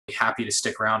happy to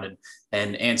stick around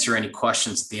and answer any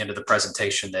questions at the end of the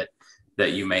presentation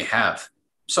that you may have.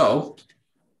 So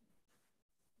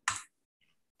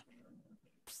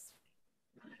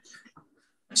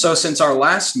since our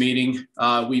last meeting,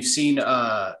 we've seen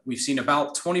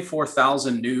about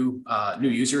 24,000 new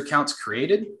user accounts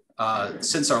created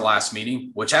since our last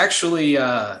meeting, which actually,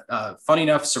 funny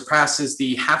enough, surpasses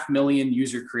the 500,000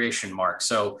 user creation mark.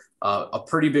 So a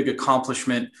pretty big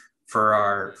accomplishment for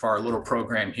our little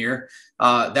program here.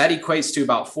 That equates to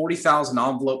about 40,000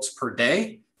 envelopes per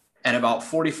day and about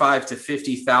 45 to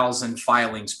 50,000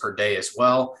 filings per day as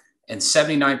well. And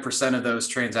 79% of those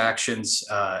transactions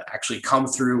actually come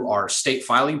through our state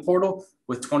filing portal,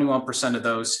 with 21% of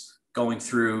those going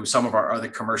through some of our other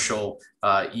commercial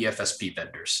EFSP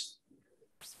vendors.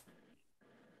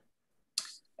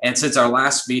 And since our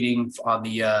last meeting on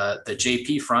the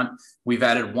JP front, we've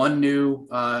added one new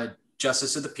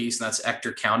Justice of the Peace, and that's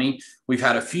Ector County. We've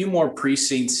had a few more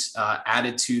precincts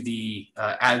added to the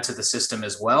system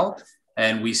as well,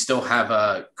 and we still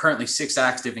have currently 6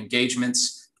 active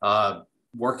engagements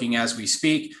working as we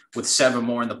speak, with 7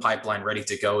 more in the pipeline ready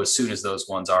to go as soon as those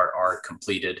ones are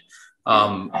completed. Say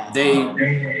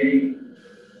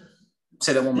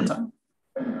that one more time.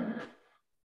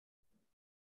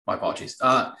 My apologies.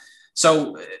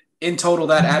 So in total,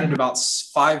 that added about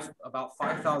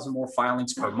 5,000 more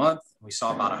filings per month. We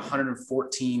saw about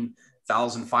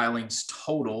 114,000 filings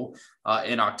total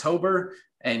in October,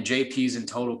 and JPs in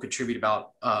total contribute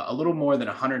about a little more than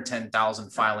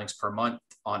 110,000 filings per month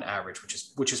on average,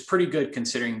 which is pretty good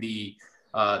considering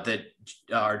that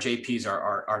our JPs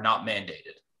are not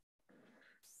mandated.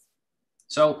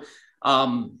 So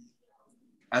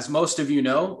as most of you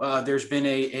know, there's been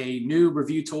a new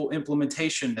review tool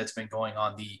implementation that's been going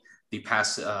on the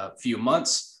past few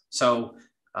months. So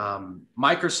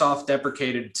Microsoft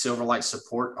deprecated Silverlight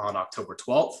support on October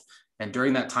 12th. And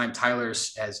during that time, Tyler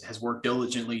has worked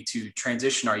diligently to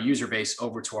transition our user base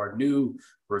over to our new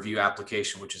review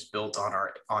application, which is built on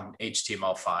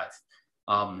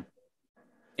HTML5.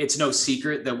 It's no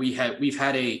secret that we've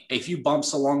had a few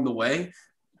bumps along the way,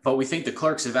 but we think the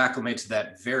clerks have acclimated to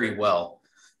that very well.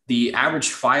 The average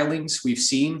filings we've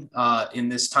seen in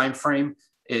this time frame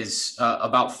is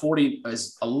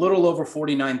is a little over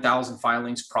 49,000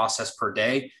 filings processed per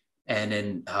day. And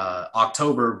in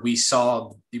October, we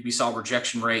saw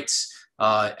rejection rates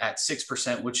at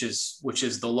 6%, which is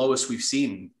the lowest we've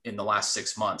seen in the last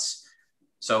 6 months.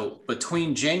 So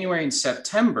between January and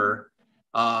September,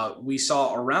 we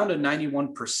saw around a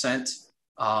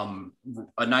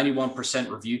 91%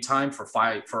 review time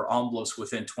for envelopes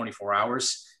within 24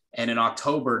 hours. And in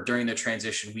October, during the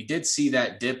transition, we did see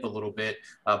that dip a little bit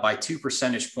by 2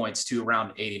 percentage points to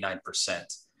around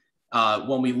 89%.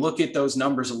 When we look at those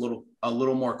numbers a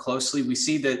little more closely, we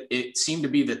see that it seemed to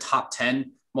be the top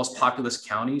 10 most populous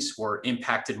counties were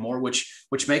impacted more, which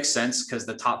makes sense because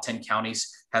the top 10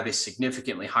 counties have a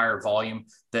significantly higher volume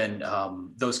than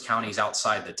those counties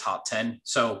outside the top 10.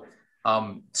 So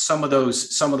some of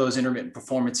those intermittent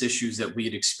performance issues that we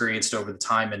had experienced over the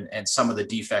time and some of the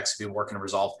defects we've been working to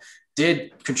resolve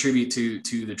did contribute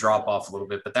to the drop off a little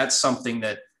bit, but that's something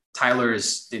that Tyler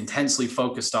is intensely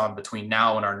focused on between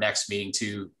now and our next meeting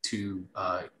to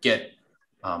get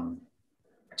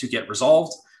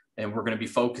resolved. And we're going to be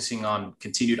focusing on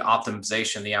continued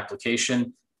optimization of the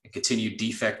application and continued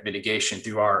defect mitigation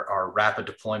through our rapid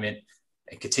deployment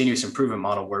and continuous improvement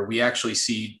model, where we actually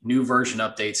see new version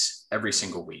updates every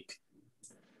single week.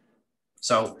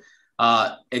 So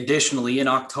additionally, in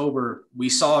October, we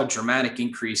saw a dramatic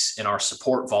increase in our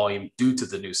support volume due to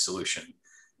the new solution.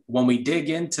 When we dig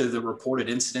into the reported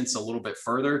incidents a little bit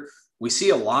further, we see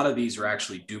a lot of these are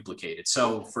actually duplicated.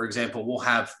 So for example, we'll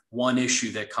have one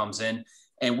issue that comes in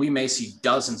and we may see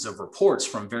dozens of reports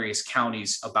from various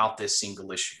counties about this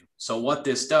single issue. So what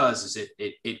this does is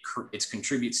it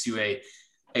contributes to a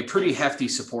pretty hefty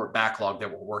support backlog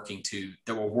that we're working to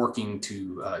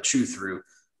chew through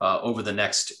over the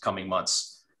next coming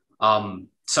months.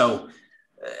 So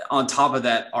on top of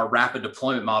that, our rapid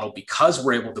deployment model, because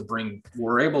we're able to bring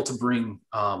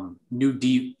new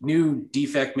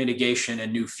defect mitigation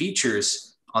and new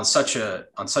features on such a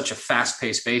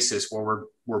fast-paced basis, where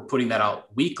we're putting that out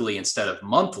weekly instead of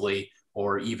monthly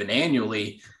or even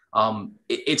annually.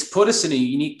 It's put us in a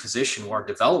unique position where our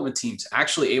development team's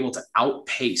actually able to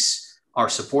outpace our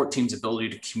support team's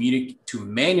ability to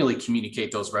manually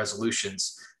communicate those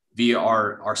resolutions via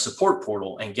our support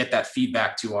portal and get that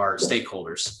feedback to our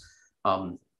stakeholders.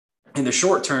 In the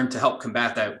short term, to help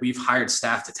combat that, we've hired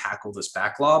staff to tackle this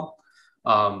backlog.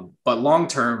 But long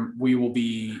term, we will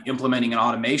be implementing an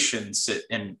automation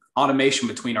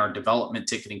between our development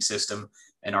ticketing system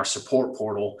and our support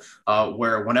portal,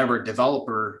 where whenever a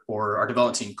developer or our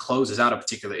development team closes out a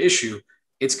particular issue,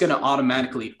 it's going to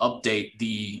automatically update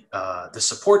the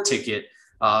support ticket.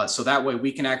 So that way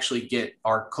we can actually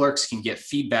our clerks can get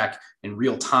feedback in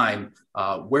real time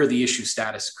where the issue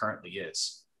status currently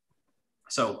is.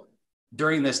 So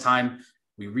during this time,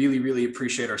 we really, really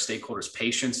appreciate our stakeholders'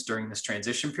 patience during this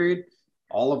transition period.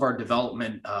 All of our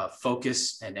development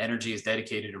focus and energy is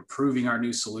dedicated to improving our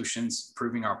new solutions,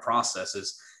 improving our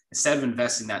processes, instead of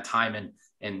investing that time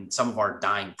in some of our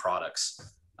dying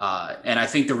products. And I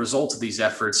think the results of these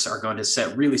efforts are going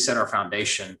to really set our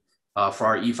foundation for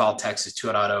our eFile Texas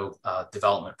 2.0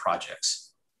 development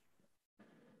projects.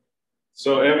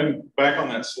 So Evan, back on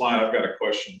that slide, I've got a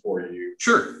question for you.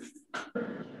 Sure.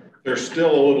 There's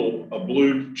still a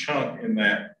blue chunk in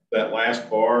that last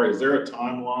bar. Is there a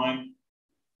timeline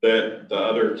that the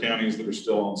other counties that are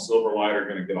still on Silverlight are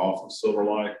going to get off of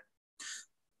Silverlight?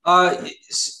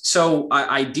 So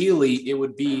ideally it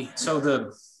would be, so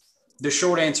the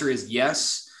short answer is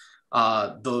yes.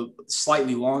 The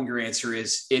slightly longer answer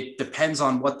is it depends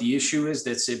on what the issue is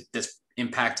that's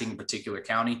impacting a particular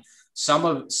county. Some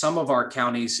of our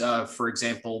counties, for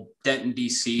example, Denton,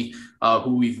 DC,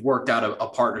 who we've worked out a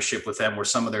partnership with them where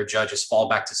some of their judges fall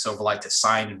back to Silverlight to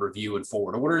sign and review and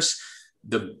forward orders.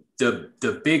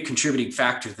 The big contributing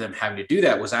factor to them having to do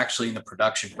that was actually in the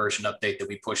production version update that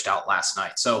we pushed out last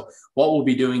night. So what we'll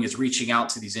be doing is reaching out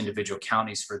to these individual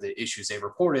counties for the issues they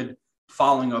reported,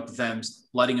 following up with them,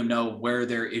 letting them know where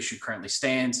their issue currently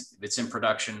stands, if it's in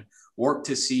production, work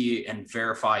to see and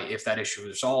verify if that issue is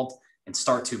resolved, and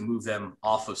start to move them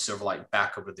off of Silverlight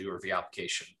back over the review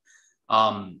application.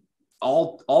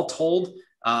 All told,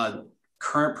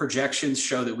 current projections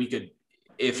show that we could,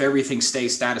 if everything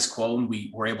stays status quo and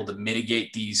we were able to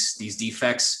mitigate these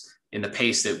defects in the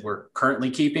pace that we're currently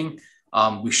keeping,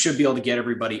 we should be able to get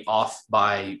everybody off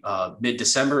by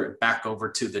mid-December and back over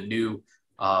to the new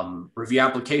review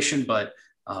application. But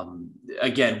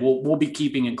again, we'll be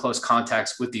keeping in close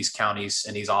contacts with these counties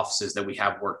and these offices that we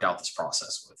have worked out this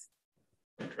process with.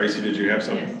 Tracy, did you have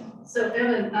something? Yes. So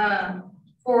Evan,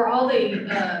 for all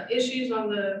the issues on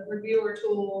the reviewer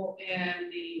tool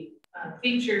and the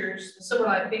features, the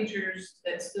Silverlight features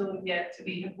that still yet to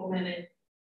be implemented,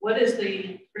 what is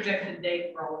the projected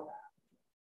date for all of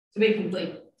that to be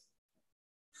complete?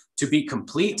 To be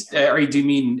complete, or do you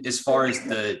mean as far as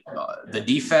the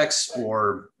defects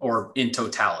or in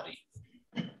totality?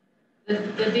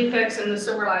 The defects in the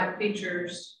Silverlight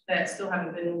features that still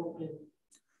haven't been implemented.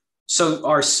 So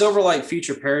our Silverlight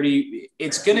feature parity,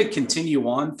 it's going to continue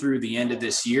on through the end of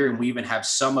this year. And we even have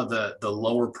some of the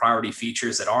lower priority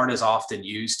features that aren't as often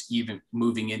used, even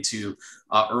moving into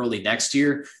early next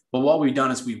year. But what we've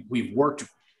done is we've worked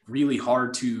really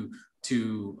hard to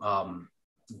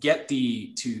get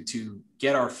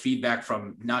our feedback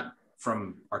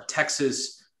from our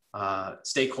Texas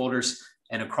stakeholders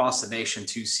and across the nation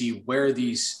to see where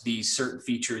these certain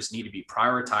features need to be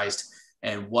prioritized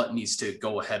and what needs to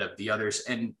go ahead of the others.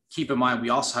 And keep in mind,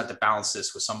 we also had to balance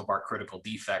this with some of our critical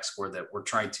defects that we're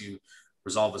trying to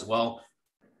resolve as well.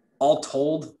 All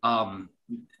told,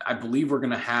 I believe we're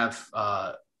going to have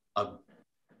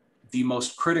the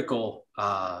most critical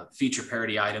feature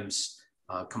parity items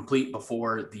complete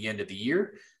before the end of the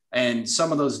year. And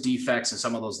some of those defects and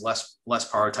some of those less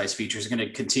prioritized features are going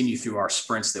to continue through our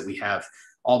sprints that we have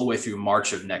all the way through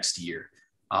March of next year.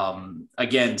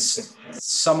 Again,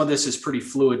 some of this is pretty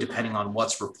fluid depending on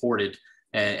what's reported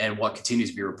and what continues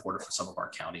to be reported for some of our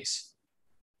counties.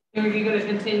 Are you going to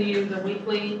continue the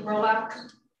weekly rollout?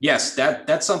 Yes,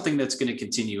 that's something that's going to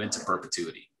continue into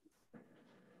perpetuity.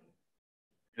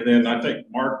 And then I think,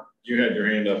 Mark, you had your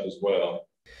hand up as well.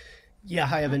 Yeah,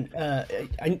 hi, Evan.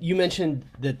 You mentioned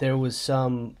that there was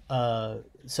some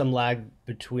lag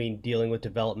between dealing with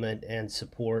development and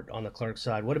support on the clerk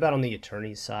side. What about on the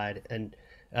attorney side? And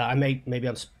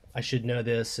I should know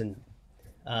this, and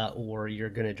or you're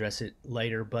going to address it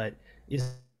later. But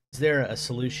is there a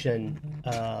solution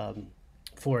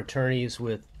for attorneys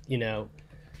with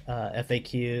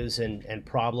FAQs and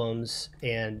problems?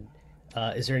 And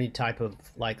is there any type of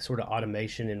sort of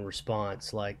automation in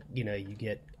response? You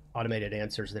get automated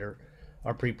answers that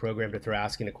are pre-programmed if they're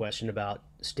asking a question about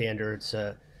standards.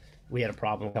 We had a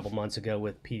problem a couple months ago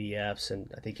with PDFs,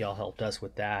 and I think y'all helped us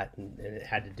with that. And it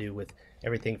had to do with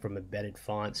everything from embedded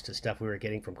fonts to stuff we were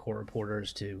getting from court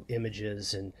reporters to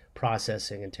images and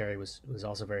processing. And Terry was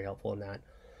also very helpful in that.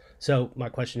 So my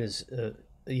question is,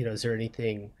 is there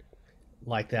anything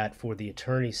like that for the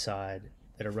attorney side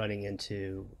that are running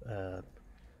into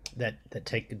that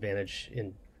take advantage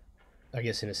in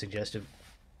a suggestive?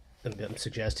 I'm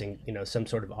suggesting, some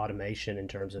sort of automation in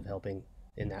terms of helping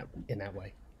in that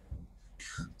way?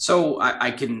 So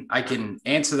I can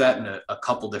answer that in a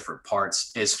couple different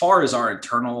parts. As far as our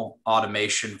internal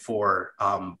automation for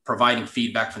providing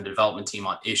feedback from the development team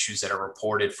on issues that are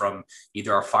reported from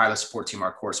either our filer support team or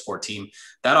our core support team,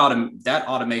 that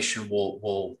automation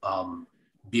will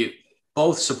be,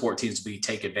 both support teams will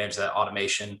take advantage of that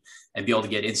automation and be able to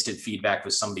get instant feedback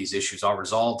with some of these issues are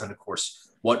resolved. And of course,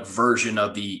 what version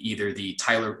of either the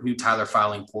new Tyler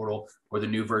filing portal or the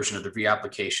new version of the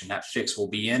reapplication that fix will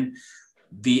be in.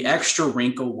 The extra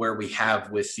wrinkle where we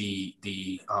have with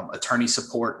the attorney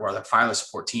support or the filer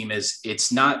support team is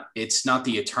it's not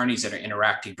the attorneys that are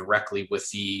interacting directly with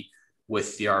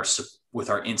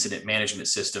our incident management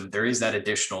system. There is that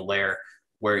additional layer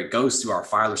where it goes through our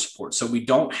filer support. So we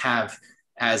don't have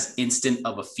as instant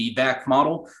of a feedback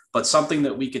model, but something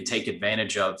that we could take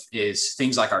advantage of is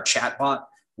things like our chatbot,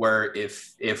 where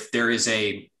if there is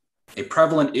a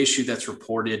prevalent issue that's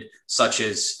reported, such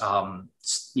as the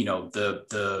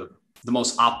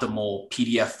most optimal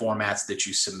PDF formats that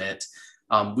you submit,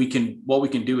 what we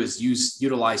can do is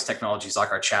utilize technologies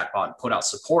like our chatbot and put out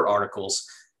support articles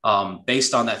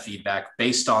based on that feedback,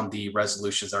 based on the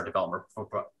resolutions our developer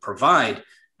provide,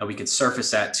 and we can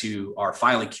surface that to our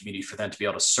filing community for them to be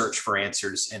able to search for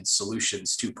answers and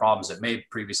solutions to problems that may have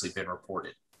previously been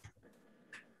reported.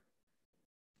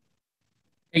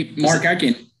 Hey, Mark, I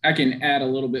can add a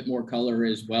little bit more color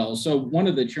as well. So one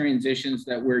of the transitions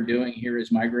that we're doing here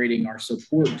is migrating our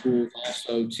support tools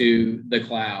also to the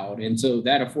cloud. And so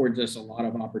that affords us a lot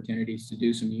of opportunities to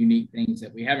do some unique things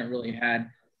that we haven't really had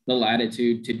the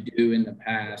latitude to do in the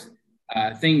past.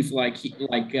 Things like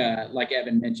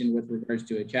Evan mentioned with regards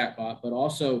to a chatbot, but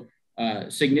also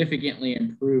significantly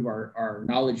improve our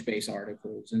knowledge base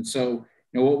articles. And so,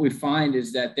 what we find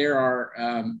is that there are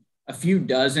a few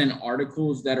dozen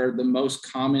articles that are the most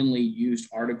commonly used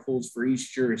articles for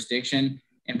each jurisdiction,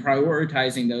 and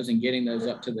prioritizing those and getting those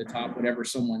up to the top whenever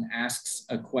someone asks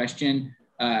a question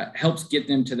helps get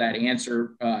them to that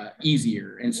answer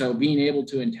easier. And so being able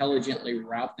to intelligently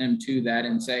route them to that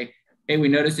and say, hey, we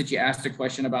noticed that you asked a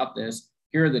question about this.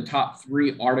 Here are the top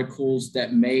 3 articles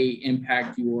that may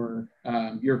impact your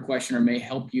question or may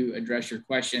help you address your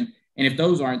question. And if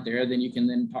those aren't there, then you can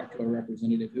then talk to a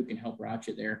representative who can help route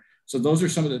you there. So those are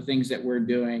some of the things that we're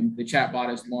doing. The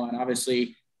chatbot is one,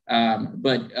 obviously,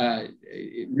 but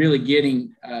really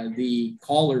getting the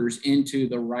callers into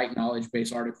the right knowledge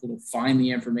base article to find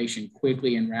the information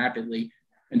quickly and rapidly,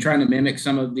 and trying to mimic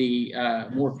some of the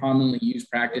more commonly used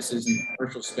practices in the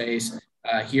commercial space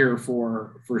here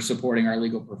for supporting our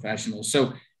legal professionals. So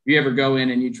if you ever go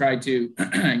in and you try to,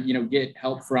 get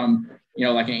help from,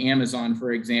 like an Amazon,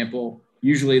 for example,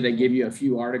 usually they give you a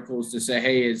few articles to say,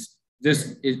 hey,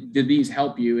 did these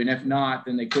help you? And if not,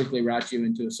 then they quickly route you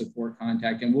into a support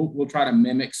contact. And we'll try to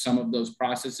mimic some of those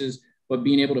processes, but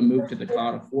being able to move to the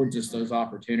cloud affords us those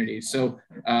opportunities. So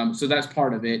that's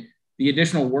part of it. The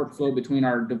additional workflow between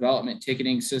our development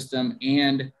ticketing system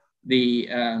and the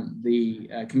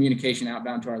communication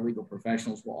outbound to our legal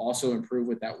professionals will also improve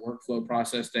with that workflow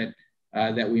process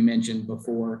that we mentioned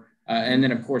before. And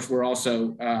then, of course, we're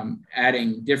also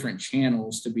adding different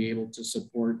channels to be able to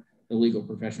support the legal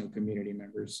professional community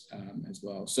members as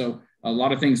well. So a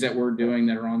lot of things that we're doing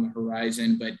that are on the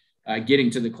horizon, but getting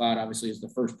to the cloud obviously is the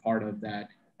first part of that.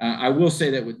 I will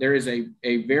say that there is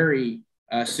a very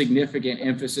significant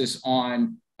emphasis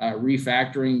on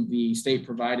refactoring the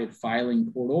state-provided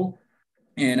filing portal.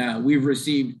 And we've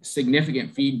received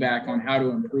significant feedback on how to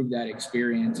improve that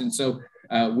experience. And so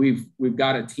we've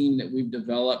got a team that we've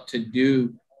developed to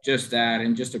do just that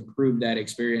and just improve that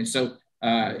experience. So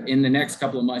in the next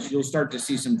couple of months, you'll start to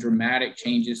see some dramatic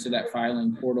changes to that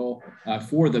filing portal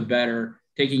for the better,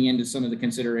 taking into some of the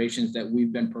considerations that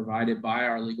we've been provided by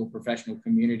our legal professional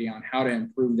community on how to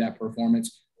improve that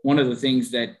performance. One of the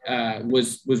things that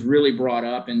was really brought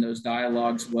up in those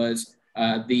dialogues was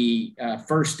the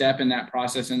first step in that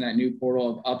process in that new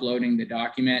portal of uploading the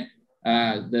document.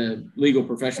 The legal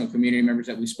professional community members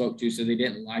that we spoke to, so they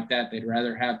didn't like that. They'd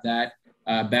rather have that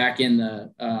back in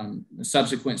the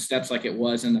subsequent steps like it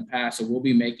was in the past. So we'll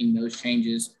be making those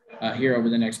changes here over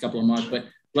the next couple of months. But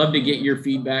love to get your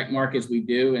feedback, Mark, as we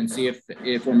do, and see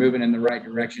if we're moving in the right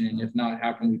direction. And if not,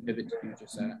 how can we pivot to do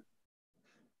just that?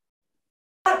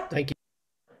 Thank you.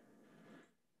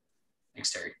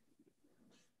 Thanks, Terry.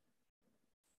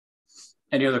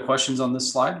 Any other questions on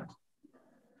this slide?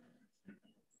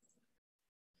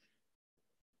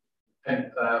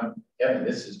 And Evan,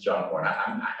 this is John Horn.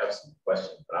 I have some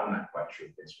questions, but I'm not quite sure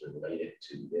if it's related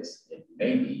to this. It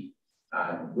may be.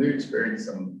 We're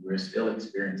still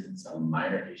experiencing some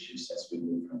minor issues since we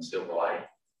moved from Silverlight.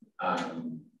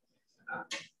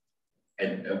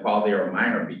 and while they are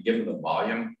minor, be given the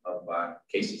volume of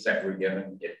cases that we're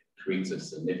given, it creates a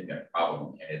significant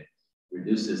problem, and it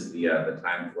reduces the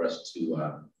time for us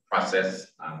to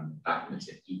process documents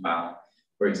in e-file.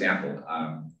 For example,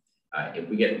 if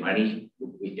we get money,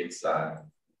 it's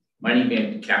money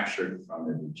being captured from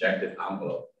the rejected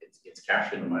envelope. It's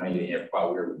capturing the money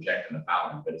while we're rejecting the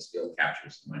filing, but it still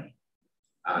captures the money.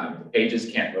 The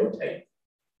pages can't rotate,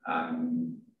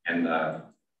 and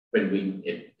when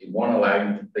it won't allow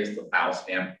you to place the file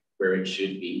stamp where it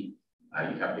should be.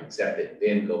 You have to accept it,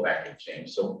 then go back and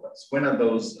change. So it's one of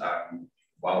those,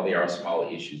 while they are small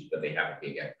issues, but they have a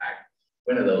big impact,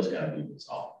 when are those going to be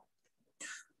resolved?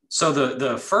 So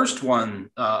the first one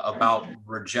about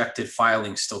rejected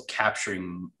filing still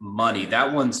capturing money,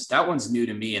 that one's new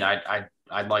to me, and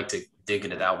I'd like to dig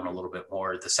into that one a little bit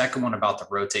more. The second one about the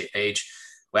rotate page,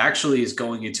 well, actually is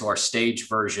going into our stage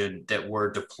version that we're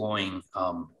deploying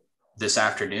this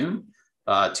afternoon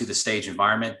to the stage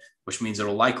environment, which means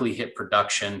it'll likely hit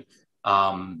production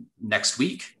next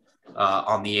week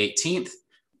on the 18th.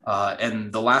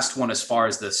 And the last one, as far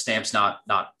as the stamps not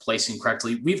placing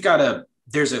correctly,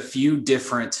 there's a few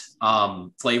different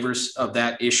flavors of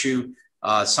that issue.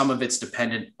 Some of it's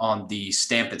dependent on the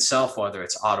stamp itself, whether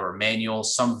it's auto or manual.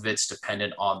 Some of it's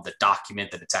dependent on the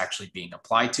document that it's actually being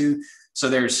applied to. So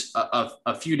there's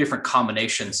a few different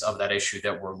combinations of that issue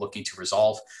that we're looking to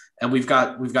resolve. And we've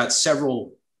got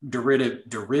several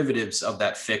derivatives of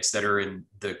that fix that are in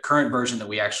the current version that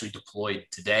we actually deployed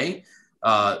today,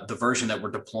 the version that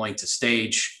we're deploying to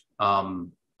stage,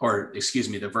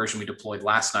 the version we deployed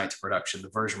last night to production, the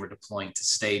version we're deploying to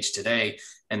stage today,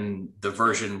 and the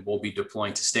version we'll be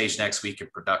deploying to stage next week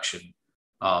and production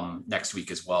next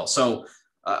week as well. So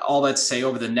all that to say,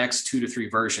 over the next 2 to 3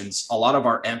 versions, a lot of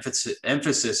our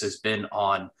emphasis has been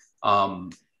on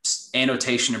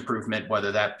annotation improvement,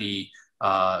 whether that be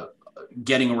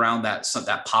getting around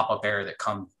that pop-up error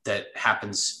that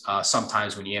happens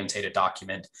sometimes when you annotate a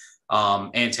document,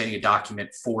 annotating a document,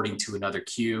 forwarding to another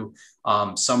queue,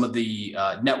 some of the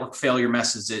network failure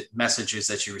messages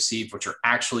that you receive, which are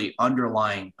actually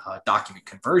underlying document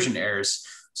conversion errors.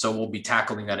 So we'll be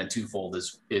tackling that in twofold.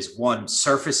 Is one,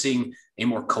 surfacing a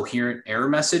more coherent error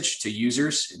message to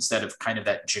users instead of kind of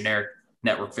that generic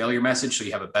network failure message, so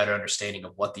you have a better understanding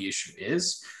of what the issue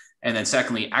is. And then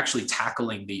secondly, actually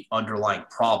tackling the underlying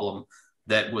problem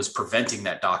that was preventing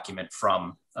that document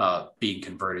from being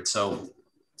converted. So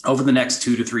over the next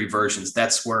 2 to 3 versions,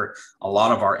 that's where a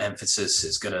lot of our emphasis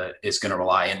is gonna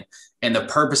rely. And the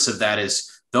purpose of that is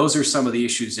those are some of the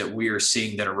issues that we are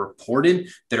seeing that are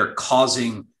reported that are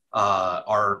causing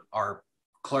our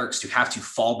clerks to have to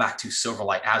fall back to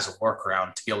Silverlight as a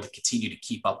workaround to be able to continue to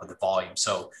keep up with the volume.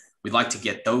 So we'd like to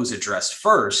get those addressed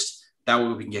first. That way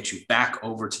we can get you back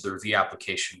over to the review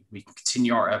application. We can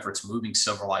continue our efforts moving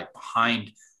Silverlight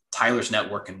behind Tyler's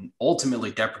network and ultimately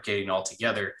deprecating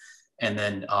altogether. And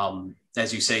then,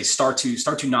 as you say, start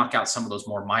to knock out some of those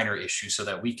more minor issues so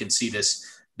that we can see this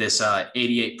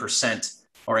 88%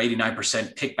 or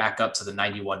 89% pick back up to the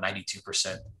 91,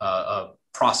 92% of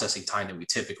processing time that we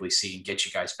typically see and get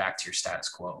you guys back to your status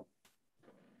quo.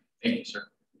 Thank you, sir.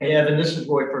 Hey, Evan, this is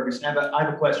Roy Ferguson. I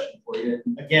have a question for you.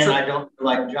 Again, sure. I don't know,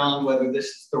 like John, whether this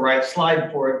is the right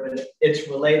slide for it, but it's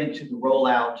related to the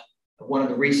rollout of one of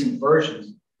the recent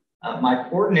versions. My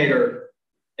coordinator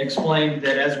explained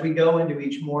that as we go into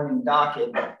each morning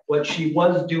docket, what she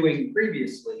was doing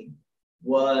previously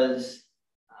was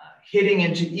hitting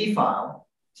into e-file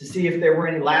to see if there were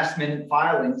any last minute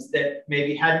filings that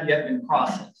maybe hadn't yet been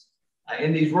processed.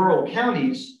 In these rural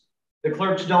counties, the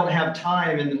clerks don't have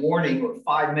time in the morning or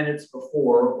 5 minutes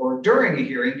before or during a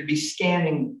hearing to be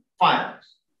scanning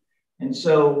filings. And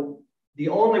so the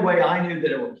only way I knew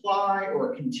that a reply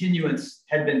or a continuance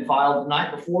had been filed the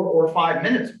night before or 5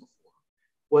 minutes before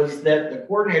was that the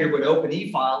coordinator would open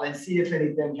e-file and see if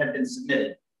anything had been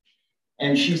submitted.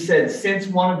 And she said, since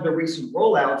one of the recent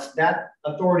rollouts, that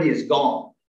authority is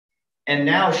gone. And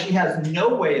now she has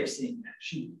no way of seeing that.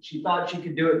 She thought she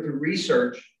could do it through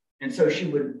research. And so she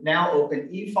would now open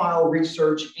e-file,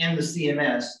 research, and the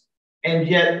CMS. And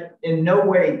yet in no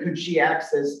way could she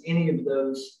access any of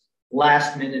those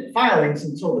last minute filings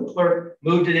until the clerk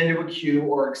moved it into a queue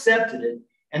or accepted it.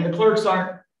 And the clerks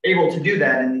aren't able to do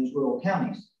that in these rural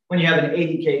counties when you have an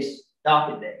 80 case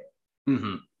docket day.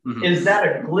 Mm-hmm. Mm-hmm. Is that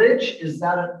a glitch? Is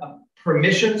that a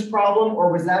permissions problem,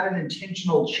 or was that an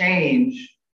intentional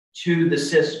change to the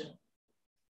system?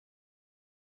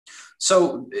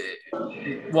 So,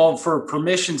 well, for a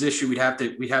permissions issue, we'd have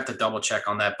to double check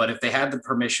on that. But if they had the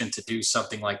permission to do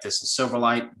something like this in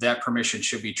Silverlight, that permission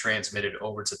should be transmitted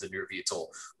over to the new review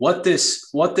tool. What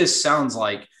this sounds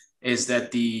like is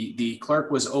that the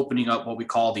clerk was opening up what we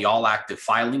call the all active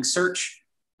filing search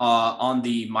on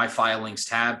the My Filings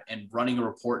tab and running a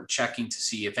report and checking to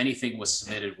see if anything was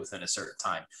submitted within a certain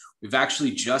time. We've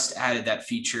actually just added that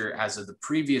feature as of the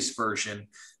previous version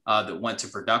that went to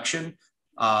production.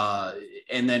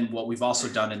 And then what we've also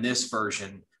done in this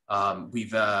version,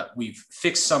 we've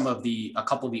fixed a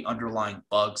couple of the underlying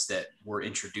bugs that were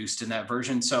introduced in that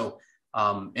version. So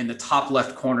in the top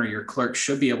left corner, your clerk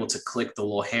should be able to click the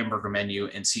little hamburger menu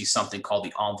and see something called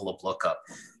the envelope lookup.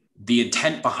 The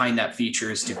intent behind that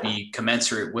feature is to be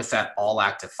commensurate with that all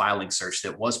active filing search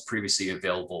that was previously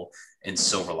available in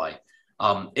Silverlight.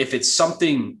 If it's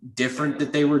something different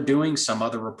that they were doing, some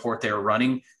other report they were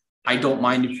running, I don't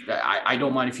mind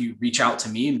if you reach out to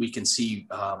me and we can see,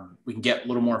 we can get a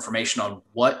little more information on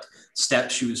what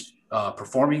steps she was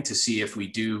performing to see if we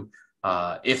do,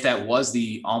 if that was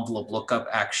the envelope lookup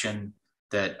action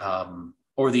that,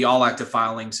 or the all active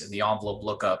filings and the envelope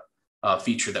lookup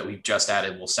feature that we've just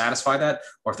added will satisfy that,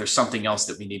 or if there's something else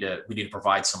that we need to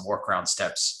provide some workaround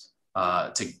steps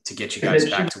to get you guys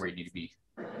back to where you need to be.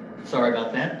 Sorry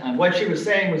about that. What she was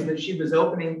saying was that she was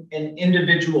opening an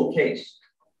individual case,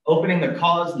 opening a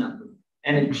cause number.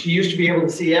 And she used to be able to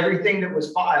see everything that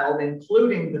was filed,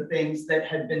 including the things that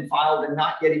had been filed and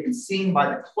not yet even seen by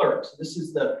the clerk. So this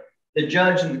is the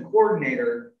judge and the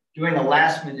coordinator doing a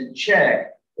last minute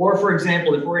check. Or for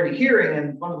example, if we're in a hearing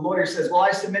and one of the lawyers says, well,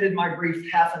 I submitted my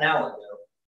brief half an hour ago,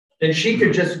 then she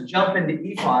could just jump into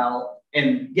e-file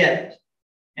and get it.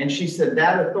 And she said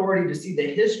that authority to see the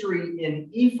history in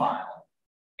e-file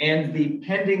and the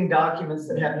pending documents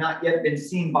that have not yet been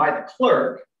seen by the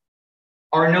clerk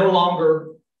are no longer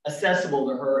accessible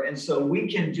to her. And so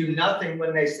we can do nothing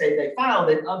when they say they filed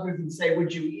it other than say,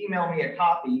 would you email me a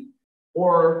copy,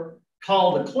 or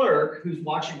call the clerk who's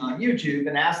watching on YouTube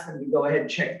and ask them to go ahead,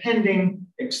 check pending,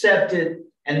 accept it,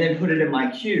 and then put it in my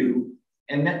queue.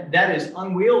 And that is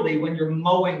unwieldy when you're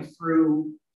mowing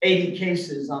through 80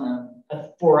 cases on a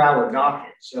 4-hour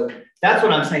docket. So that's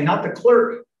what I'm saying, not the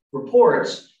clerk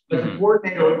reports, but the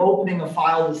coordinator opening a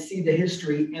file to see the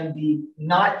history and the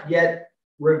not yet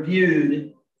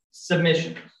reviewed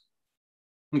submissions.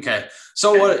 Okay,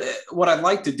 so what I'd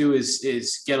like to do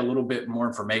is get a little bit more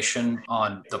information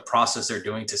on the process they're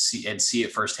doing to see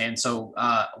it firsthand. So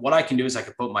what I can do is I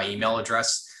can put my email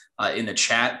address in the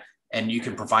chat, and you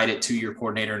can provide it to your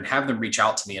coordinator and have them reach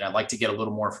out to me. And I'd like to get a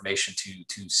little more information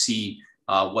to see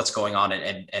what's going on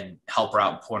and help her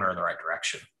out and point her in the right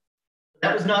direction.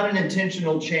 That was not an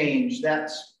intentional change.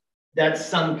 That's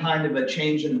some kind of a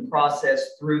change in the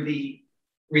process through the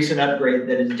recent upgrade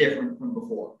that is different from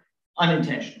before.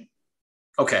 Unintentional.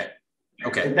 Okay.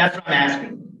 That's what I'm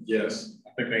asking. Yes.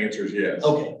 I think the answer is yes.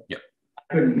 Okay. Yep.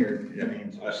 I couldn't hear the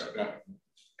answer.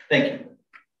 Thank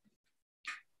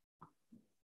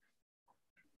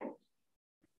you.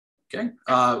 Okay.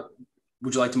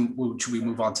 Should we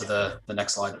move on to the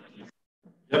next slide?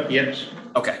 Yep. Yes.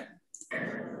 Okay.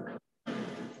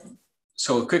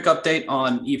 So a quick update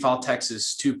on eFile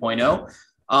Texas 2.0.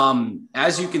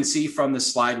 As you can see from the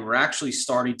slide, we're actually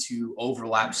starting to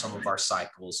overlap some of our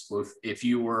cycles. If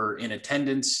you were in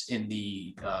attendance in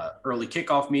the early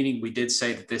kickoff meeting, we did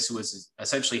say that this was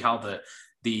essentially how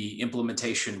the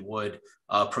implementation would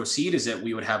proceed, is that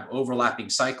we would have overlapping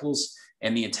cycles.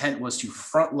 And the intent was to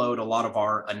front load a lot of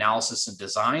our analysis and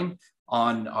design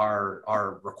on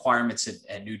our requirements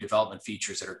and new development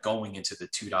features that are going into the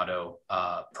 2.0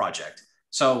 project.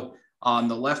 So on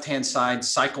the left-hand side,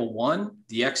 cycle 1,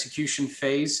 the execution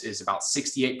phase is about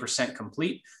 68%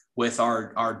 complete, with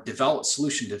our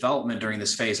solution development during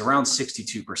this phase around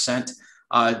 62%.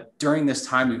 During this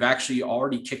time, we've actually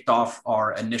already kicked off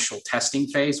our initial testing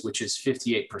phase, which is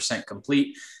 58%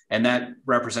 complete. And that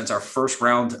represents our first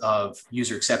round of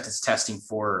user acceptance testing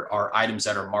for our items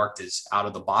that are marked as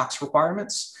out-of-the-box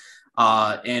requirements.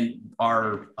 And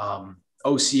our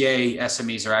OCA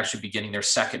SMEs are actually beginning their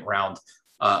second round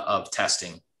of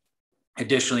testing.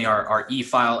 Additionally, our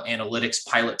e-file analytics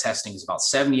pilot testing is about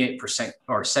 78%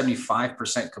 or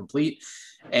 75% complete.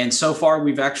 And so far,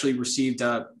 we've actually received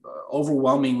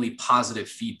overwhelmingly positive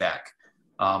feedback.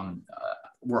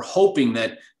 We're hoping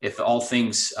that if all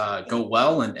things go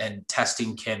well and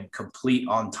testing can complete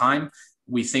on time,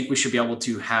 we think we should be able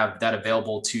to have that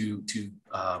available to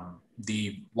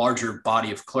the larger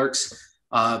body of clerks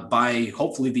by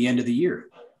hopefully the end of the year.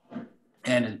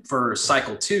 And for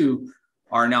cycle 2,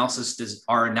 our analysis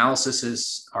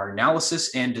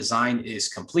and design is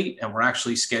complete, and we're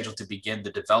actually scheduled to begin the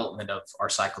development of our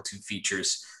cycle 2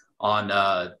 features on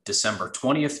December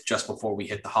 20th, just before we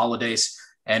hit the holidays.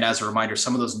 And as a reminder,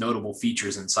 some of those notable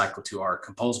features in cycle 2 are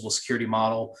composable security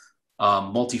model,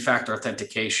 multi-factor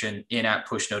authentication, in-app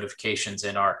push notifications,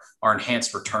 and our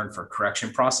enhanced return for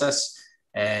correction process.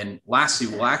 And lastly,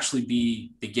 we'll actually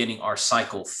be beginning our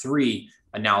cycle 3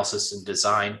 analysis and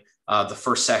design. The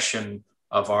first session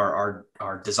of our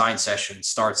design session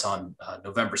starts on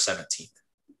November 17th.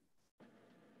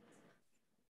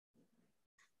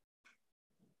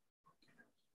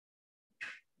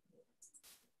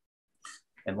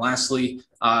 And lastly,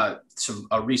 some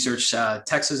research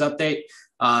Texas update.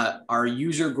 Our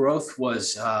user growth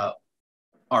was,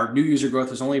 our new user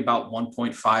growth was only about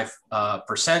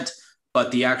 1.5%, but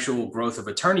the actual growth of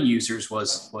attorney users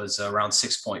was around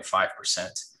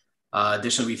 6.5%.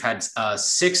 Additionally, we've had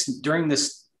 6 during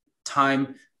this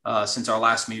time since our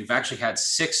last meeting. We've actually had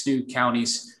 6 new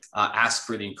counties ask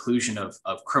for the inclusion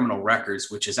of criminal records,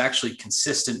 which is actually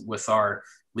consistent with our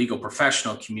legal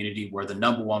professional community, where the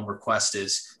 #1 request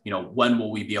is, when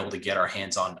will we be able to get our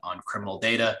hands on criminal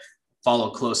data,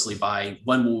 followed closely by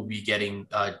when will we be getting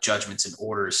judgments and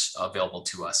orders available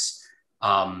to us.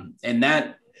 And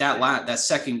that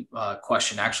second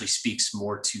question actually speaks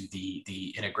more to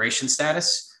the integration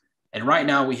status. And right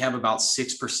now we have about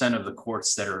 6% of the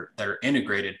courts that are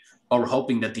integrated, but we're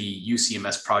hoping that the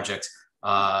UCMS project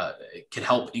could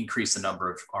help increase the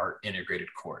number of our integrated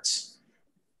courts.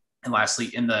 And lastly,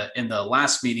 in the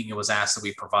last meeting, it was asked that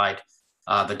we provide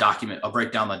a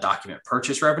breakdown of the document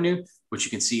purchase revenue, which you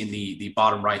can see in the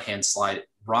bottom right-hand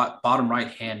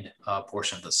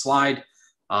portion of the slide.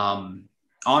 On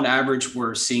average,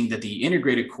 we're seeing that the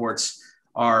integrated courts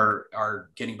are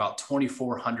getting about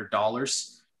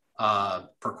 $2,400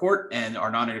 per court, and our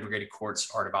non-integrated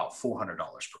courts are at about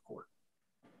 $400 per court.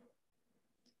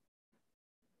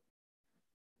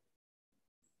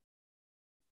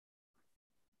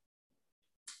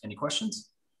 Any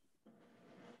questions?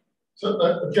 So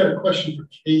I've got a question for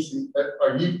Casey.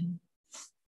 Are you,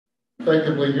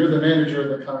 effectively, you're the manager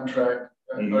of the contract.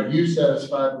 Are you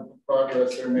satisfied with the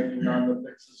progress they're making on the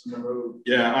fixes and the move?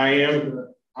 Yeah, I am.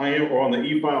 On the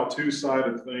e-file 2 side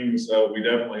of things, we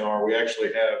definitely are. We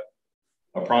actually have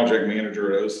a project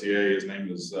manager at OCA. His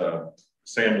name is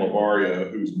Sam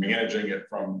Lavario, who's managing it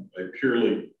from a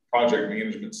purely project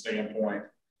management standpoint.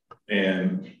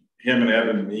 And him and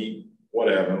Evan meet,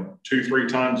 2-3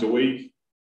 times a week.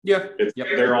 Yeah.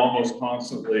 They're almost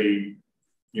constantly,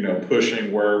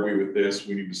 pushing where are we with this?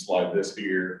 We need to slide this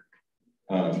here.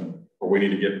 Or we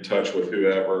need to get in touch with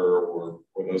whoever or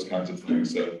those kinds of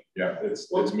things. So yeah, it's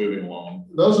moving along.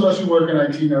 Those of us who work in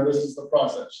IT know this is the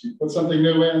process. You put something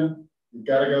new in, you've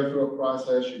got to go through a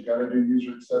process, you've got to do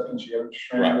user acceptance, you have to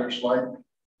train, there's like,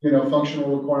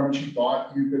 functional requirements you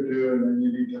thought you could do, and then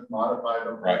you need to modify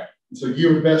them. Right. And so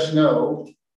you would best know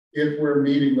if we're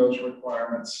meeting those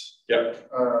requirements. Yep.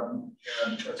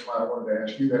 And that's why I wanted to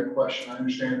ask you that question. I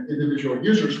understand individual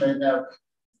users may have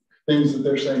things that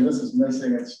they're saying this is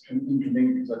missing, it's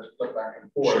inconvenient because I have to flip back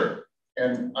and forth. Sure.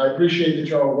 And I appreciate that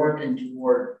y'all are working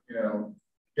toward,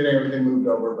 getting everything moved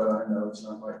over, but I know it's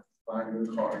not like buying a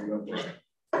new car. You don't just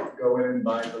go in and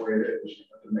buy it the way it is. You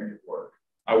have to make it work.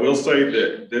 I will say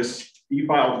that this the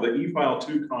e-file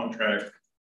 2 contract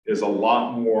is a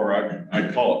lot more,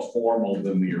 I'd call it formal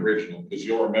than the original, because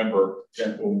you'll remember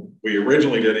when we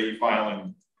originally did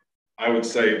e-filing, I would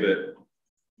say that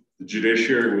the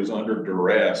judiciary was under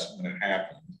duress when it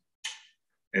happened.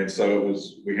 And so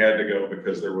we had to go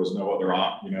because there was no other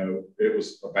option, it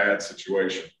was a bad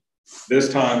situation. This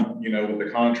time, with the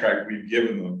contract we've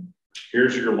given them,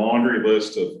 here's your laundry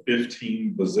list of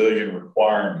 15 bazillion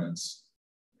requirements.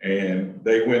 And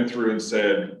they went through and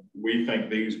said, we think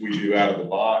these we do out of the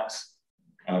box.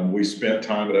 We spent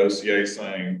time at OCA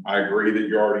saying, I agree that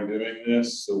you're already doing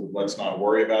this, so let's not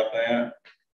worry about that.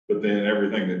 But then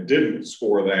everything that didn't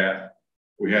score that,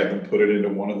 we had them put it into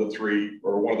one of the 3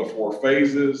 or one of the 4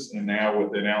 phases. And now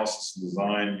with the analysis and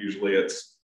design, usually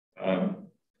it's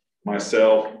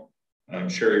myself,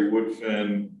 Sherry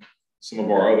Woodfin, some of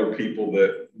our other people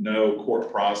that know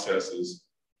court processes.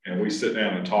 And we sit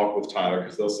down and talk with Tyler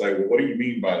because they'll say, well, what do you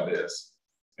mean by this?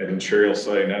 And then Sherry will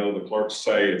say, no, the clerks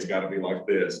say it's got to be like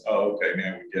this. Oh, okay,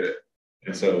 now we get it.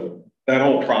 And so that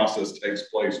whole process takes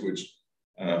place, which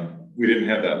we didn't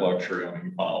have that luxury on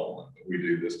e-file 1, but we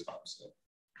do this time. So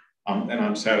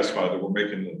I'm satisfied that we're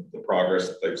making the progress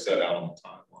that they've set out on the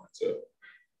timeline. So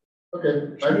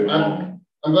okay,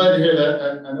 I'm glad to hear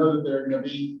that. I know that there are going to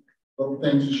be little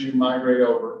things as you migrate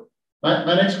over.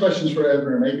 My next question is for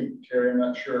Edgar, maybe Terry, I'm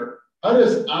not sure. How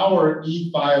does our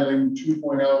e-filing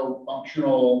 2.0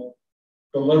 functional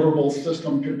deliverable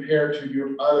system compare to your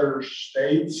other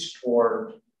states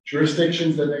or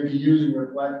jurisdictions that may be using your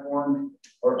platform?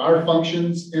 Are our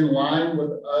functions in line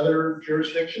with other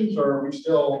jurisdictions, or are we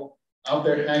still out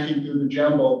there hacking through the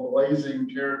jungle, blazing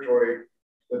territory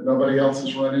that nobody else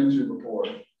has run into before?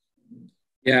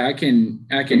 Yeah, I can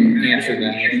answer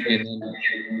that and then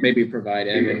maybe provide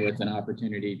Evan with an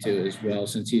opportunity to as well,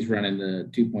 since he's running the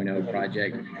 2.0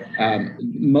 project.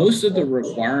 Most of the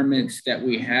requirements that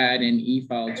we had in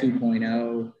eFile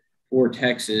 2.0 for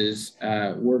Texas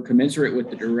were commensurate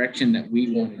with the direction that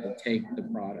we wanted to take the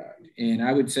product. And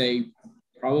I would say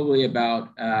probably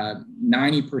about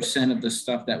 90% of the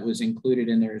stuff that was included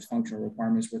in there as functional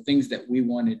requirements were things that we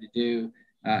wanted to do.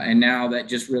 And now that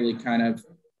just really kind of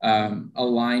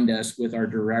aligned us with our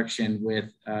direction with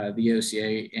the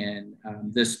OCA and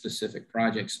this specific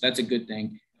project. So that's a good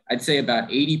thing. I'd say about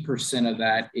 80% of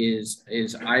that is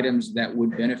items that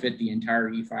would benefit the entire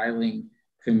e-filing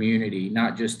community,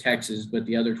 not just Texas, but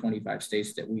the other 25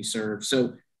 states that we serve.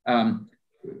 So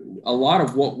a lot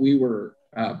of what we were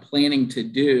planning to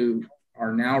do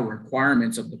are now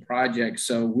requirements of the project.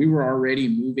 So we were already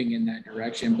moving in that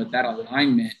direction, but that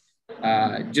alignment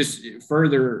just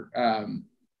further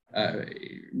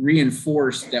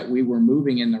reinforced that we were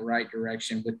moving in the right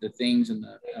direction with the things and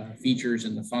the features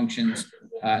and the functions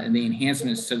and the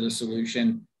enhancements to the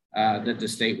solution that the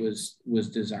state was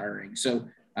desiring. So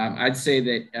I'd say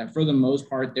that for the most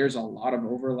part, there's a lot of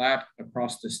overlap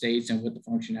across the states and with the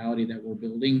functionality that we're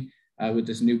building with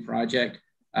this new project.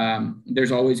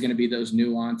 There's always going to be those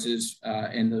nuances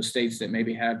in those states that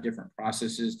maybe have different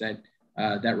processes that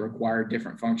require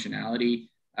different functionality.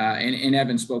 And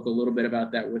Evan spoke a little bit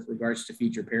about that with regards to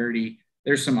feature parity.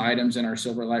 There's some items in our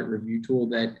Silverlight review tool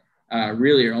that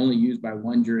really are only used by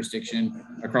one jurisdiction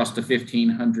across the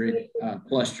 1,500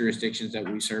 plus jurisdictions that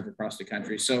we serve across the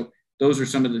country. So those are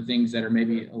some of the things that are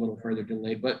maybe a little further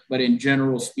delayed. But in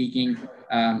general speaking,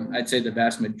 I'd say the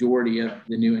vast majority of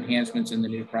the new enhancements in the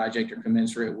new project are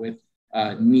commensurate with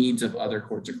needs of other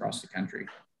courts across the country.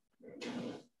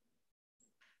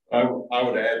 I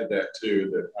would add to that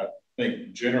too, that I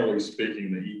think generally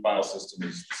speaking, the e-file system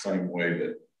is the same way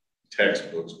that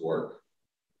textbooks work.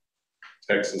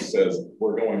 Texas says,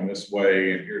 we're going this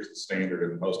way and here's the standard,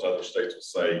 and most other states will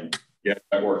say, yeah,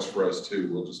 that works for us too,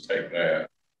 we'll just take that.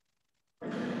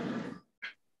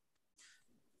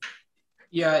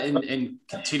 Yeah, and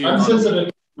continue. I'm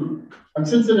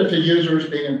sensitive to users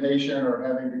being impatient or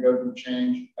having to go through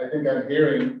change. I think I'm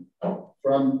hearing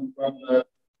from the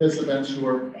participants who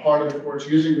are part of the course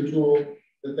using the tool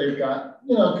that they've got,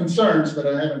 concerns, that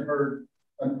I haven't heard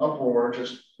an uproar,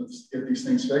 just let's get these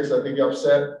things fixed. I think you've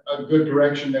set a good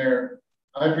direction there.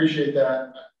 I appreciate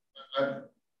that.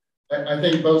 I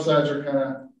think both sides are kind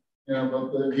of,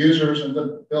 both the users and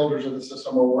the builders of the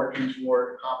system are working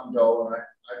toward a common goal, and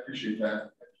I appreciate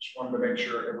that. I just wanted to make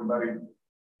sure everybody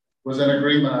was in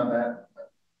agreement on that.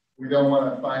 We don't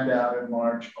want to find out in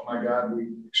March, oh my God, we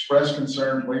expressed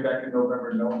concerns way back in November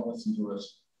and no one listened to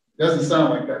us. It doesn't sound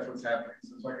like that's what's happening. It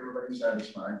seems like everybody's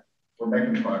satisfied. We're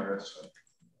making progress. So.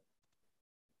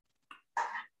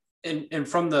 And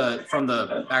from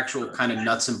the actual kind of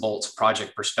nuts and bolts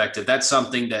project perspective, that's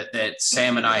something that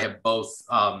Sam and I have both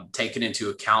taken into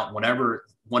account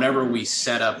whenever we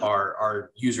set up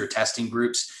our user testing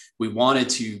groups. We wanted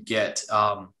to get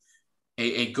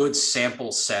a good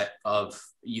sample set of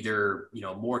either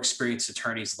more experienced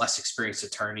attorneys, less experienced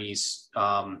attorneys,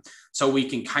 so we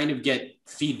can kind of get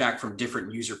feedback from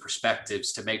different user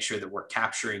perspectives to make sure that we're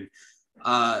capturing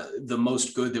the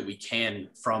most good that we can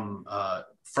from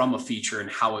a feature and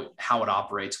how it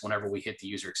operates whenever we hit the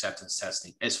user acceptance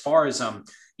testing. As far as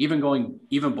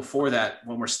even before that,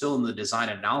 when we're still in the design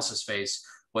and analysis phase,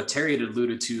 what Terry had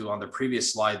alluded to on the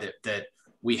previous slide, that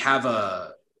we have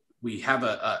a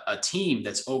team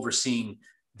that's overseeing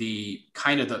the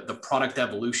kind of the product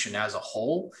evolution as a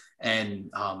whole, and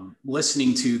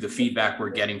listening to the feedback we're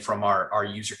getting from our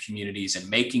user communities and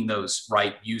making those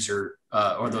right user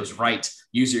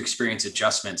experience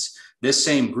adjustments. This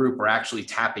same group are actually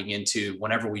tapping into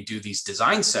whenever we do these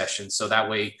design sessions, so that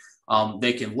way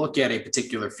they can look at a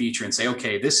particular feature and say,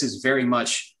 okay, this is very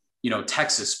much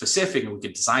Texas specific, and we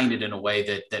could design it in a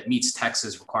way that meets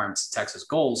Texas requirements, Texas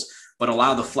goals, but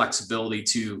allow the flexibility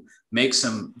to make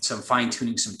some fine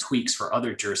tuning, some tweaks for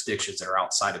other jurisdictions that are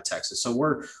outside of Texas. So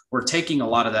we're taking a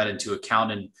lot of that into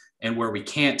account, and where we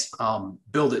can't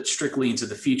build it strictly into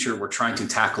the feature, we're trying to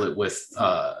tackle it with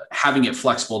having it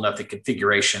flexible enough that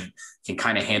configuration can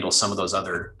kind of handle some of those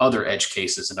other edge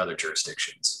cases in other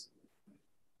jurisdictions.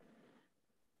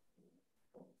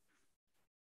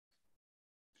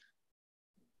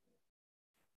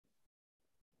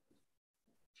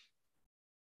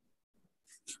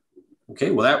 Okay,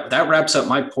 well, that wraps up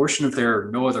my portion. If there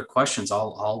are no other questions,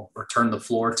 I'll return the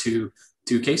floor to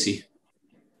Casey.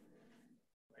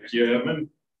 Thank you, Evan.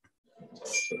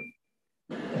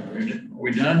 Are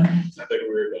we done? I think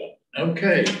we're done.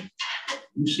 Okay.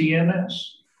 UCMS.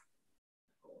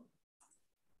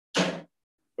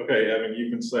 Okay, Evan, you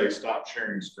can say stop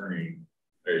sharing screen.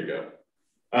 There you go.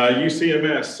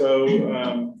 UCMS.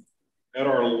 So at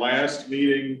our last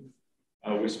meeting,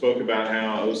 we spoke about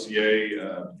how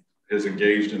OCA is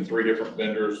engaged in 3 different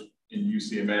vendors in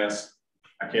UCMS.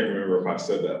 I can't remember if I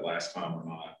said that last time or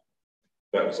not.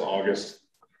 That was August.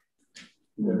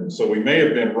 So we may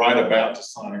have been right about to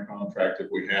sign a contract if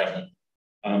we haven't.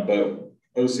 But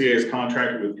OCA is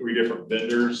contracted with 3 different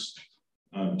vendors,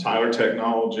 Tyler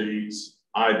Technologies,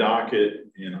 iDocket,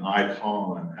 and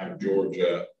ICON out of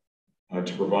Georgia,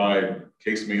 to provide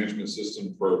case management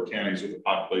system for counties with a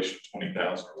population of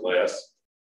 20,000 or less.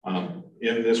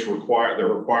 In this the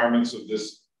requirements of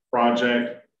this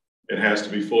project, it has to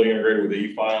be fully integrated with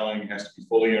e-filing, has to be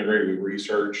fully integrated with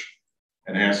research,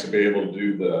 and has to be able to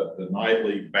do the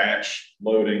nightly batch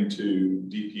loading to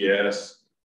DPS,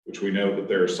 which we know that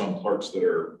there are some parts that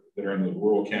are in the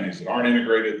rural counties that aren't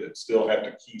integrated that still have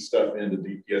to key stuff into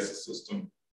DPS's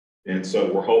system. And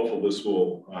so we're hopeful this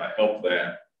will help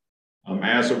that.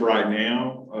 As of right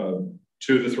now,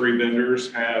 2 of the 3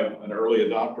 vendors have an early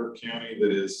adopter county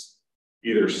that is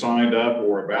either signed up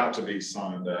or about to be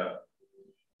signed up.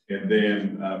 And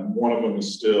then one of them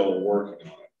is still working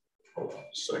on it. Hold on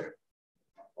just a second.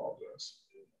 I apologize.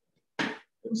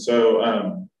 And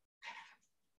so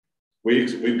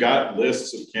we've got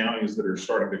lists of counties that are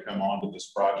starting to come onto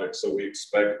this project. So we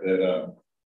expect that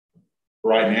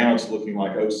right now it's looking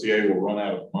like OCA will run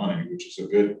out of money, which is a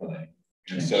good thing.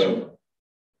 And so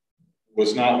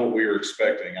was not what we were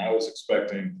expecting. I was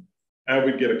expecting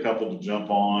we'd get a couple to jump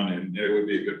on and it would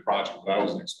be a good project, but I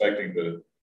wasn't expecting to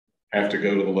have to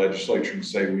go to the legislature and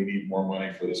say we need more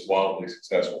money for this wildly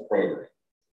successful program.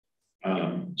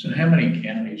 So how many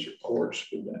counties or courts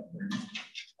would that bring?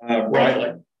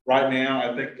 Right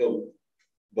now, I think the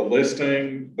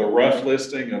rough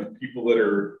listing of people that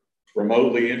are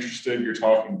remotely interested, you're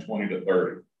talking 20 to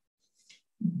 30.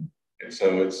 And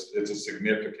so it's a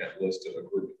significant list of a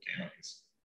group of counties.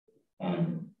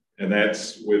 And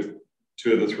that's with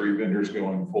 2 of the 3 vendors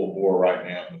going full bore right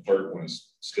now. And the 3rd one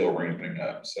is still ramping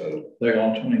up. So they're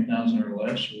all 20,000 or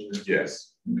less? Or?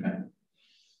 Yes. Okay.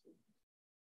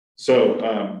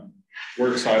 So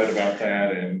we're excited about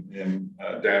that. And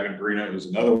Davin Greeno, who's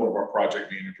another one of our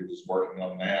project managers, is working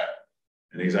on that.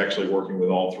 And he's actually working with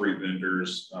all 3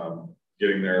 vendors,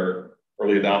 getting their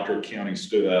early adopter county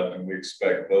stood up. And we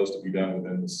expect those to be done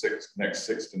within the next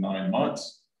 6 to 9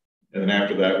 months. And then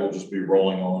after that, we'll just be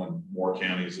rolling on more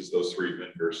counties as those 3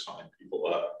 vendors sign people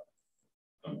up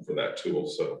for that tool.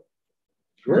 So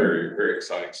very, very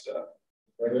exciting stuff.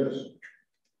 That is.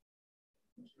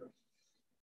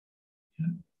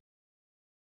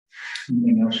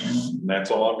 Anything else on that? And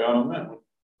that's all I've got on that one.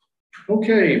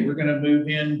 Okay, we're going to move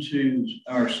into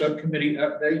our subcommittee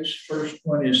updates. First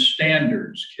one is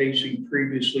standards. Casey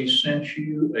previously sent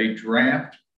you a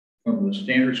draft from the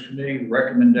standards committee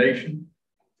recommendation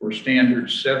for standard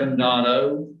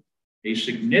 7.0. A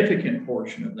significant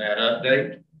portion of that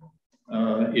update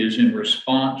is in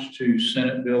response to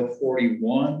Senate Bill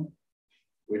 41,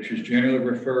 which is generally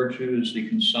referred to as the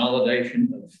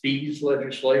consolidation of fees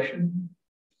legislation.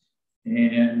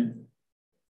 And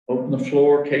open the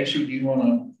floor. Casey, do you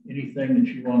want anything that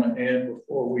you want to add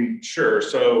before we Sure.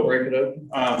 So break it open?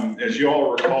 As you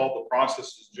all recall, the process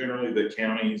is generally the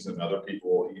counties and other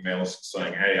people email us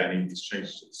saying, hey, I need these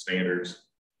changes to the standards.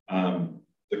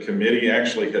 The committee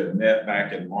actually had met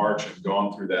back in March and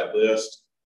gone through that list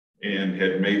and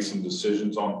had made some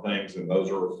decisions on things, and those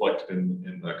are reflected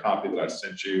in the copy that I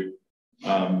sent you.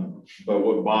 But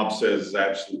what Bob says is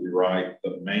absolutely right.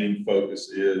 The main focus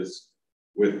is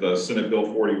with Senate Bill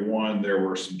 41, there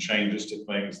were some changes to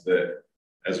things that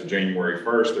as of January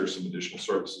 1st, there's some additional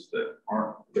services that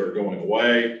they're going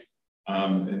away.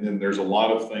 And then there's a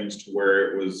lot of things to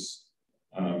where it was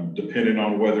dependent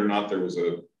on whether or not there was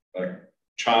a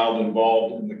child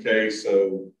involved in the case.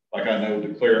 So like I know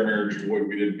declare marriage void,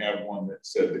 we didn't have one that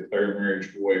said declare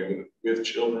marriage void with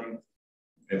children.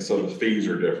 And so the fees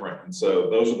are different. And so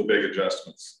those are the big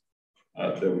adjustments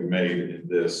that we made in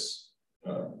this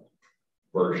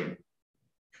version.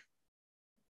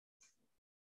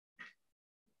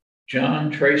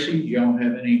 John, Tracy, do y'all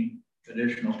have any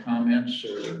additional comments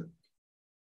or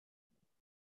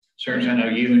concerns? I know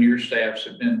you and your staffs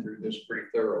have been through this pretty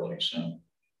thoroughly, so.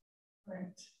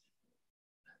 Right.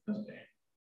 Okay.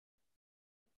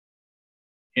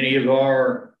 Any of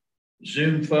our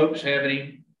Zoom folks have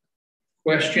any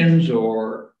questions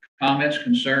or comments,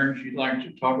 concerns you'd like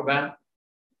to talk about?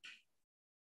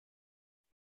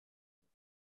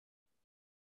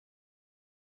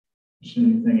 See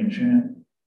anything in chat?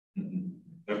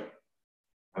 No.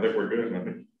 I think we're good. I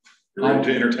think we're ready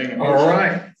to entertain a motion. All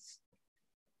right.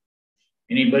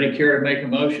 Anybody care to make a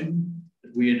motion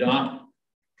that we adopt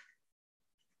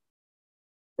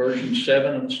version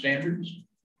 7 of the standards?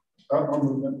 I'll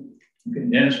move it. Okay,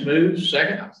 Dennis moves.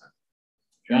 Second.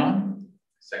 John?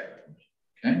 Second.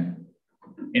 Okay.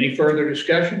 Any further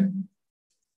discussion?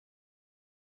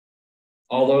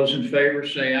 All those in favor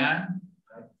say aye.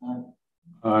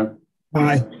 Aye.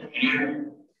 Aye.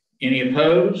 Any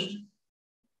opposed?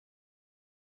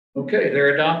 Okay,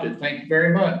 they're adopted. Thank you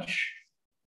very much.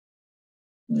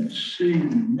 Let's see,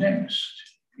 next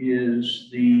is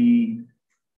the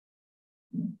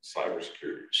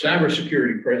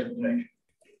cybersecurity presentation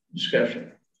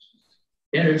discussion.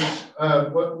 It's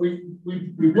what we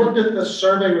looked at the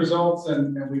survey results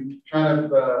and we've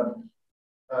kind of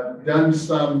done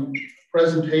some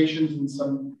presentations and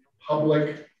some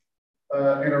public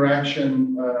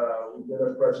interaction. We did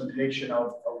a presentation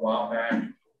a while back.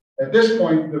 At this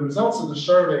point, the results of the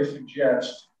survey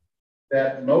suggest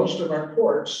that most of our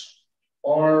courts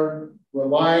are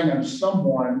relying on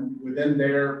someone within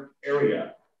their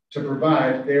area to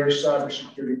provide their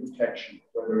cybersecurity protection,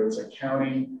 whether it's a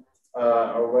county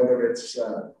or whether it's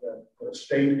the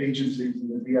state agencies in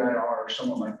the DIR or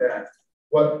someone like that.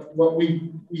 What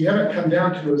we haven't come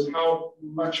down to is how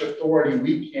much authority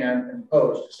we can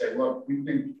impose to say, look, we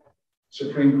think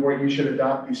Supreme Court, you should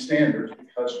adopt these standards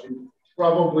because we're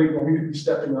probably going to be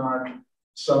stepping on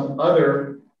some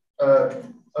other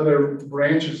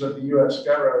branches of the U.S.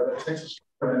 government that takes us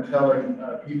and telling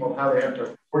people how they have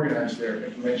to organize their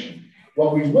information.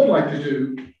 What we would like to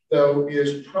do, though,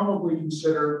 is probably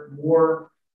consider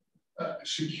more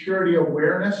security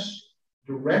awareness,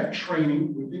 direct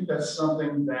training. We think that's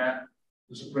something that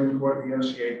the Supreme Court and the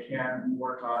OCA can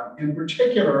work on. In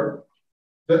particular,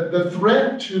 the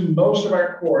threat to most of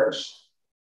our courts,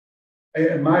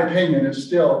 in my opinion, is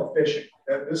still phishing.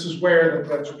 This is where the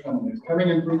threats are coming. It's coming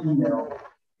in through email.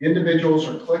 Individuals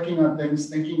are clicking on things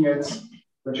thinking it's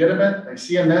legitimate. They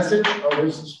see a message. Oh,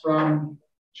 this is from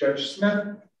Judge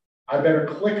Smith. I better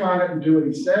click on it and do what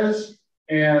he says.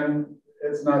 And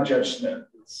it's not Judge Smith.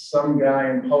 It's some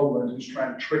guy in Poland who's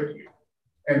trying to trick you.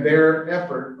 And their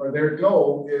effort or their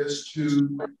goal is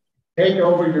to take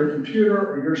over your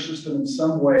computer or your system in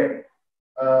some way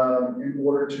in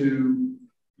order to,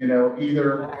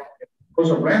 either pose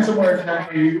a ransomware attack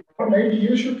on you, or maybe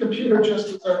use your computer just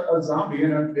as a zombie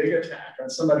in a big attack on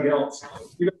somebody else.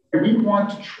 We want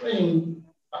to train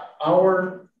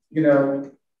our,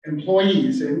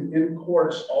 employees in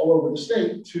courts all over the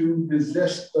state to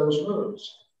resist those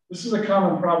moves. This is a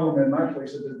common problem in my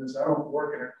place of business. I don't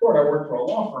work in a court, I work for a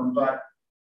law firm, but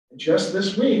just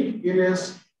this week, it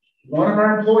is one of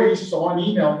our employees saw an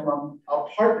email from a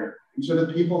partner. These are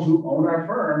the people who own our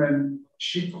firm, and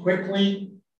she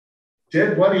quickly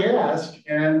did what he asked,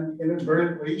 and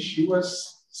inadvertently, she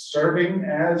was serving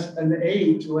as an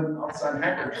aide to an outside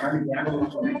hacker trying to gather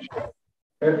information.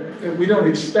 We don't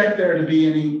expect there to be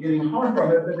any harm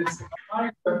from it,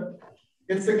 but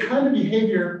it's the kind of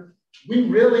behavior we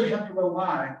really have to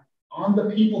rely on the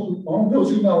people who own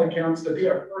those email accounts to be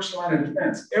our first line of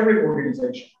defense. Every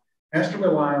organization has to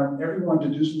rely on everyone to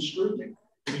do some scrutiny.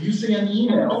 If you see an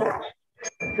email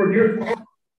from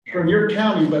your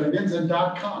county, but it ends in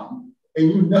 .com, and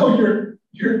you know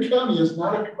your county is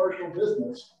not a commercial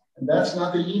business, and that's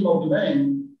not the email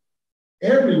domain,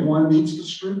 everyone needs to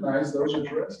scrutinize those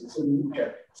addresses. And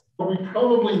so we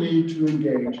probably need to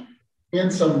engage in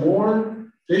some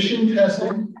more phishing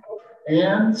testing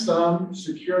and some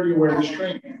security awareness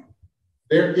training.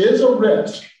 There is a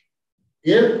risk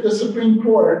if the Supreme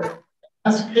Court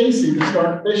asks Casey to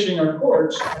start phishing our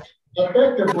courts.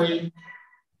 Effectively,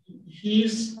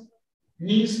 he's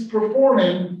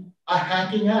performing a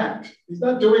hacking act. He's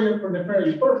not doing it for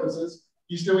nefarious purposes.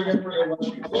 He's doing it for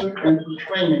illustrative and for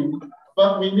training.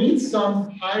 But we need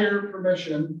some higher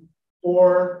permission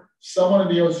for someone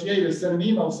in the OCA to send an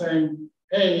email saying,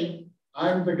 hey,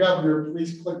 I'm the governor,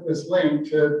 please click this link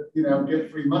to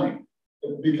get free money,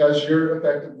 because you're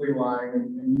effectively lying,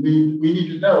 and we need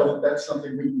to know that that's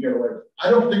something we can get away with. I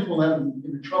don't think we'll have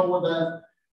any trouble with that,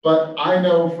 but I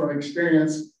know from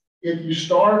experience, if you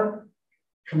start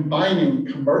combining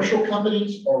commercial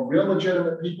companies or real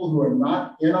legitimate people who are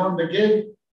not in on the gig,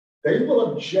 they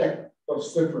will object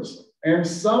vociferously. And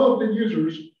some of the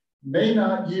users may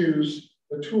not use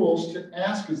the tools to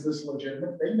ask, is this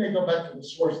legitimate? They may go back to the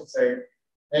source and say,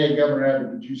 hey, Governor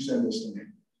Abbott, did you send this to me?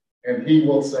 And he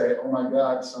will say, oh my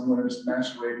God, someone is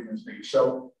masquerading as me.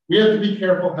 So we have to be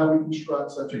careful how we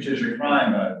construct such a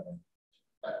crime.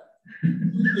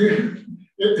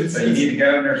 So you need the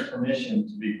governor's permission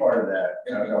to be part of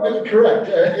that.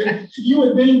 Correct. You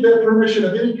would need the permission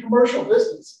of any commercial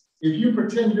business. If you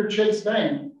pretend you're Chase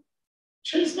Bank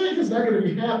is not going to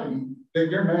be happy that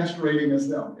you're masquerading as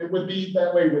them. It would be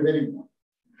that way with anyone.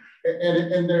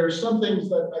 And there are some things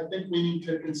that I think we need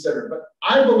to consider. But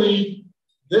I believe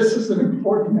this is an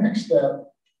important next step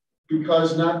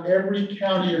because not every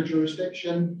county or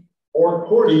jurisdiction or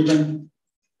court even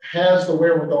has the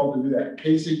wherewithal to do that.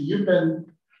 Casey, you've been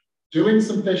doing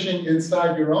some fishing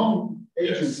inside your own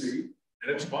agency. Yes.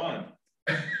 And it's fun.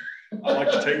 I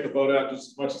like to take the boat out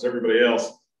just as much as everybody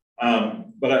else.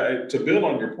 But to build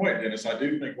on your point, Dennis, I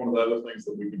do think one of the other things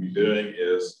that we can be doing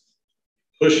is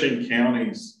pushing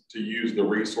counties to use the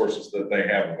resources that they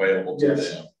have available to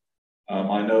them.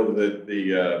 I know that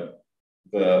the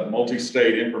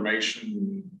multi-state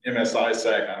information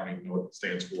MSISAC, I don't even know what it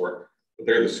stands for, but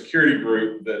they're the security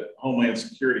group that Homeland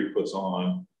Security puts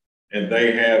on, and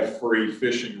they have free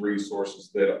fishing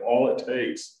resources that all it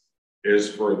takes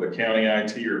is for the county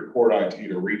IT or court IT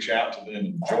to reach out to them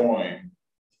and join,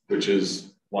 which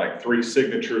is like 3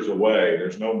 signatures away.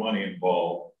 There's no money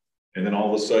involved. And then all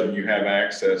of a sudden you have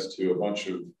access to a bunch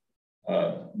of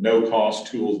no-cost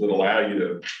tools that allow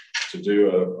you to do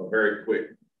a very quick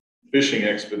fishing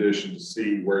expedition to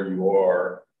see where you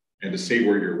are and to see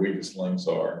where your weakest links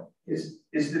are.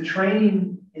 Is the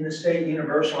training in the state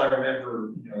universal? I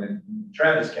remember, in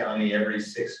Travis County, every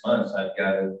 6 months, I've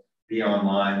got to be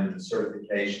online with the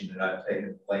certification that I've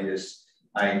taken the latest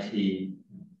IT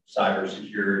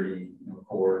cybersecurity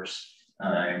course,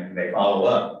 and they follow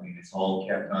up. I mean, it's all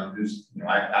kept on who's,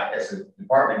 I as a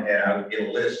department head, I would get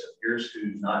a list of here's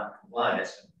who's not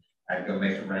compliant. I'd go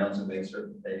make the rounds and make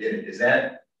certain they did it. Is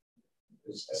that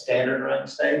a standard around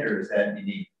the state, or is that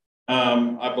unique?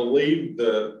 I believe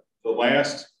the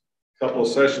last couple of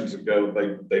sessions ago,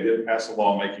 they did pass a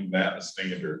law making that a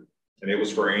standard, and it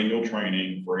was for annual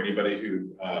training for anybody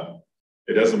who,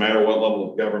 it doesn't matter what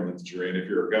level of government that you're in. If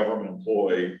you're a government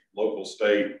employee, local,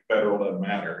 state, federal, doesn't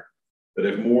matter. But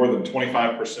if more than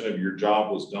 25% of your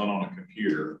job was done on a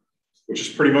computer, which is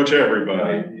pretty much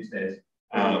everybody, these days,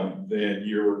 then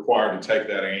you're required to take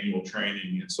that annual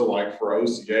training. And so like for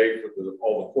OCA, for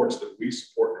all the courts that we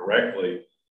support directly,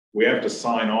 we have to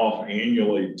sign off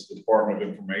annually to the Department of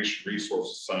Information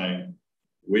Resources saying,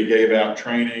 we gave out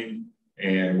training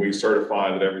and we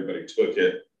certify that everybody took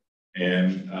it.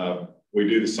 And we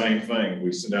do the same thing.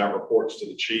 We send out reports to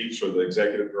the chiefs or the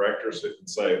executive directors that can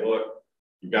say, look,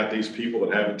 you've got these people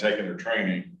that haven't taken their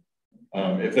training.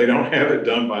 If they don't have it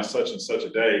done by such and such a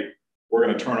date, we're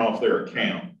going to turn off their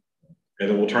account, and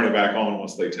then we'll turn it back on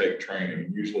once they take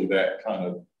training. Usually that kind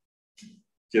of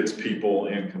gets people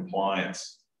in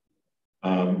compliance.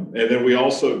 And then we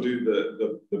also do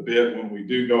the bit when we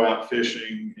do go out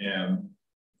fishing, and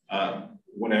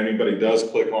when anybody does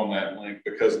click on that link,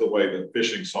 because of the way the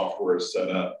fishing software is set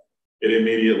up, it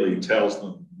immediately tells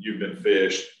them you've been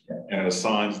fished, and it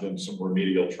assigns them some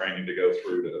remedial training to go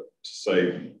through to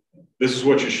say, this is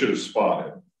what you should have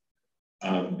spotted.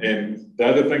 And the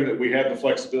other thing that we have the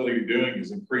flexibility of doing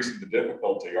is increasing the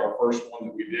difficulty. Our first one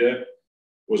that we did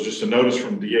was just a notice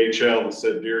from DHL that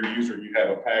said, dear user, you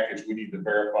have a package. We need to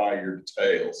verify your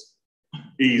details.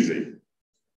 Easy.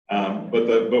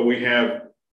 But we have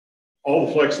all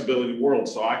the flexibility in the world.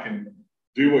 So I can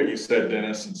do what you said,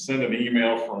 Dennis, and send an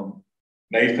email from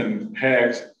Nathan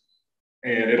Hecht,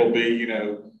 and it'll be,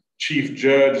 Chief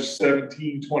Judge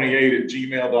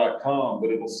 1728@gmail.com,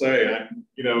 but it'll say, I'm,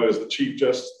 as the Chief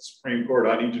Justice of the Supreme Court,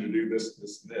 I need you to do this,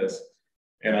 this, and this.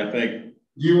 And I think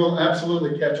you will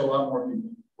absolutely catch a lot more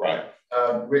people. Right.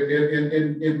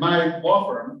 In my law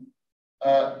firm,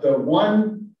 the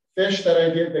one fish that I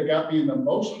did that got me in the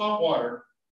most hot water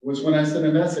was when I sent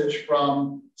a message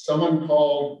from someone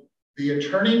called the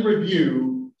Attorney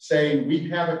Review saying, we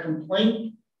have a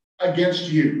complaint against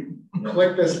you.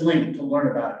 Click this link to learn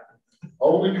about it.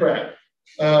 Holy crap.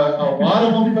 A lot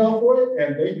of them fell for it,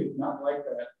 and they did not like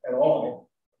that at all.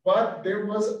 But there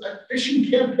was a fishing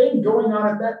campaign going on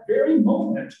at that very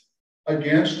moment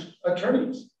against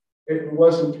attorneys. It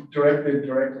wasn't directed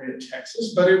directly at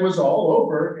Texas, but it was all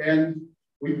over, and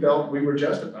we felt we were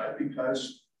justified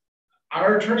because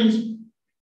our attorneys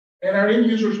and our end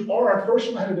users are our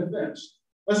first line of defense.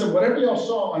 Listen, whatever y'all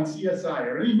saw on CSI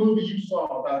or any movie you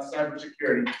saw about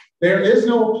cybersecurity, there is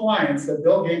no appliance that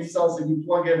Bill Gates sells and you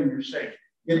plug in and you're safe.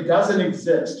 It doesn't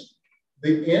exist.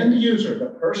 The end user, the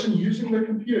person using the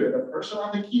computer, the person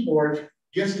on the keyboard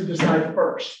gets to decide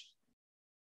first.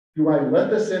 Do I let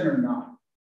this in or not?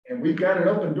 And we've got an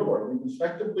open door. We've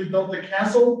effectively built a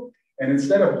castle, and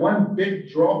instead of one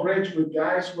big drawbridge with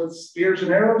guys with spears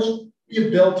and arrows,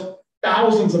 we built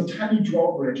thousands of tiny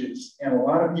drawbridges, and a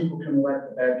lot of people can let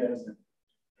the bad guys in.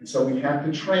 And so we have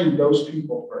to train those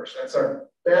people first. That's our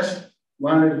best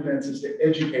line of defense, is to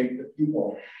educate the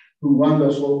people who run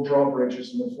those little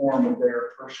drawbridges in the form of their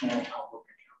personal Outlook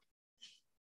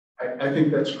account. I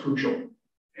think that's crucial.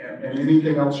 And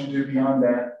anything else you do beyond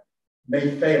that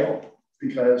may fail,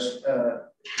 because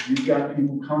you've got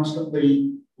people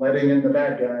constantly letting in the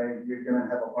bad guy, you're going to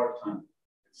have a hard time.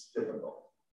 It's difficult.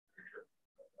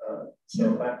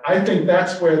 So I think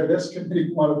that's where this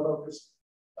committee want to focus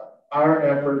our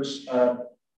efforts.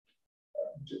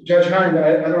 Judge Hind,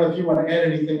 I don't know if you want to add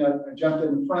anything. I jumped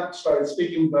in the front, started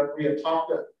speaking, but we had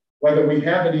talked whether we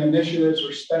have any initiatives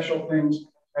or special things.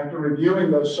 After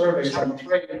reviewing those surveys, I'm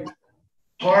afraid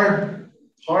hard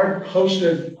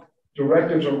posted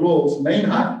directives or rules may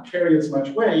not carry as much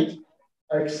weight,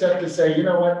 except to say, you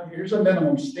know what, here's a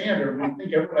minimum standard. We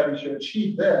think everybody should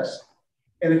achieve this.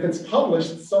 And if it's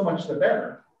published, so much the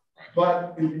better.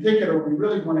 But in particular, we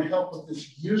really want to help with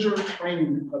this user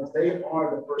training, because they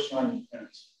are the first line of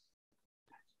defense.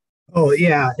 Oh,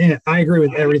 yeah. And I agree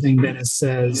with everything Dennis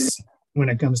says when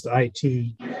it comes to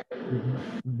IT,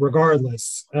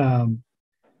 regardless. And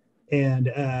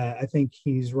I think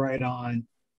he's right on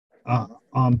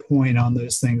point on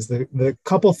those things. The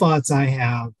couple thoughts I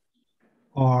have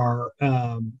are,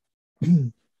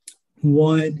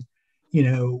 one, you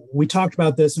know, we talked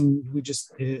about this and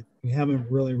we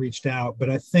haven't really reached out, but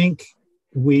I think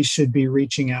we should be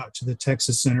reaching out to the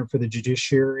Texas Center for the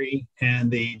Judiciary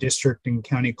and the District and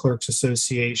County Clerks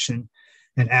Association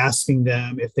and asking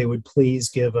them if they would please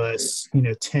give us,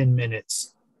 10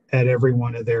 minutes at every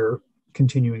one of their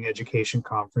continuing education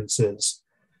conferences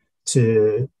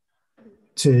to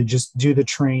just do the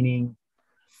training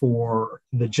for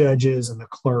the judges and the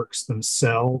clerks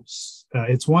themselves.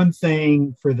 It's one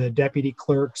thing for the deputy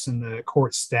clerks and the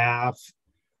court staff.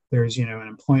 There's, an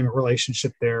employment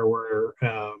relationship there where,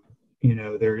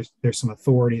 there's some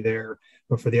authority there.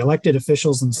 But for the elected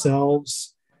officials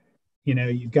themselves,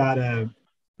 you've got to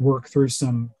work through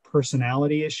some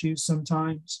personality issues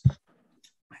sometimes.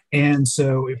 And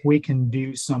so if we can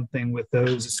do something with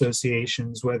those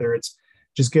associations, whether it's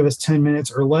just give us 10 minutes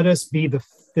or let us be the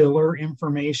filler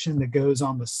information that goes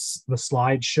on the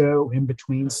slideshow in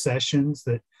between sessions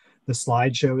that the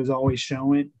slideshow is always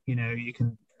showing, we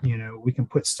can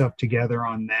put stuff together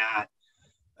on that,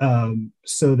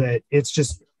 so that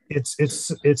it's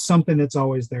something that's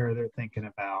always there they're thinking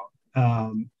about.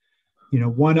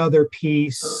 One other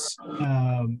piece,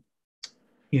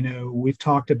 we've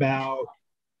talked about,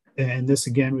 and this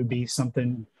again would be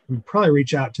something we'd probably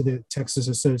reach out to the Texas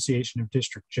Association of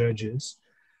District Judges.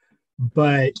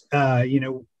 But,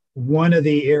 one of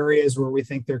the areas where we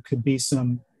think there could be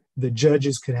the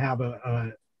judges could have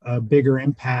a bigger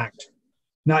impact,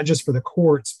 not just for the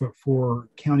courts, but for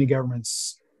county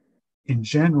governments in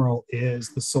general, is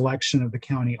the selection of the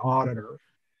county auditor,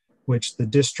 which the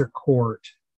district court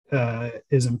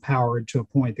is empowered to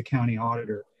appoint the county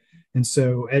auditor. And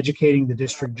so educating the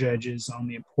district judges on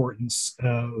the importance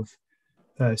of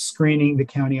screening the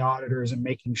county auditors and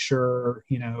making sure,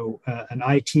 an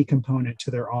IT component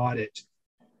to their audit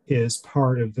is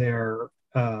part of their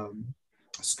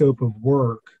scope of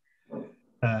work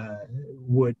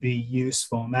would be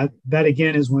useful. And that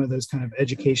again is one of those kind of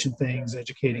education things,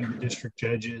 educating the district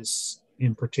judges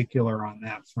in particular on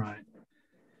that front.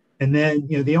 And then,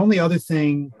 the only other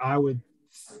thing I would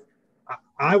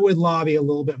lobby a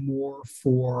little bit more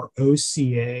for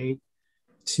OCA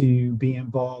to be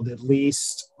involved, at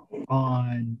least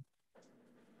on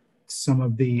some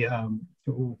of the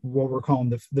what we're calling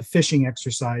the phishing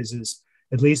exercises,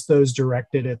 at least those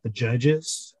directed at the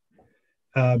judges,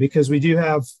 because we do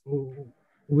have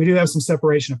some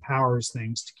separation of powers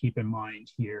things to keep in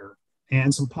mind here,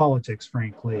 and some politics,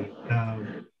 frankly.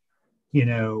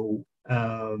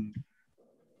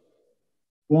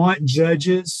 Want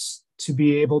judges to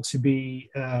be able to be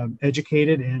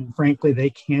educated, and frankly, they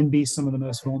can be some of the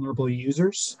most vulnerable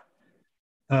users.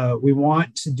 We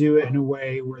want to do it in a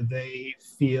way where they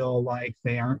feel like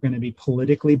they aren't going to be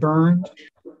politically burned,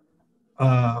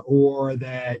 or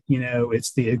that,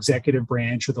 it's the executive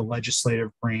branch or the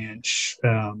legislative branch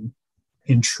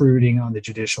intruding on the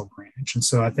judicial branch. And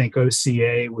so I think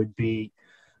OCA would be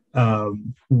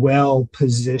well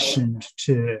positioned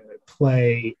to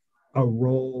play a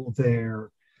role there,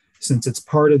 since it's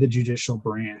part of the judicial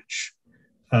branch,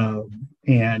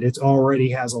 and it already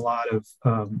has a lot of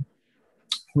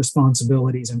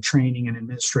responsibilities and training and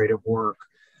administrative work.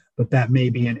 But that may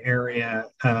be an area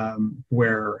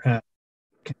where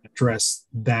can address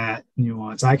that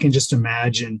nuance. I can just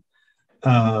imagine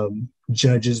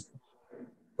judges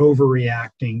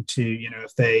overreacting to,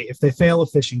 if they fail a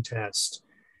phishing test,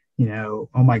 oh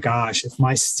my gosh, if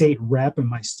my state rep and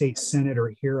my state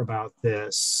senator hear about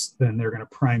this, then they're going to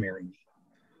primary me.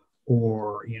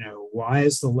 Or, why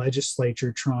is the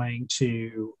legislature trying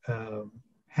to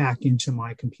hack into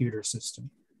my computer system?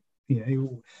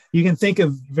 You can think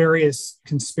of various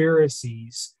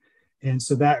conspiracies, and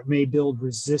so that may build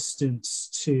resistance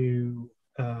to,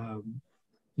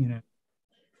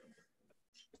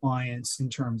 compliance in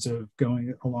terms of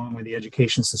going along with the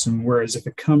education system. Whereas if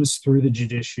it comes through the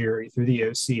judiciary, through the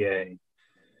OCA,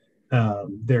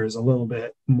 there's a little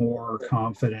bit more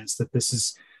confidence that this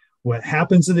is what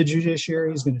happens in the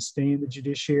judiciary is going to stay in the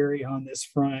judiciary on this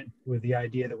front, with the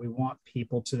idea that we want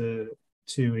people to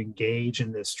engage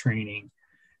in this training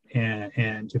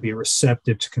and to be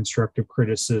receptive to constructive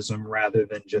criticism rather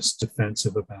than just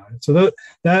defensive about it. So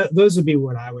those would be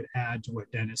what I would add to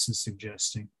what Dennis is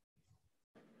suggesting.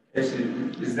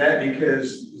 Is that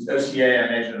because OCA, I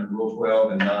imagine, in Rule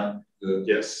 12 and not the...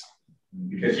 Yes.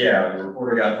 Because, the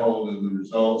reporter got hold of the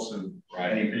results of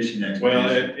any phishing activity. Well,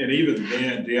 and even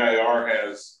then, DIR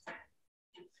has,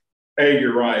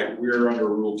 you're right, we're under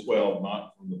Rule 12,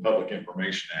 not from the Public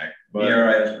Information Act. But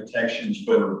DIR has protections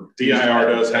for... DIR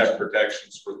does have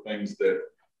protections for things that,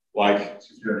 like,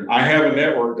 I have a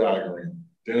network diagram.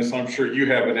 Dennis, I'm sure you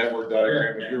have a network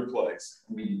diagram at your place.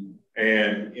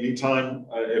 And anytime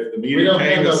if the meeting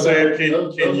came and said, can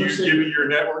you give me your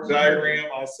network diagram?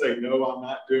 I say, no, I'm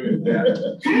not doing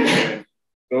that.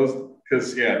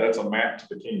 Because that's a map to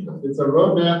the kingdom. It's a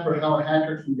roadmap for how a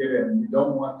hacker can get in. You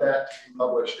don't want that to be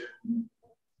published in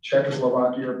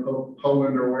Czechoslovakia or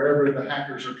Poland or wherever the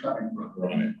hackers are coming from.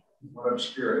 Right. What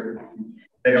obscure.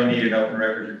 They don't need an open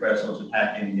records request, they'll just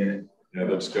hack in and get it. Yeah,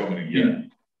 let's go in and get it.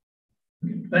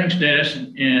 Thanks, Dennis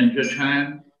and Judge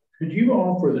Hine. Could you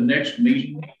all, for the next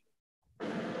meeting,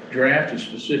 draft a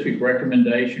specific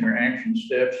recommendation or action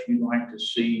steps you'd like to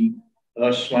see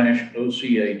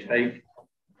us/OCA take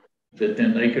that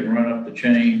then they could run up the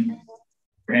chain,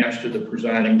 perhaps to the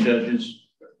presiding judges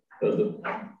of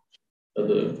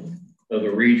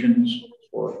the regions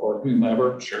or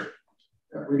whomever? Sure.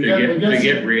 To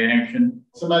get reaction.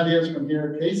 Some ideas from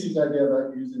here. Casey's idea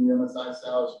about using the MSI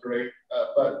style is great,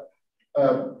 but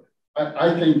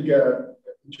I think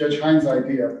Judge Hines'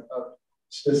 idea of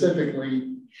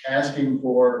specifically asking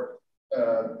for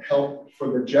help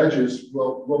for the judges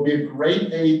will be a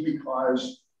great aid,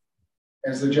 because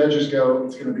as the judges go,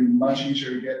 it's going to be much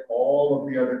easier to get all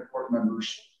of the other court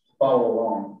members to follow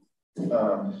along.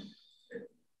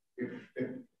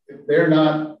 If they're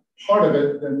not part of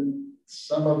it, then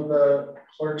some of the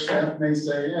clerk staff may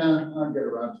say, I'll get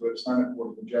around to it. It's not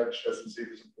important. The judge doesn't see it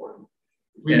as important.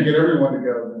 If we can get everyone to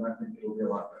go, then I think it'll be a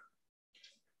lot better.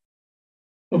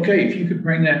 Okay, if you could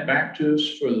bring that back to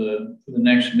us for the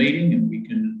next meeting, and we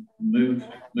can move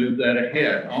that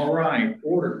ahead. All right,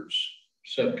 orders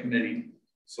subcommittee.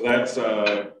 So that's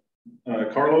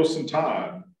Carlos and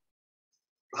Todd.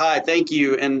 Hi, thank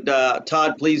you. And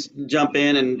Todd, please jump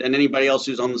in, and anybody else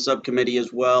who's on the subcommittee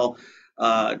as well.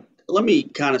 Let me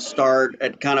kind of start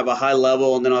at kind of a high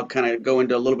level, and then I'll kind of go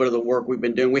into a little bit of the work we've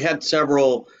been doing. We had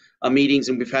several meetings,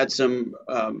 and we've had some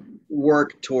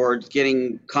work towards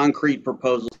getting concrete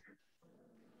proposals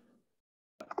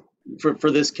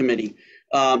for this committee.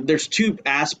 There's two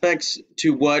aspects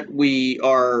to what we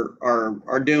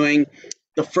are doing.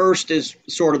 The first is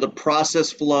sort of the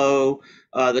process flow,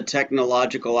 the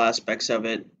technological aspects of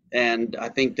it, and I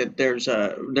think that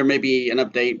there may be an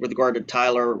update with regard to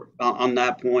Tyler on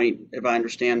that point, if I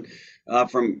understand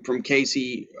from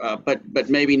Casey, but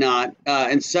maybe not.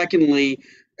 And secondly,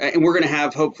 and we're going to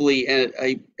have hopefully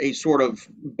a sort of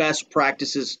best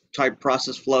practices type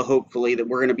process flow, hopefully, that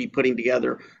we're going to be putting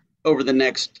together over the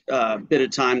next bit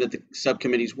of time that the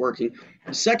subcommittee is working.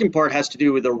 The second part has to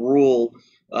do with a rule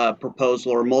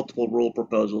proposal or multiple rule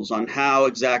proposals on how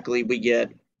exactly we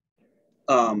get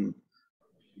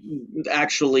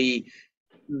actually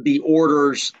the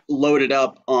orders loaded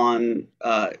up on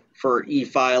for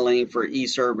e-filing, for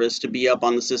e-service to be up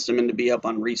on the system and to be up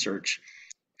on research.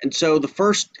 And so the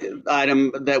first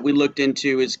item that we looked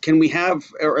into is, can we have,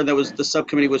 or that was the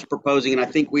subcommittee was proposing, and I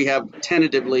think we have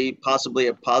tentatively possibly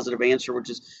a positive answer,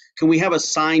 which is, can we have a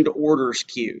signed orders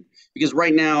queue? Because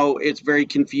right now it's very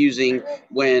confusing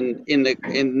when in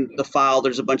the file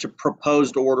there's a bunch of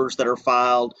proposed orders that are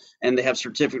filed and they have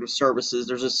certificate of services.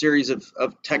 There's a series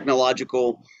of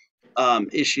technological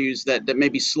issues that may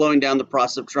be slowing down the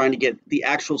process of trying to get the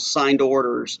actual signed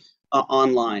orders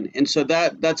online. And so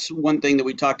that's one thing that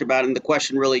we talked about. And the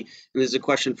question really, and this is a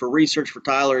question for research for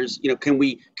Tyler, is, can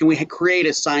we create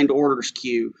a signed orders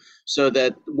queue so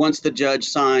that once the judge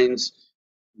signs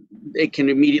it can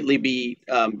immediately be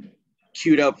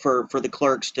queued up for the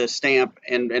clerks to stamp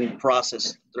and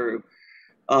process through.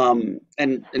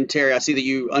 And Terry, I see that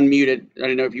you unmuted. I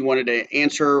don't know if you wanted to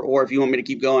answer or if you want me to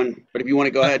keep going, but if you want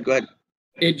to go ahead, go ahead.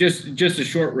 It just a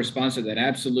short response to that.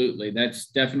 Absolutely. That's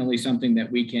definitely something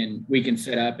that we can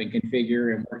set up and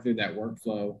configure and work through that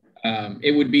workflow.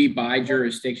 It would be by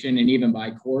jurisdiction and even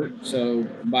by court. So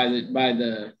by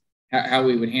the how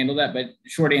we would handle that. But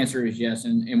short answer is yes,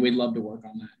 and we'd love to work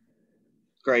on that.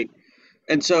 Great.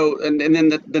 And so, and then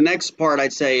the next part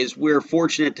I'd say is we're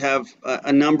fortunate to have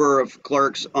a number of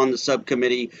clerks on the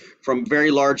subcommittee from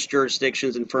very large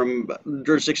jurisdictions and from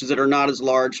jurisdictions that are not as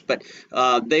large, but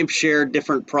they've shared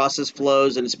different process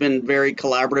flows, and it's been very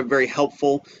collaborative, very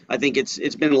helpful. I think it's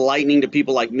been enlightening to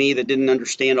people like me that didn't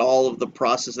understand all of the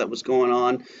process that was going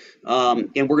on.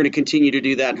 And we're going to continue to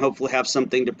do that and hopefully have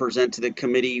something to present to the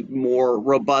committee more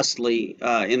robustly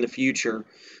in the future.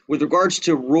 With regards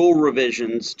to rule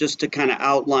revisions, just to kind of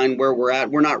outline where we're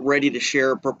at, we're not ready to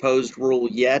share a proposed rule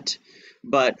yet,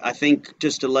 but I think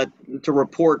just to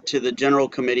report to the general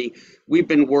committee, we've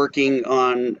been working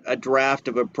on a draft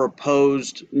of a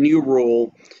proposed new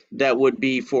rule that would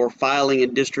be for filing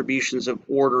and distributions of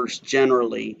orders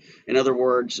generally. In other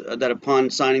words, that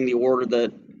upon signing the order,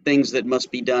 the things that must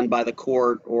be done by the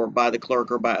court or by the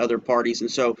clerk or by other parties.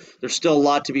 And so there's still a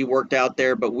lot to be worked out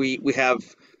there, but we have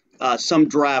some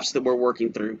drafts that we're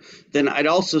working through. Then I'd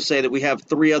also say that we have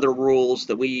 3 other rules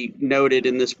that we noted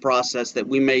in this process that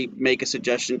we may make a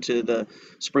suggestion to the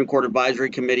Supreme Court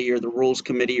Advisory Committee or the Rules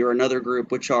Committee or another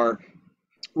group, which are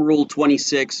Rule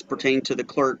 26 pertaining to the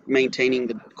clerk maintaining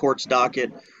the court's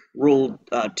docket, Rule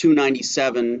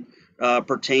 297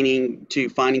 pertaining to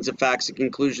findings of facts and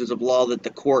conclusions of law that the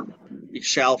court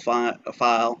shall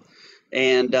file,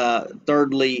 and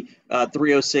thirdly,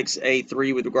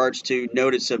 306A3 with regards to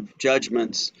notice of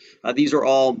judgments. These are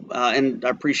all, and I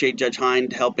appreciate Judge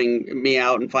Hind helping me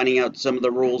out and finding out some of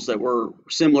the rules that were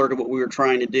similar to what we were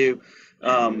trying to do,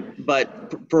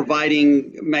 but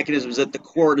providing mechanisms that the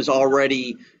court is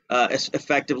already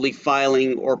effectively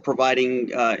filing or providing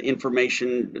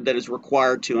information that is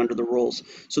required to under the rules.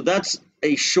 So that's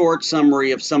a short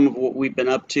summary of some of what we've been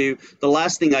up to. The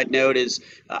last thing I'd note is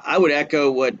I would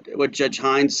echo what Judge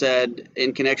Hind said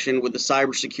in connection with the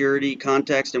cybersecurity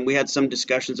context, and we had some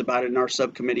discussions about it in our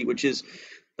subcommittee, which is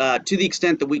to the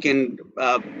extent that we can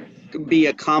be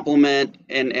a complement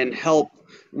and help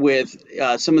with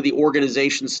some of the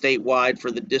organizations statewide for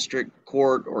the district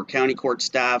court or county court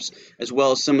staffs, as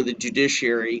well as some of the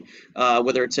judiciary,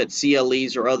 whether it's at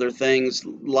CLEs or other things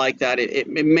like that. It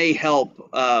may help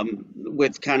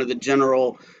with kind of the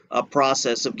general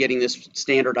process of getting this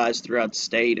standardized throughout the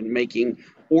state and making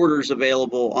orders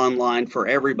available online for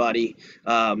everybody.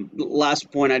 Last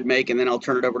point I'd make, and then I'll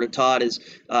turn it over to Todd, is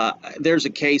there's a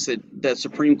case that the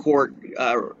Supreme Court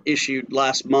issued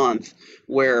last month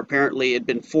where apparently it had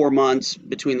been 4 months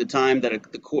between the time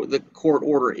that the court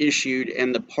order issued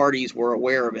and the parties were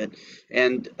aware of it.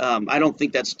 And I don't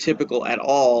think that's typical at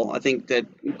all. I think that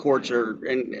courts are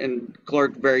and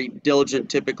clerk very diligent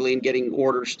typically in getting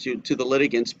orders to the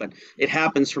litigants, but it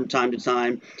happens from time to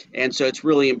time. And so it's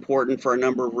really important for a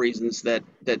number of reasons that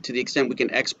to the extent we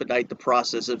can expedite the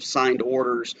process of signed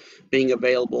orders being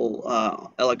available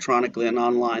electronically and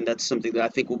online, that's something that I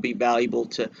think will be valuable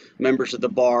to members of the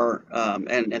bar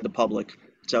and the public.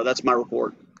 So that's my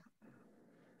report.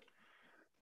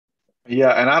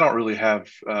 Yeah, and I don't really have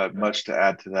much to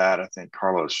add to that. I think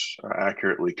Carlos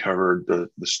accurately covered the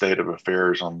state of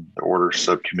affairs on the orders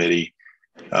subcommittee.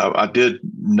 I did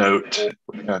note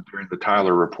during the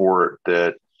Tyler report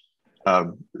that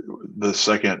the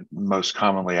second most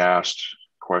commonly asked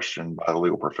question by the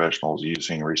legal professionals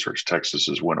using Research Texas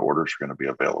is when orders are going to be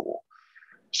available.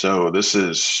 So this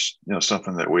is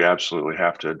something that we absolutely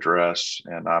have to address,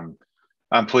 and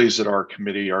I'm pleased that our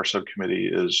subcommittee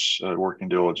is working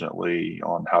diligently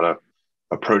on how to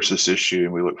approach this issue,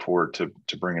 and we look forward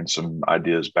to bringing some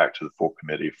ideas back to the full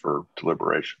committee for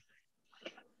deliberation.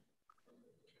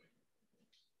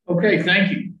 Okay,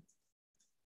 thank you.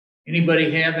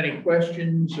 Anybody have any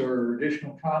questions or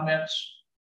additional comments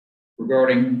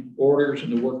regarding orders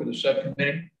and the work of the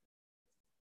subcommittee?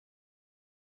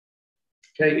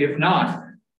 Okay, if not,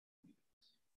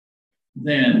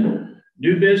 then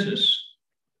new business.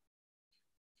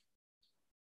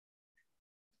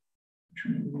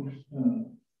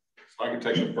 I can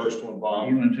take the first one, Bob.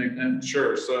 You want to take that?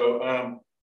 Sure. So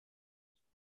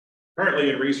currently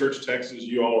in Research Texas,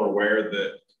 you all are aware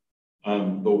that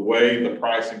the way the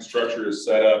pricing structure is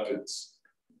set up,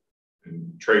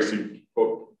 and Tracy,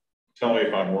 tell me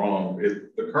if I'm wrong,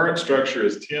 the current structure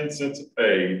is 10 cents a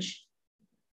page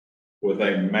with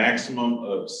a maximum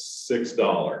of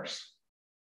 $6.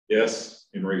 Yes,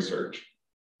 in research.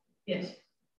 Yes.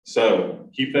 So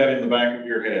keep that in the back of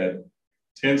your head.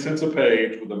 10 cents a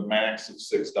page with a max of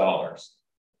 $6.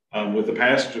 With the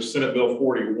passage of Senate Bill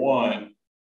 41,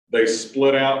 they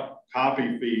split out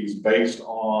copy fees based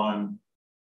on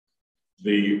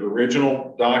the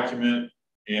original document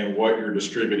and what you're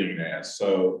distributing it as.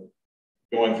 So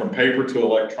going from paper to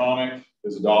electronic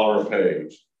is $1 a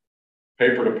page.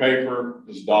 Paper to paper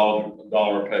is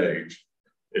 $1 a page.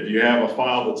 If you have a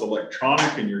file that's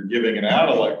electronic and you're giving it out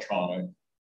electronic,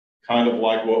 kind of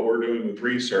like what we're doing with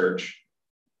research,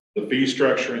 the fee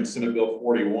structure in Senate Bill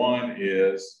 41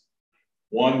 is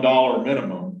 $1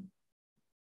 minimum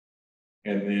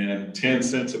and then 10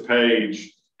 cents a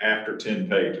page after 10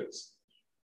 pages.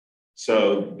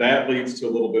 So that leads to a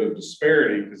little bit of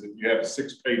disparity, because if you have a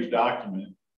 6-page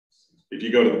document, if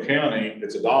you go to the county,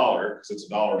 it's $1 because it's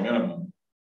 $1 minimum.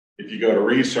 If you go to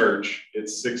research,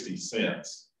 it's 60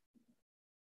 cents.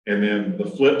 And then the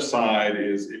flip side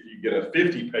is if you get a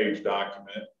 50-page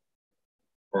document,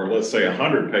 or let's say a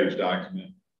 100-page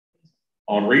document,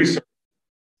 on research,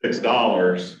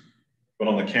 $6, but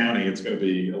on the county, it's going to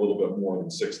be a little bit more than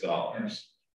 $6.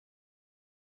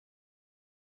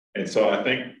 And so I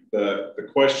think the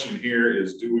question here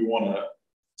is, do we want to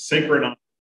synchronize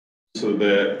so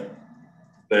that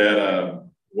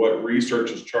what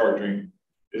research is charging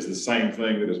is the same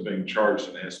thing that is being charged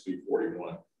in SB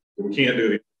 41? We can't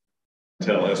do it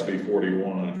until SB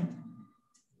 41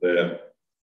 that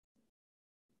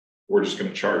we're just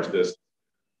going to charge this.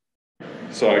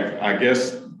 So I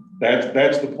guess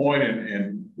that's the point,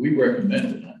 and we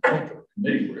recommended, I think the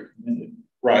committee recommended.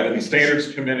 Right, and the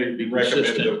standards committee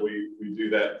recommended that we do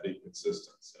that and be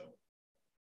consistent. So,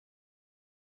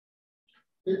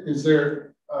 is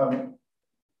there? I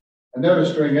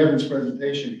noticed during Evan's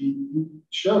presentation, he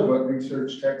showed what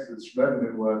Research Texas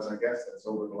revenue was. I guess that's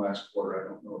over the last quarter. I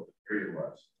don't know what the period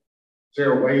was. Is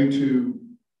there a way to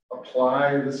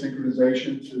apply the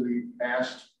synchronization to the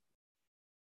past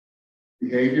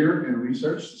behavior in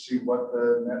research to see what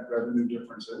the net revenue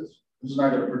difference is? This is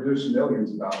not going to produce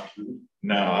millions of dollars, is it?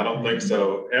 No, I don't think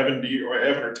so. Evan,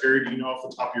 Evan or Terry, do you know off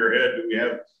the top of your head, do we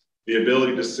have the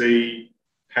ability to see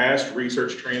past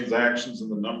research transactions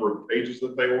and the number of pages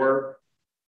that they were?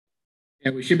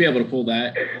 Yeah, we should be able to pull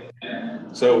that.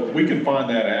 So we can find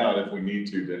that out if we need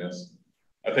to, Dennis.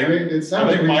 I think it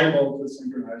sounds reasonable to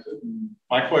synchronize it.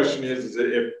 My question is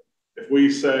that if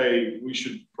we say we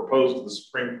should propose to the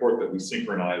Supreme Court that we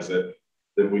synchronize it,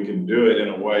 then we can do it in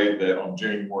a way that on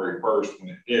January 1st, when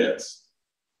it hits,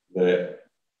 that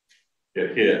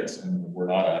it hits and we're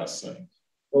not out of sync.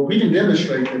 Well, we can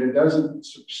demonstrate that it doesn't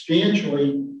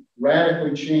substantially,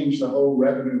 radically change the whole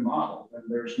revenue model, and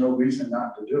there's no reason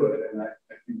not to do it. And I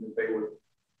think that they would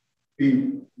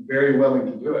be very willing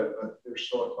to do it, but there's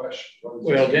still a question.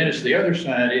 Well, Dennis, the other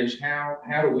side is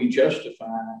how do we justify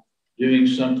doing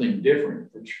something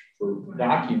different for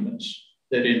documents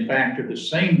that in fact are the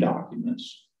same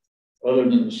documents other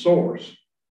than the source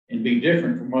and be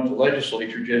different from what the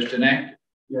legislature just enacted?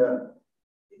 Yeah.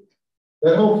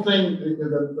 That whole thing,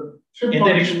 the and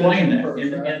then explain that,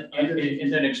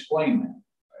 and then explain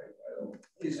that.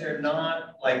 Is there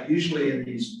not, like usually in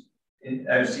these,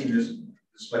 I've seen this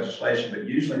legislation, but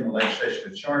usually in the legislation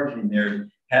with charging there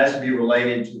has to be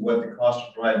related to what the cost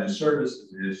of providing the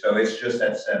services is. So it's just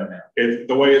that set amount.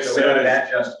 The way it's said is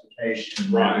that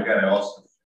justification, right? We got to also.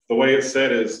 The way it's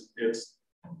said is it's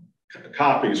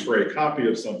copies for a copy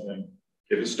of something.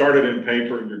 If it started in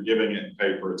paper and you're giving it in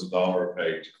paper, it's $1 a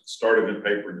page. If it started in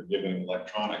paper and you're giving it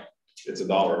electronic, it's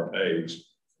 $1 a page.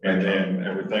 And then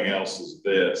everything else is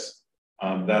this.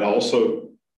 That also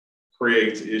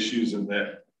creates issues in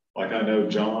that, like I know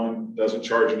John doesn't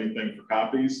charge anything for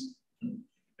copies.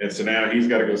 And so now he's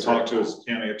got to go talk to his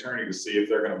county attorney to see if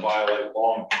they're going to violate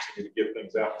law and continue to give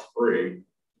things out for free,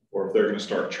 or if they're going to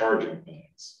start charging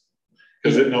things.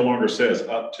 Because it no longer says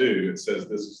up to, it says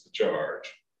this is the charge.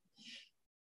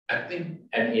 I think,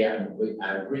 and yeah,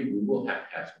 I agree, we will have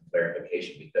to have some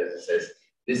clarification, because it says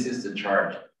this is the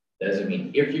charge. Doesn't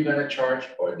mean if you're going to charge,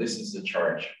 or this is the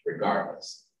charge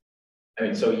regardless. I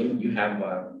mean, so you have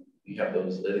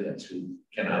those litigants who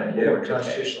cannot. Yeah,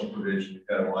 constitutional provision you've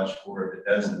got to watch for if it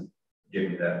doesn't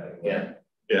give you that. Yeah.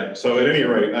 Yeah. So at any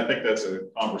rate, I think that's a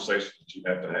conversation that you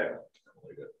have to have.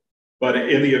 But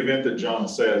in the event that John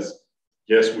says,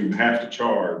 yes, we have to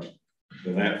charge,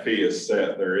 then that fee is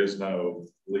set. There is no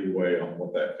leeway on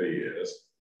what that fee is.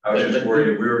 I was just worried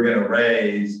if we were going to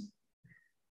raise,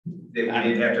 that we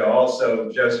didn't have to also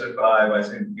justify by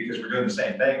saying, because we're doing the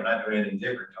same thing, we're not doing anything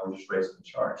different, I was just raising the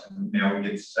charge. And now we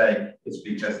get to say it's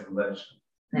because of the legislation.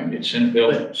 Right, it's Senate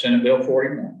Bill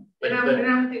 41. And I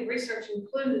would think research is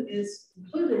included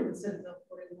in Senate Bill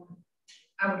 41.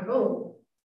 I would hope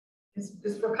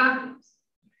it's for copies.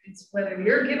 It's whether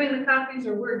you're giving the copies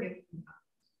or we're giving the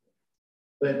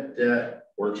copies. But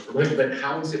works for me. But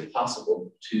how is it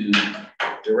possible to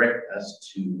direct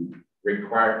us to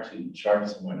require to charge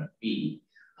someone a fee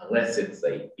unless it's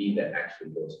a fee that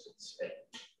actually goes to the state?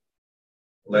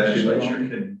 Legislature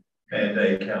can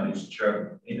mandate counties to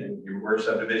charge, we're a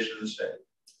subdivision of the state.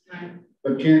 Right.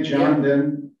 But can't John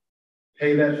then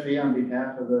pay that fee on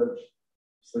behalf of the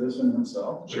citizen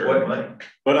himself? Sure. What money?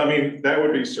 But I mean, that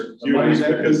would be circuitous The money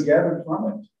that because he gathered from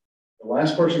it. The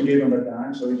last person gave him a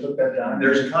dime, so he took that dime.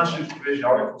 There's a constitutional provision,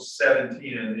 Article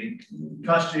 17, and the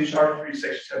Constitution, Article 3,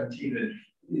 Section 17, that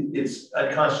it's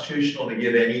unconstitutional to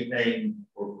give anything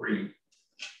for free.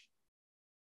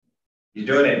 You're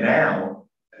doing it now.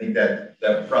 I think that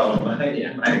problem might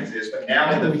exist, but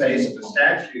now in the face of the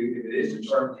statute, if it is a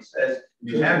charge that says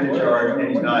you have to charge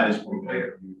and he's not, it's more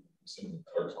clear. it's in the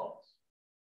clerk's office.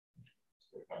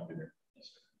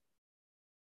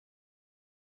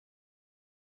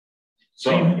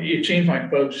 So It seems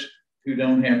like folks who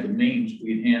don't have the means,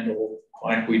 we'd handle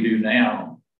like we do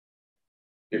now.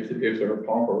 If they're a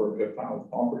pauper, if file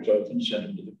pauper's oath and send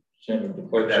them to the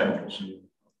clerk's office.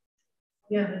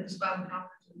 Yeah, they just file copies.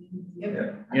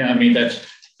 Yeah, I mean,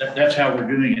 that's how we're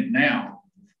doing it now.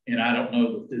 And I don't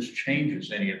know that this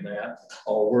changes any of that.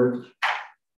 All we're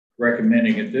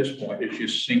recommending at this point is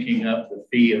just syncing up the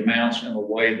fee amounts in the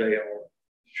way they are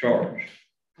charged.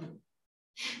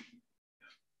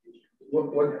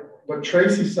 What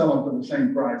Tracy's selling for the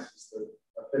same price as the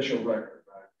official record,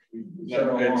 right?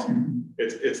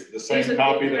 it's the same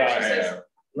copy that I have.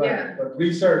 Right, Yeah. but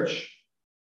research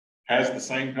Has the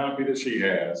same copy that she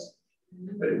has.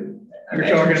 You're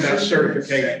talking about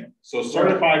certification. So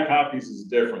certified copies is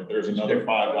different. There's another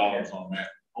 $5 on that.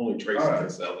 Only Tracy can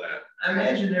sell that. I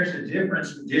imagine there's a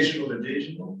difference from digital to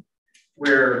digital,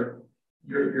 where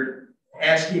you're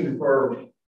asking for,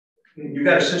 you've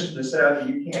got a system that's set up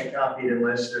and you can't copy it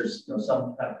unless there's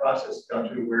some kind of process to go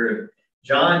through, where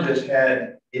John just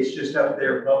had, it's just up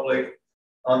there public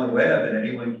on the web and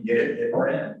anyone can get it, hit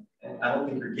print. And I don't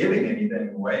think you're giving anything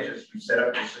away, just you set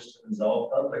up your system, it's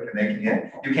all public and they can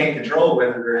get, you can't control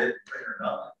whether they're hitting print or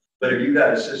not. But if you've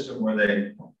got a system where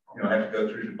they have to go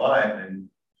through to buy it, then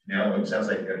it sounds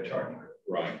like you got to charge for it.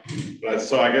 Right. But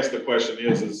so I guess the question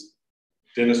is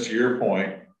Dennis, to your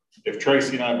point, if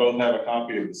Tracy and I both have a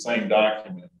copy of the same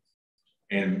document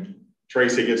and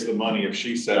Tracy gets the money if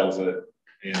she sells it,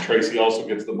 and Tracy also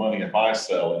gets the money if I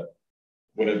sell it,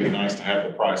 would it be nice to have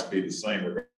the price be the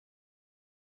same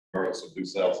regardless of who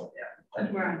sells it? Yeah.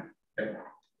 Right.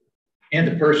 And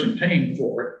the person paying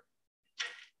for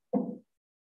it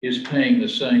is paying the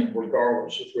same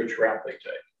regardless of which route they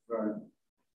take. Right.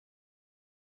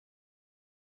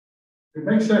 It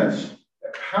makes sense.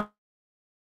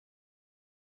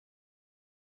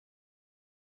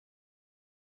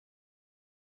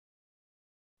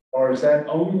 Or is that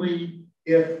only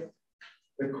if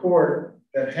the court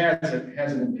that has it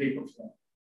in paper form?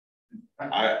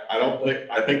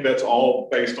 I think that's all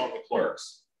based on the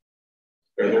clerks.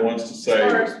 They're the ones to say.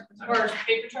 As far as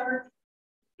paper charge?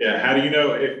 Yeah, how do you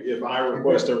know if I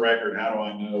request a record, how do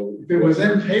I know? If it was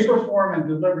in paper form and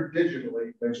delivered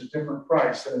digitally, there's a different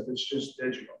price than if it's just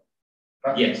digital.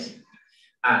 Yes,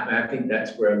 I think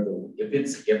that's where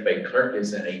if a clerk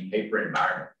is in a paper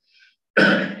environment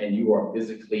and you are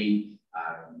physically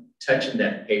touching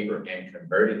that paper and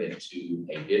converting it to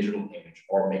a digital image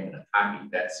or making a copy,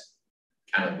 that's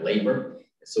kind of labor.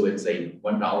 So it's a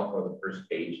 $1 for the first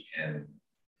page and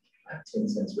 10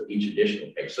 cents for each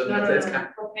additional page. So that's kind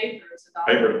of for paper, it's $1.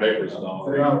 Paper to paper is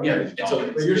 $1. Yeah.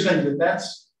 So you're saying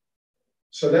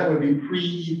so that would be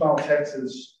pre-e-file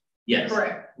Texas. Yes.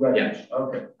 Correct. Right. Yeah.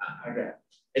 Okay. I got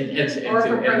it. Or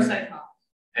for pro se copies.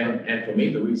 And for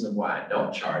me, the reason why I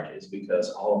don't charge is because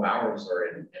all of ours are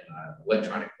in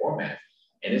electronic format,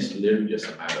 and it's literally just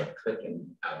a matter of clicking,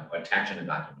 attaching a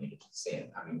document to send.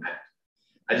 I mean,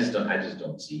 I just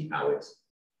don't see how it's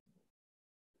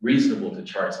reasonable to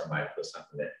charge somebody for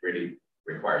something that really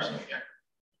requires no effort.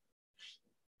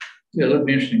 Yeah, it'll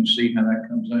be interesting to see how that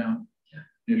comes out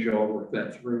as y'all work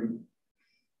that through.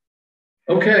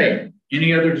 Okay,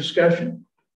 any other discussion?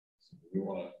 You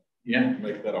want to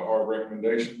make that a hard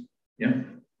recommendation? Yeah.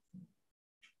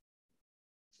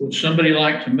 Would somebody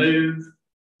like to move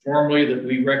formally that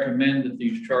we recommend that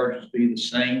these charges be the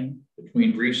same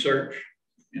between research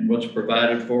and what's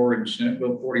provided for in Senate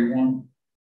Bill 41?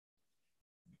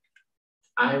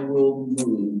 I will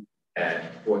move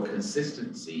that for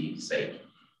consistency's sake,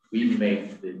 we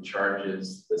make the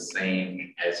charges the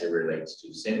same as it relates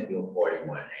to Senate Bill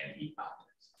 41 and e-file.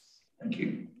 Thank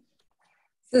you.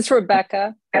 This is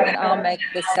Rebecca, and I'll make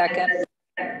the second.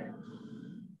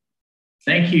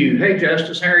 Thank you. Hey,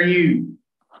 Justice, how are you?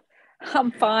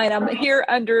 I'm fine. I'm here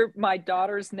under my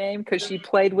daughter's name because she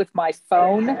played with my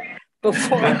phone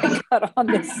before I got on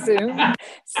the Zoom.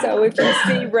 So if you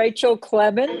see Rachel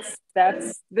Clemens,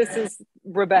 this is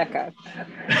Rebecca.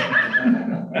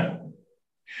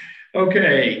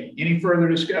 Okay, any further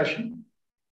discussion?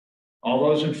 All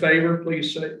those in favor,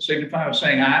 please signify by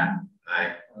saying aye.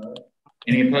 Aye.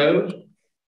 Any opposed?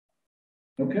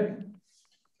 Okay.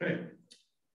 Okay.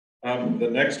 The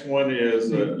next one is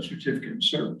certificate of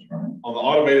service, right? On the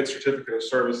automated certificate of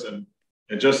service.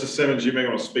 And Justice Simmons, you may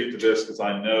want to speak to this because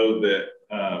I know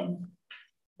that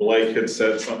Blake had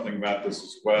said something about this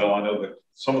as well. I know that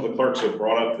some of the clerks have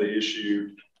brought up the issue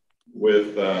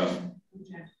with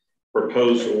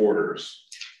proposed orders.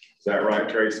 Is that right,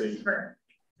 Tracy? Correct.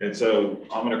 And so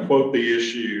I'm going to quote the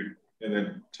issue and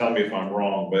then tell me if I'm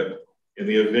wrong, but in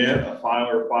the event a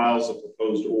filer files a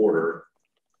proposed order,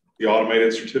 the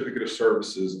automated certificate of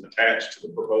services attached to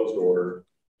the proposed order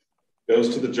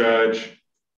goes to the judge,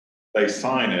 they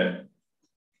sign it,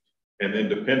 and then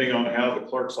depending on how the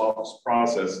clerk's office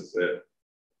processes it,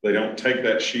 they don't take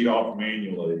that sheet off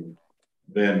manually,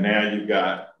 then now you've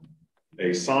got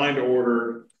a signed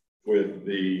order with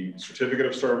the certificate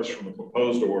of service from the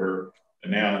proposed order,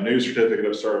 and now a new certificate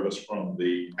of service from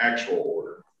the actual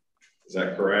order. Is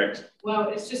that correct? Well,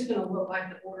 it's just going to look like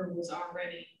the order was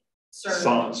already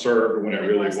served. Served when it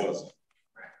really wasn't.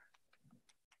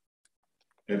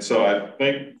 And so I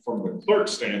think from the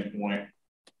clerk's standpoint,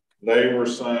 they were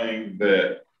saying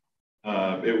that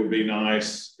it would be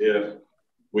nice if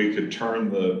we could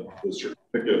turn the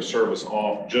certificate of service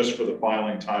off just for the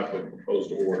filing type of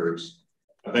proposed orders.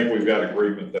 I think we've got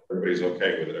agreement that everybody's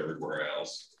okay with it everywhere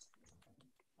else.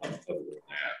 Other than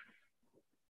that.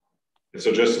 And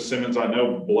so Justice Simmons, I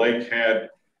know Blake had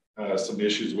some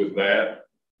issues with that.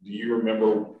 Do you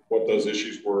remember what those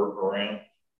issues were around?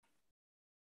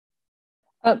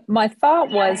 My thought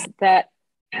was that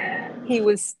he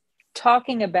was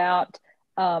talking about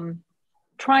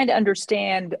trying to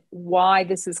understand why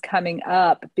this is coming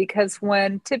up, because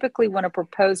typically when a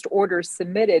proposed order is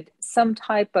submitted, some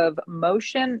type of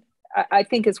motion, I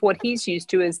think is what he's used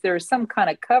to, is there's some kind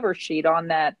of cover sheet on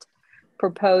that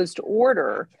proposed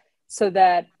order so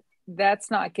that that's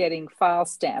not getting file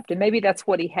stamped. And maybe that's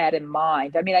what he had in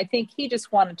mind. I mean, I think he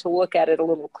just wanted to look at it a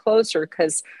little closer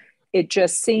because it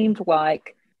just seemed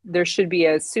like there should be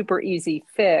a super easy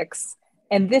fix.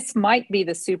 And this might be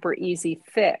the super easy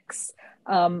fix.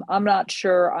 I'm not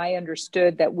sure I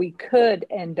understood that we could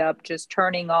end up just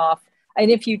turning off. And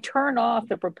if you turn off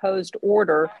the proposed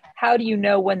order, how do you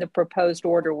know when the proposed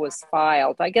order was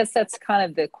filed? I guess that's kind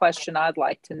of the question I'd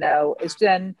like to know, is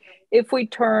then if we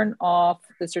turn off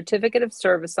the certificate of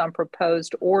service on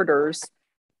proposed orders,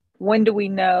 when do we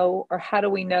know, or how do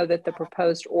we know that the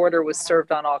proposed order was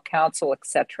served on all counsel, et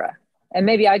cetera? And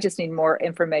maybe I just need more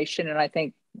information, and I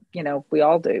think, we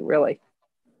all do, really.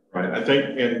 Right. I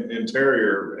think, and Terry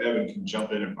or Evan can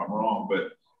jump in if I'm wrong,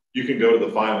 but you can go to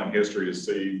the filing history to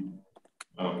see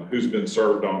who's been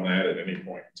served on that at any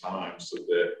point in time, so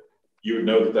that you would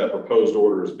know that that proposed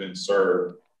order has been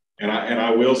served. And I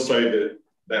will say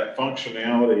that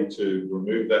functionality to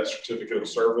remove that certificate of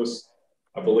service,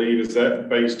 I believe, is that in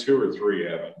phase 2 or 3,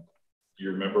 Evan? Do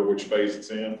you remember which phase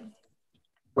it's in?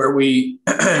 Where we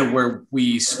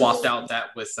swapped out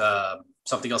that with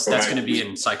something else. That's going to be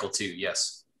in cycle 2.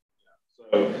 Yes.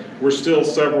 So we're still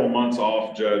several months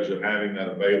off, Judge, of having that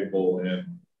available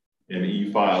in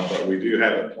e-file, but we do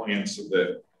have it planned so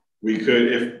that we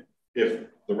could, if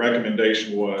the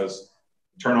recommendation was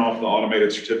turn off the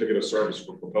automated certificate of service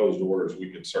for proposed orders, we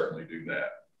could certainly do that.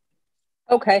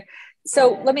 Okay.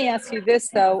 So let me ask you this,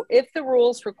 though. If the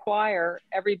rules require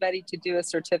everybody to do a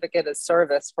certificate of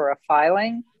service for a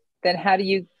filing, then how do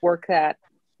you work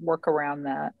around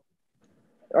that?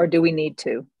 Or do we need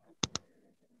to?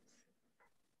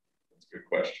 That's a good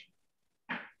question.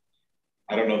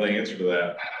 I don't know the answer to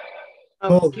that.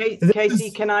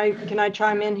 Casey, can I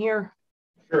chime in here?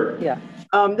 Sure. Yeah.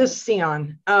 This is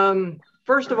Sion.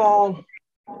 First of all,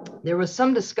 there was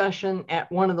some discussion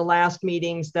at one of the last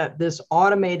meetings that this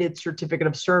automated certificate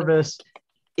of service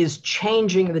is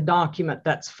changing the document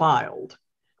that's filed.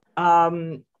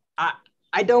 I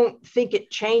don't think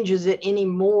it changes it any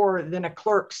more than a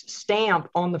clerk's stamp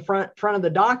on the front of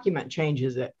the document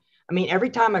changes it. I mean, every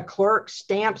time a clerk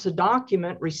stamps a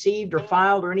document received or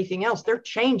filed or anything else, they're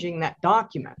changing that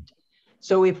document.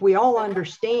 So if we all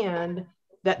understand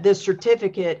that this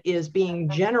certificate is being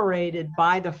generated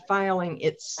by the filing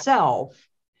itself,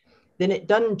 then it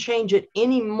doesn't change it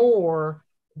any more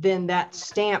than that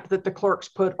stamp that the clerks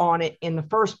put on it in the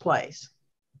first place.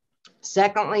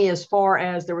 Secondly, as far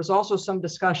as there was also some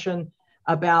discussion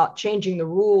about changing the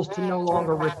rules to no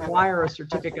longer require a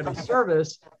certificate of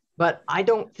service, but I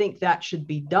don't think that should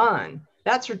be done.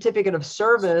 That certificate of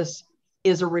service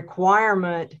is a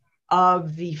requirement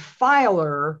of the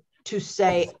filer to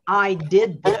say, I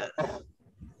did this,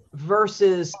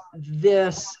 versus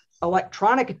this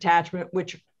electronic attachment,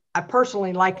 which I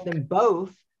personally like them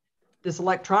both. This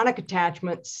electronic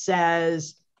attachment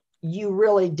says you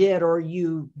really did or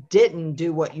you didn't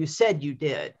do what you said you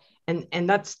did. And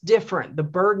that's different. The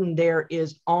burden there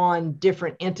is on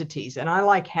different entities. And I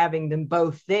like having them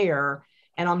both there.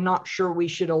 And I'm not sure we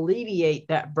should alleviate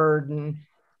that burden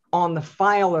on the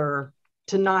filer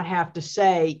to not have to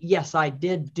say, yes, I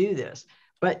did do this.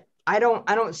 But I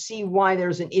don't see why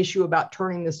there's an issue about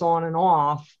turning this on and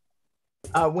off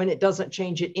when it doesn't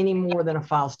change it any more than a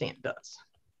file stamp does.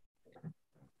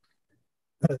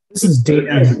 This is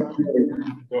Dan.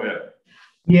 Go ahead.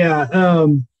 Yeah,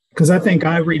 because I think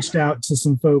I reached out to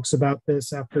some folks about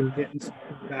this after getting some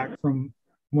feedback from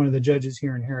one of the judges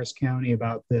here in Harris County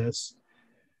about this.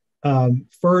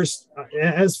 First,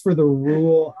 as for the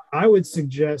rule, I would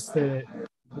suggest that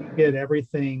we get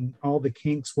everything, all the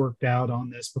kinks worked out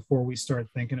on this before we start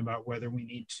thinking about whether we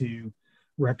need to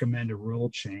recommend a rule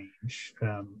change.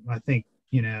 I think,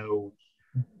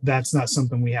 that's not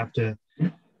something we have to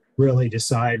really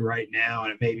decide right now.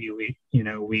 And maybe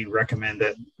we recommend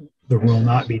that the rule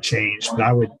not be changed, but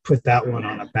I would put that one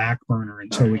on a back burner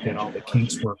until we get all the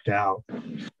kinks worked out.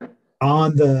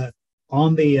 On the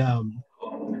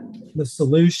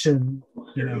solution,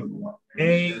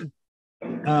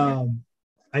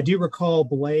 I do recall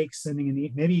Blake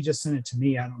sending maybe he just sent it to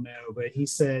me, I don't know, but he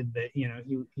said that,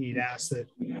 he'd asked that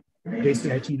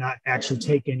JCIT not actually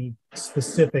take any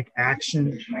specific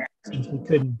action since he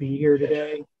couldn't be here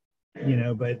today,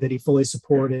 but that he fully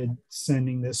supported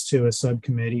sending this to a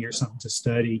subcommittee or something to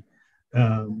study.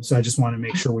 So I just want to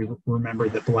make sure we remember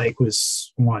that Blake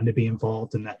was wanting to be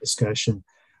involved in that discussion.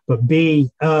 But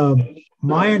B,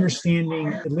 my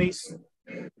understanding, at least,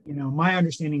 my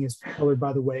understanding is colored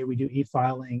by the way we do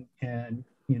e-filing and,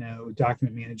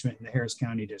 document management in the Harris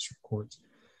County District Courts.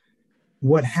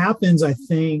 What happens, I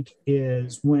think,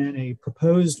 is when a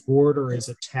proposed order is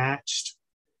attached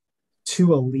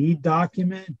to a lead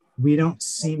document, we don't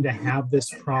seem to have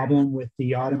this problem with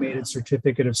the automated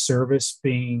certificate of service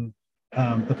being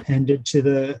appended to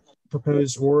the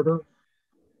proposed order.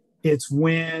 It's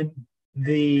when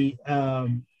the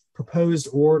proposed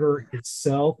order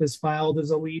itself is filed as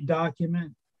a lead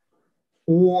document,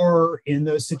 or in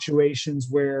those situations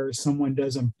where someone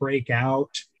doesn't break out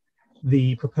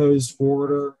the proposed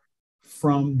order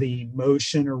from the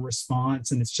motion or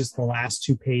response, and it's just the last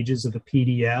 2 pages of the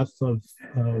PDF of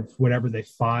whatever they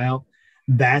file,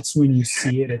 that's when you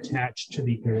see it attached to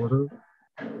the order.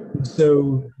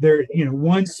 So there,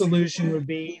 one solution would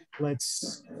be,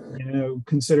 let's,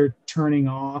 consider turning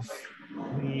off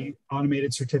the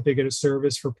automated certificate of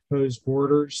service for proposed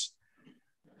orders.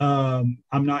 I'm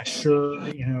not sure,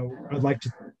 I'd like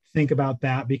to think about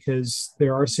that because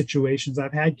there are situations,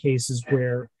 I've had cases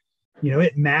where,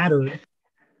 it mattered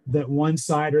that one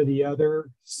side or the other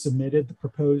submitted the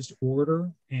proposed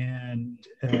order, and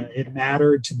it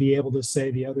mattered to be able to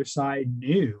say the other side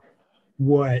knew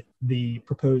what the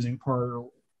proposing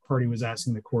party was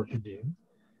asking the court to do.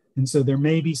 And so there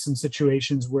may be some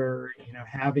situations where,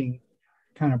 having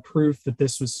kind of proof that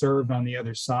this was served on the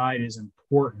other side is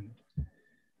important.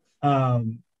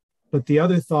 But the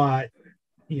other thought,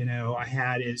 I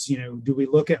had is, do we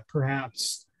look at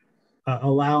perhaps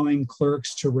allowing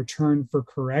clerks to return for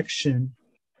correction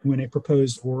when a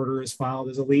proposed order is filed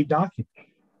as a lead document?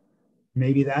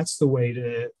 Maybe that's the way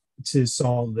to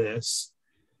solve this.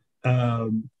 I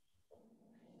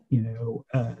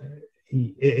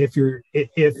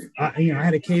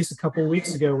had a case a couple of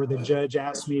weeks ago where the judge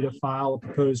asked me to file a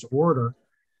proposed order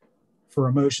for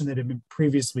a motion that had been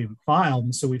previously filed,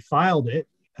 and so we filed it.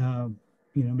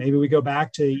 Maybe we go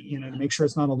back to to make sure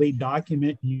it's not a lead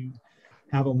document. You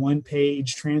have a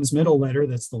 1-page transmittal letter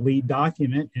that's the lead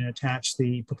document, and attach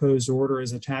the proposed order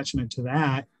as attachment to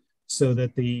that, so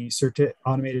that the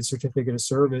automated certificate of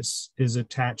service is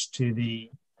attached to the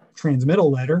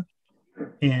transmittal letter,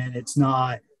 and it's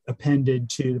not appended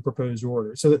to the proposed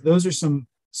order. So those are some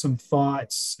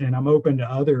thoughts, and I'm open to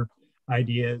other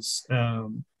ideas,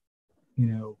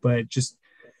 but just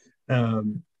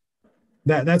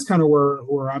that's kind of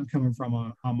where I'm coming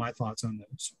from on my thoughts on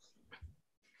those.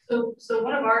 So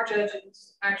one of our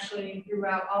judges actually threw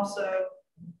out also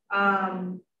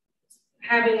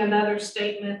having another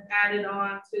statement added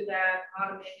on to that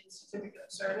automated certificate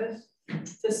of service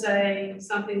to say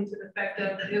something to the effect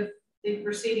of, if the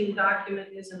preceding document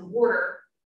is in order,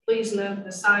 please note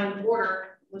the signed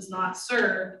order was not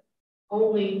served,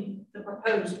 only the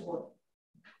proposed order.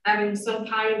 Having some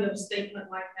kind of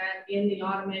statement like that in the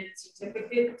automated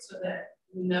certificate so that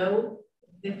we know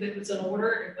if it was an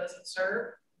order, it wasn't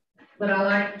served. But I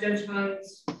like Judge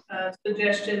Hines'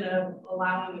 suggestion of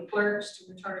allowing the clerks to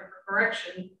return it for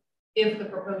correction if the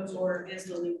proposed order is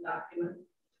the lead document.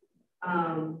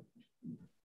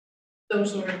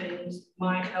 Those sort of things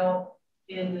might help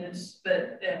in this,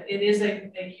 but it is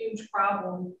a huge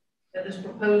problem that this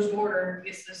proposed order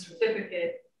gets the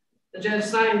certificate. The judge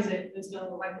signs it, it's going to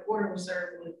look like the order was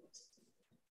served.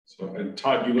 So, and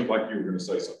Todd, you look like you were going to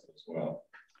say something as well.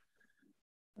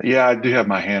 Yeah, I do have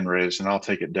my hand raised, and I'll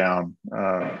take it down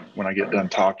when I get done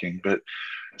talking. But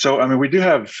so, I mean, we do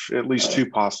have at least two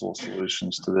possible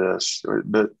solutions to this.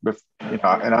 But you know,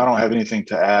 and I don't have anything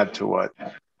to add to what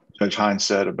Judge Hines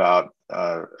said about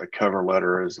a cover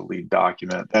letter as a lead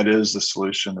document. That is the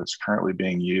solution that's currently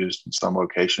being used in some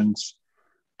locations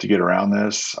to get around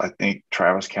this. I think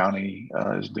Travis County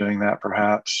is doing that,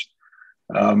 perhaps.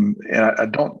 And I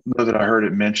don't know that I heard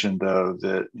it mentioned, though,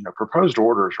 that proposed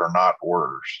orders are not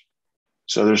orders.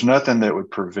 So there's nothing that would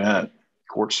prevent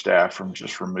court staff from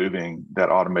just removing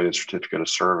that automated certificate of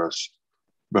service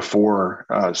before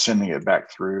sending it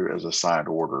back through as a signed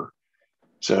order.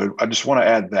 So I just want to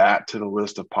add that to the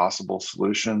list of possible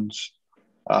solutions.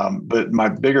 But my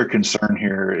bigger concern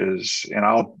here is, and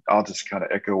I'll just kind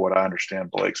of echo what I understand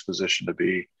Blake's position to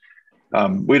be.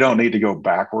 We don't need to go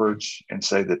backwards and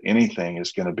say that anything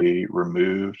is going to be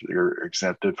removed or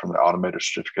exempted from the automated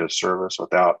certificate of service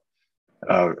without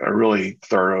a really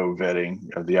thorough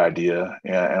vetting of the idea.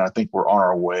 And I think we're on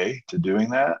our way to doing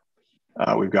that.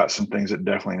 We've got some things that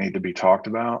definitely need to be talked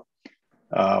about.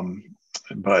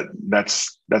 But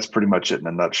that's pretty much it in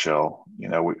a nutshell.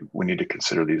 We need to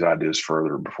consider these ideas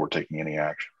further before taking any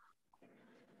action.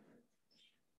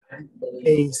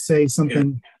 Say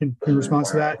something in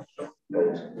response to that.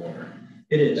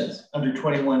 It is under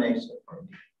 21A. So,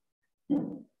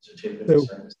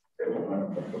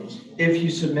 if you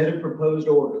submit a proposed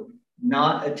order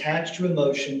not attached to a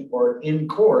motion or in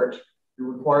court,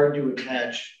 you're required to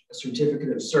attach a certificate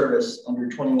of service under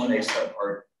 21A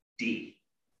subpart D,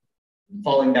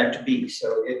 falling back to B.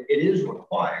 So it is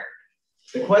required.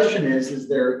 The question is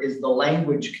the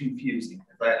language confusing?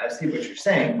 I see what you're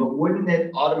saying, but wouldn't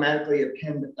it automatically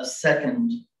append a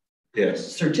second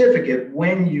certificate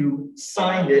when you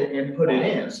signed it and put it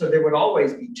in? So there would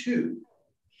always be two.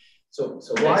 So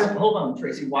why, hold on,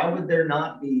 Tracy, why would there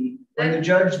not be, when the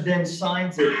judge then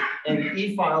signs it and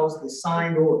e-files the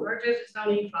signed order? Our judges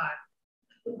don't e-file.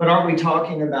 But aren't we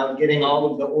talking about getting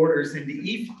all of the orders into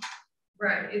e-file?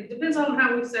 Right. It depends on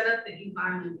how we set up the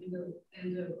e-filing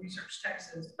in the research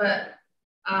Texas. But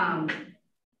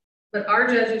our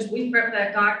judges, we prep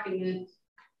that document.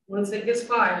 Once it gets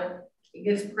filed, it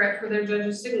gets prepped for their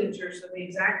judge's signature. So the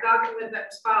exact document that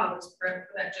was filed is prepped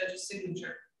for that judge's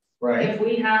signature. Right. If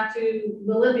we have to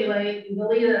manipulate and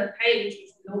delete a page,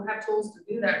 which we don't have tools to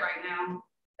do that right now,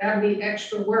 that would be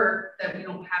extra work that we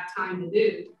don't have time to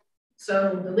do.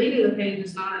 So deleting the page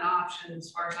is not an option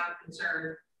as far as I'm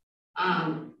concerned.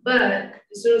 But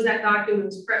as soon as that document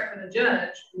is prepped for the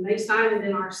judge, when they sign it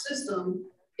in our system,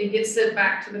 it gets sent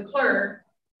back to the clerk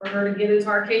for her to get into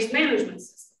our case management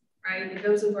system, right? It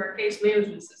goes into our case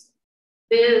management system.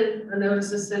 Then a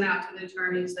notice is sent out to the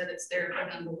attorneys that it's there for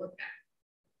them to look at.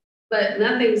 But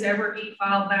nothing's ever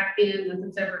e-filed back in,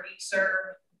 nothing's ever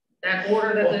e-served. That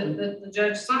order that the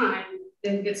judge signed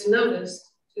then gets noticed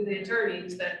to the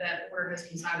attorneys that that order has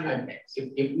been signed in the case.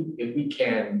 If we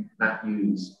can not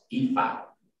use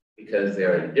e-file, because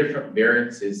there are different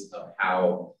variances of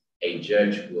how a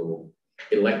judge will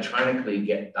electronically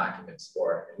get documents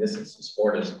for, in this instance,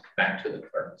 orders back to the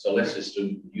clerk. So let's just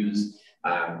use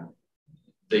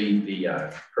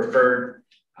the preferred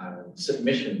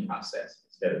submission process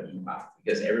instead of e-file,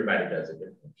 because everybody does it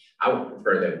differently. I would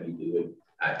prefer that we do it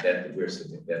that they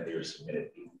are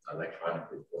submitted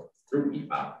electronically through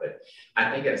e-file. But I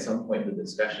think at some point in the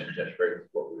discussion, Judge Berg,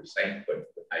 what we were saying, but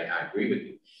I agree with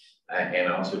you. And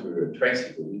I also agree with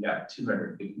Tracy, but we got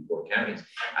 254 counties.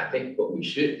 I think what we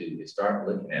should do is start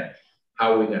looking at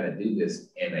how we're going to do this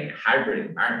in a hybrid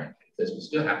environment, because we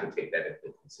still have to take that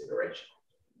into consideration.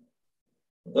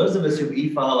 Those of us who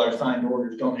e-file our signed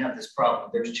orders don't have this problem.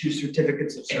 There's two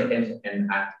certificates of service.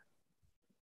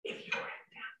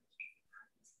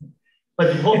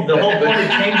 But the whole point of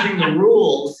changing the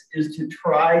rules is to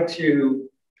try to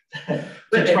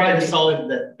solve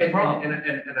the problem.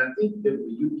 And I think that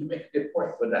you make a good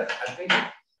point, but I think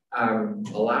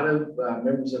a lot of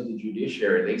members of the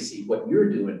judiciary, they see what you're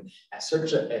doing as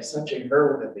such a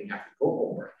hurdle that they have to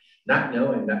go over, not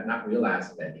knowing that, not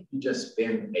realizing that if you just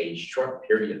spend a short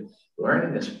period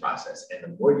learning this process, and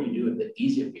the more you do it, the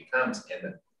easier it becomes, and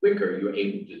the quicker you're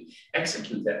able to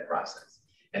execute that process.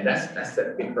 And that's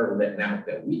that big hurdle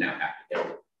that we now have to deal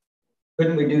with.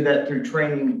 Couldn't we do that through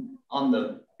training on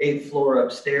the 8th floor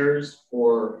upstairs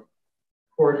for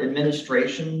court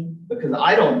administration? Because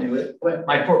I don't do it, but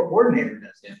my court coordinator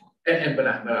does it. But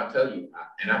I'll tell you,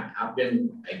 and I've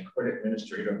been a court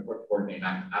administrator and court coordinator.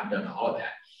 I've done all of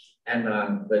that. And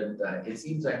but it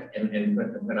seems like, and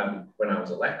when I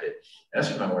was elected, that's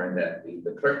when I learned that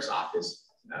the clerk's office,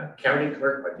 county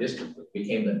clerk or district,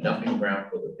 became the dumping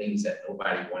ground for the things that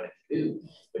nobody wanted to do.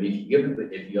 But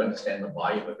if you understand the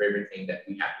volume of everything that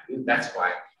we have to do, that's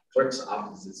why clerk's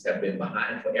offices have been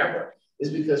behind forever. Is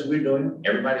because we're doing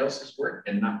everybody else's work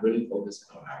and not really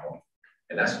focusing on our own.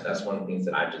 And that's one of the things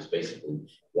that I just basically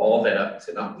wall that up and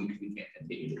said, no, we can't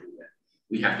continue to do that.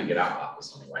 We have to get our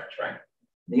office on the right track.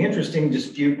 The interesting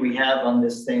dispute we have on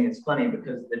this thing is funny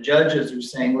because the judges are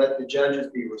saying, let the judges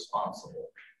be responsible.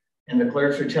 And the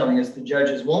clerks are telling us the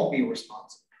judges won't be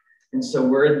responsible. And so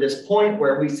we're at this point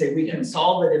where we say we can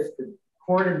solve it if the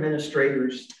court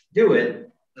administrators do it.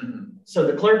 So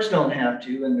the clerks don't have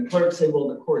to, and the clerks say, well,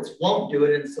 the courts won't do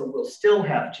it, and so we'll still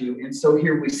have to. And so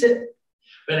here we sit.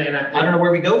 I don't know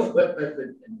where we go. But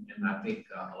I think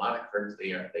a lot of clerks,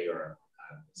 they are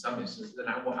in some instances, and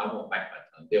I won't bite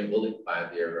my tongue. They're bullied by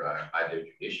their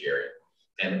judiciary,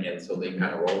 and so they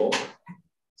kind of roll over.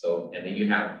 So, and then you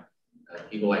have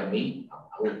people like me.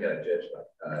 I look at a judge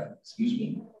like, excuse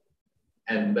me,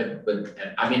 and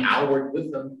I mean, I'll work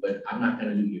with them, but I'm not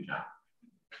going to do your job.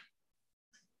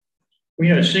 Well,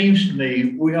 you know, it seems to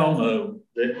me, we all know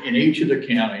that in each of the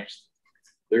counties,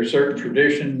 there are certain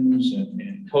traditions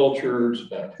and cultures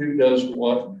about who does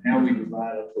what and how we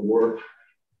divide up the work.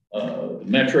 The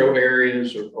metro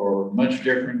areas are much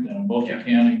different than a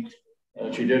multi-county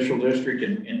judicial district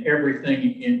and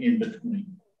everything in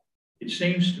between. It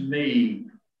seems to me,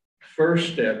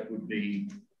 first step would be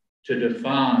to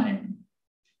define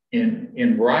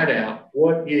and write out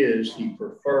what is the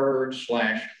preferred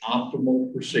 /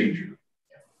 optimal procedure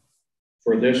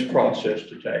for this process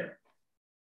to take,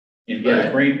 and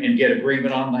get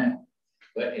agreement on that,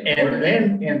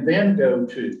 and then go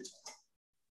to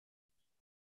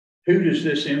who does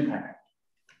this impact,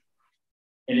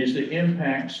 and is the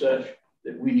impact such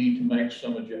that we need to make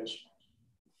some adjustments?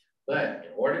 But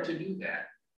in order to do that,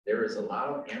 there is a lot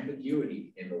of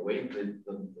ambiguity in the way that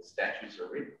the statutes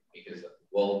are written, because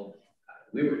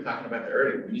we were talking about that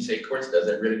earlier. When you say courts, does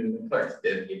it really mean the clerks?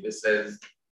 If it says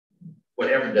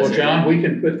whatever, does well, John, we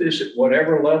can put this at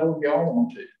whatever level y'all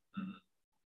want to,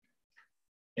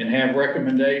 and have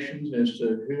recommendations as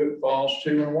to who it falls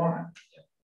to and why.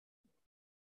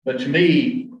 But to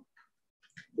me,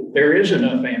 there is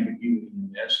enough ambiguity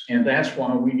in this, and that's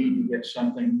why we need to get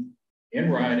something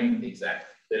in writing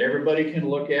that everybody can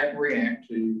look at and react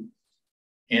to,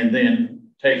 and then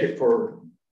take it for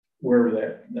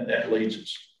wherever that leads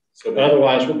us. So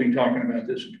otherwise, we'll be talking about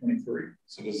this in 23.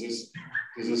 So does this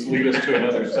lead us to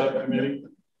another subcommittee?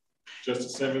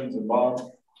 Justice Simmons and Bob?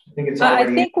 I think it's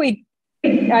already...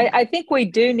 I think we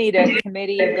do need a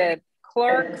committee of the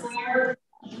clerks,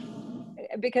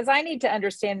 because I need to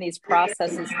understand these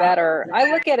processes better.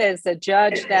 I look at it as a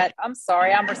judge that, I'm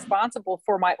sorry, I'm responsible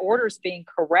for my orders being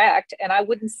correct, and I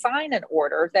wouldn't sign an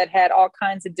order that had all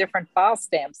kinds of different file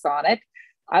stamps on it.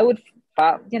 I would,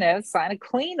 sign a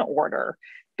clean order.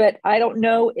 But I don't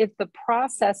know if the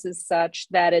process is such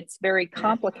that it's very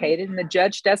complicated and the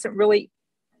judge doesn't really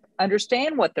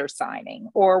understand what they're signing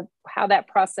or how that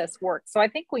process works. So I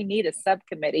think we need a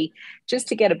subcommittee just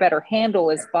to get a better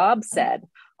handle, as Bob said,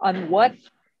 on what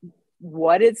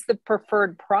is the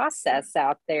preferred process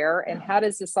out there and how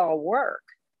does this all work?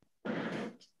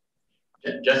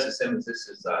 Justice Simmons, this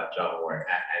is John Warren,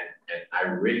 and I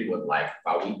really would like,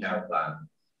 while we have the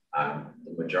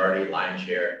majority lion's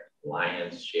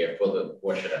share for the,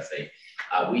 what should I say,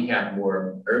 we have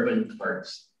more urban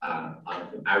clerks.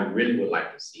 I really would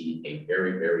like to see a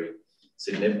very, very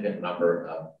significant number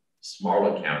of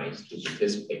smaller counties to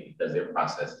participate, because their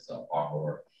processes are far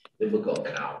more difficult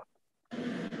than ours.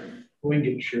 We can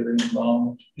get Sherry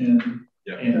involved and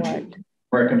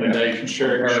recommendations.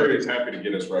 Sherry's happy to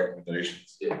get us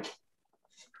recommendations. Yeah.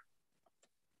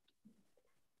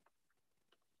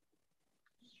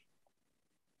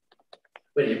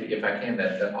 But if I can,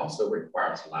 that also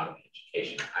requires a lot of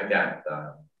education. I got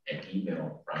an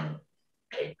email from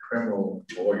a criminal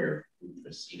lawyer who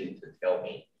proceeded to tell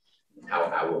me how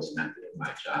I was not doing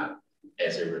my job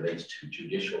as it relates to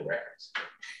judicial records.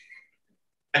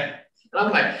 And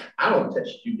I'm like, I don't touch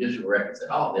judicial records at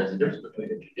all. There's a difference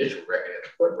between a judicial record and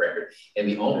a court record. And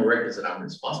the only records that I'm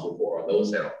responsible for are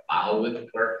those that are filed with the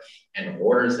clerk and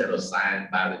orders that are signed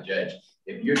by the judge.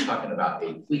 If you're talking about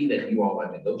a plea that you all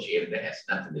have negotiated, that has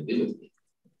nothing to do with me.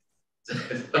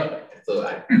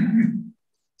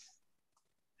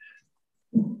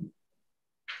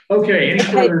 Okay, any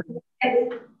further?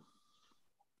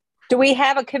 Do we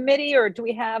have a committee or do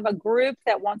we have a group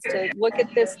that wants to look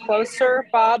at this closer?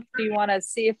 Bob, do you want to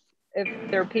see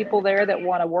if there are people there that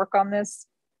want to work on this?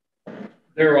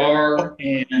 There are,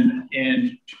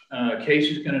 and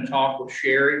Casey's going to talk with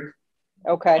Sherry.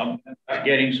 Okay.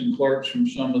 Getting some clerks from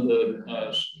some of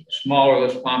the smaller,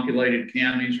 less populated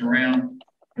counties around.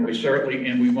 And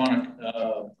we want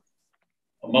a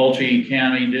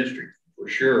multi-county district for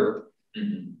sure.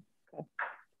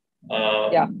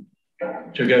 Yeah.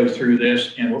 To go through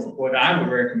this. And what I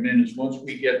would recommend is once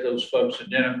we get those folks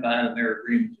identified and their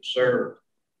agreement to serve,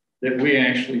 that we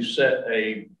actually set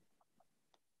a,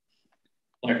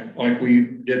 like we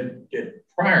did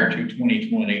prior to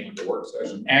 2020, the work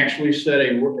session, actually set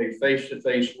a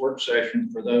face-to-face work session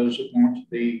for those that want to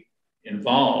be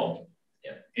involved,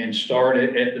 and start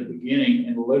it at the beginning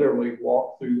and literally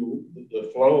walk through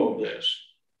the flow of this.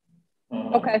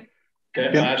 Okay.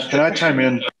 Can I chime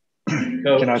in?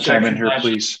 Can I chime in here,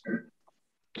 please?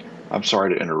 I'm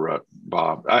sorry to interrupt,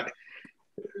 Bob.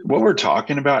 What we're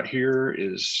talking about here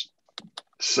is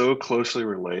so closely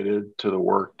related to the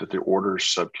work that the orders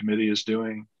subcommittee is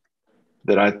doing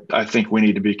that I think we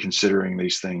need to be considering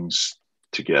these things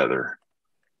together.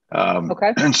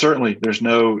 Okay. And certainly there's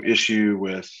no issue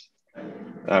with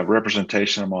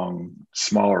representation among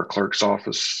smaller clerk's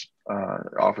offices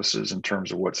in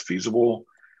terms of what's feasible.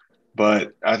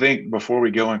 But I think before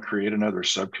we go and create another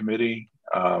subcommittee,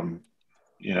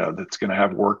 that's going to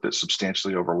have work that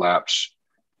substantially overlaps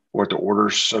what the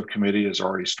orders subcommittee has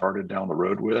already started down the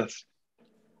road with,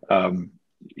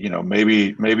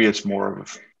 maybe it's more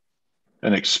of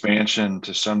an expansion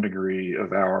to some degree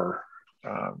of our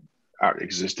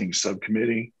existing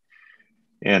subcommittee.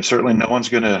 And certainly no one's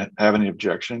going to have any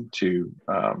objection to,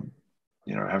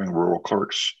 having rural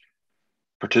clerks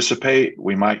participate.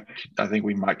 I think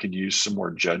we could use some more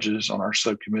judges on our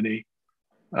subcommittee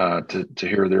to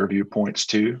hear their viewpoints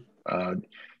too.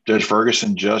 Judge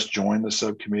Ferguson just joined the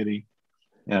subcommittee,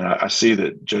 and I see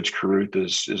that Judge Caruth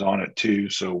is on it too.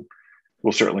 So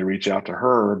we'll certainly reach out to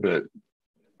her. But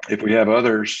if we have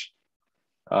other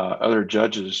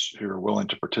judges who are willing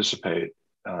to participate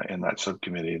in that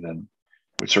subcommittee, then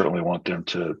we certainly want them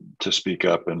to speak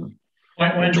up and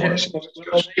join us.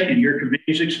 Your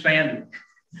committee's expanded.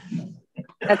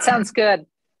 That sounds good.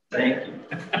 Thank you.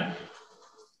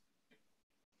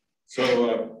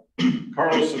 So,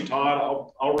 Carlos and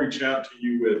Todd, I'll reach out to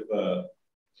you with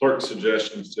clerk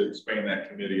suggestions to expand that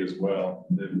committee as well,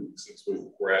 since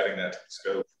we're adding that to the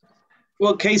scope.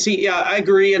 Well, Casey, yeah, I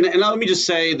agree. And let me just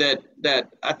say that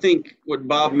I think what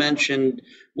Bob mentioned,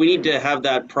 we need to have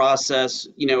that process,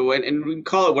 and we can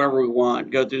call it whatever we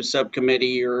want, go through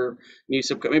subcommittee or new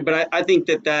subcommittee. But I think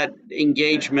that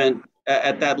engagement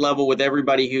at that level with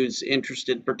everybody who's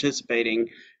interested in participating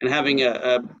and having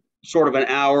a sort of an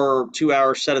hour or 2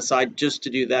 hours set aside just to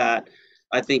do that,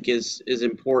 I think is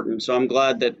important. So I'm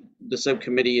glad that the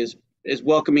subcommittee is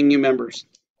welcoming new members.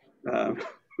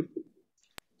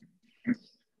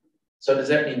 So does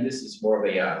that mean this is more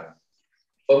of a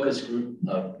focus group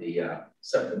of the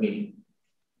subcommittee?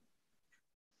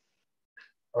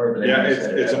 Yeah,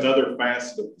 it's another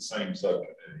facet of the same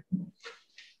subcommittee.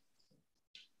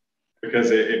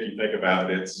 Because if you think about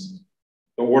it, it's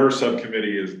the order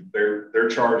subcommittee is their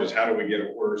charge is how do we get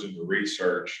orders into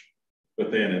research, but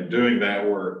then in doing that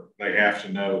work, they have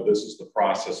to know this is the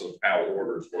process of how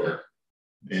orders work,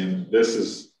 and this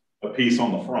is a piece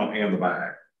on the front and the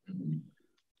back.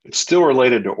 It's still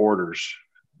related to orders.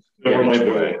 Still related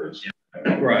to orders.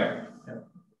 Yeah. Right.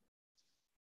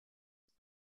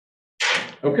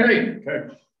 Okay.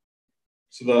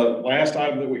 So the last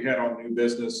item that we had on new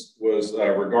business was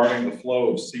regarding the flow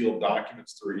of sealed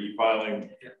documents through e-filing.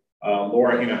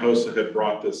 Laura Hinojosa had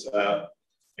brought this up,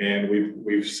 and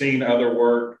we've seen other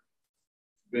work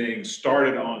being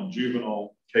started on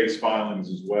juvenile case filings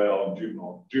as well,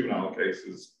 juvenile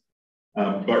cases.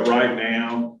 But right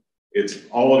now,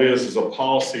 all it is a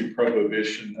policy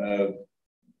prohibition of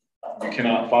you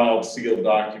cannot file sealed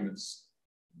documents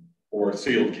or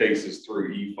sealed cases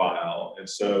through e-file. And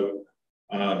so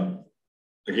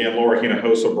again, Laura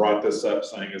Hinojosa brought this up,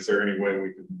 saying, is there any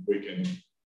way we can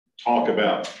talk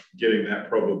about getting that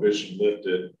prohibition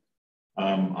lifted?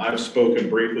 I've spoken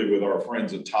briefly with our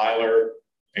friends at Tyler,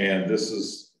 and this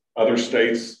is other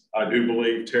states. I do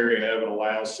believe Terry and Evan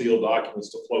allow sealed documents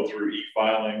to flow through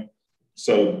e-filing.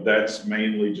 So that's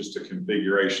mainly just a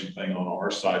configuration thing on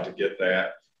our side to get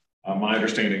that. My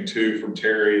understanding too from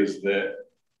Terry is that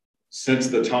since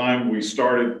the time we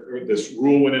started, or this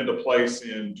rule went into place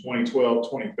in 2012,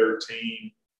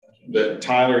 2013, that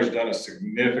Tyler's done a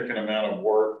significant amount of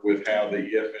work with how the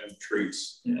EFM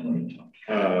treats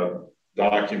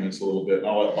documents a little bit. And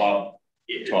I'll let Bob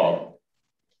talk.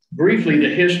 Briefly,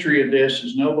 the history of this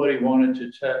is nobody wanted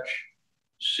to touch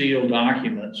sealed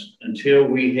documents until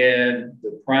we had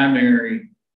the primary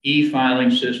e-filing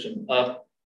system up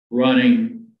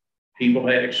running. People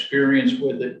had experience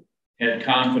with it, had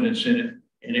confidence in it,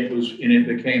 and it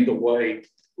became the way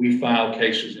we filed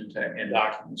cases and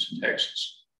documents in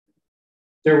Texas.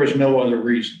 There was no other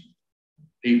reason.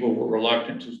 People were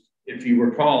reluctant to. If you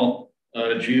recall,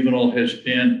 juvenile has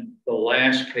been the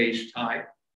last case type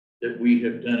that we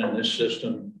have done in this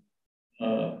system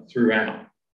throughout.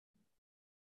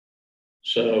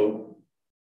 So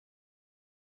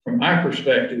from my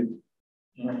perspective,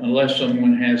 unless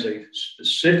someone has a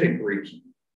specific reason,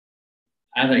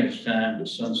 I think it's time to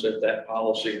sunset that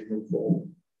policy and move forward.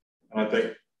 And I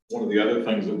think one of the other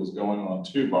things that was going on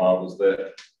too, Bob, was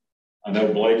that I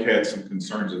know Blake had some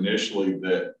concerns initially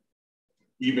that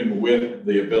even with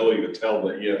the ability to tell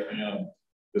the EFM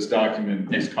this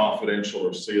document is confidential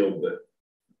or sealed, that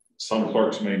some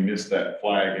clerks may miss that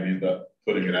flag and end up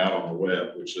putting it out on the web,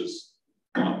 which is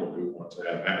not what we want to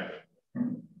have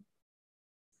happen.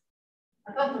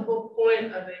 I thought the whole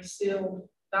point of a sealed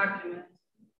document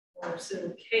or a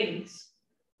sealed case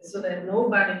is so that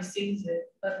nobody sees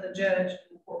it but the judge and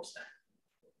the court staff.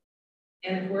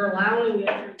 And if we're allowing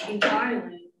it through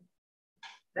e-filing,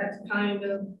 that's kind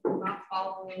of not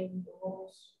following the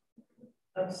rules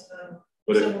of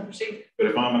civil procedure. But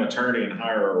if I'm an attorney and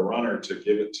hire a runner to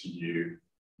give it to you,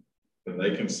 then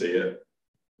they can see it.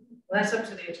 Well, that's up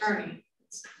to the attorney.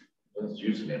 It's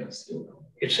usually in a sealed.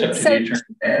 It's up to the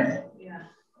attorney. Yeah.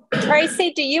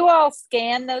 Tracy, do you all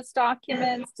scan those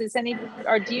documents? Do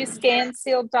you scan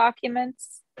sealed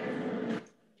documents?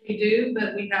 We do,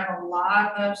 but we have a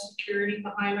lot of security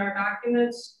behind our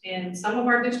documents, and some of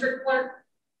our district clerk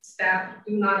staff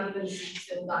do not even see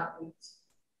sealed documents.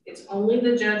 It's only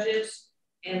the judges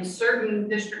and certain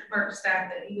district clerk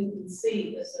staff that even can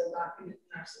see the sealed document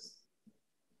in our system.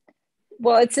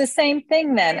 Well, it's the same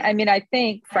thing then. I mean, I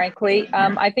think, frankly,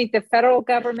 I think the federal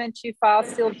government, you file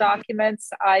sealed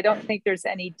documents. I don't think there's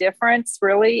any difference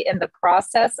really in the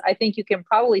process. I think you can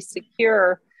probably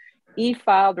secure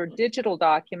e-filed or digital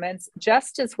documents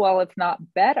just as well, if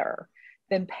not better,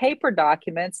 than paper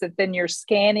documents that then you're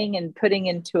scanning and putting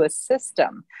into a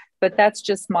system. But that's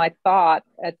just my thought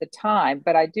at the time.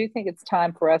 But I do think it's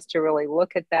time for us to really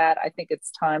look at that. I think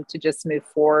it's time to just move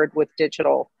forward with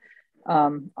digital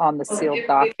on the sealed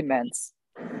documents.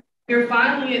 If you're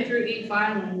filing it through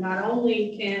e-filing, not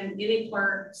only can any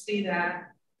clerk see that,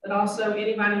 but also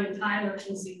anybody in Tyler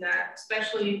can see that,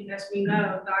 especially as we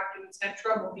know, documents have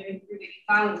trouble getting through the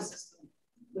e-filing system.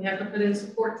 We have to put in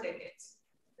support tickets.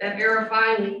 That error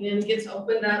filing then gets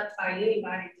opened up by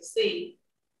anybody to see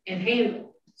and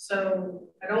handle. So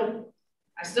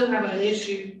I still have an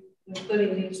issue with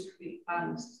putting these through the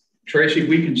e-filing system. Tracy,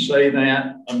 we can say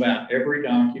that about every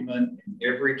document and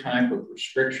every type of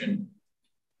restriction,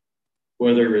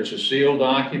 whether it's a sealed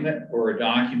document or a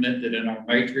document that in our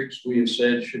matrix we have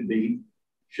said should be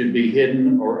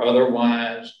hidden or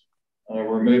otherwise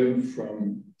removed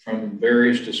from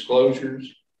various disclosures.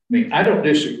 I mean, I don't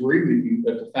disagree with you,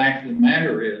 but the fact of the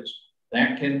matter is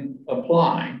that can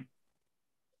apply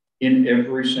in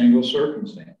every single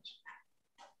circumstance.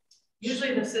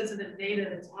 Usually the sensitive data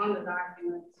that's on the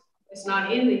document is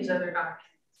not in these other documents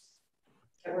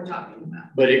that we're talking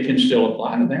about. But it can still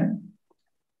apply to them.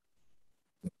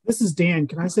 This is Dan.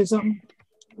 Can I say something?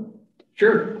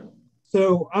 Sure.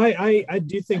 So I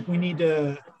do think we need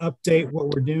to update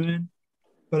what we're doing,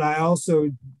 but I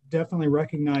also definitely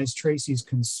recognize Tracy's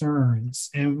concerns.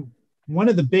 And one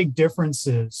of the big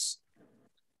differences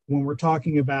when we're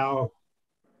talking about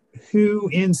who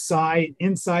inside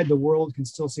the world can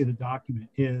still see the document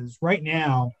is right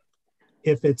now,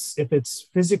 if it's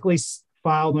physically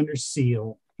filed under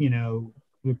seal,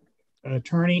 the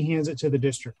attorney hands it to the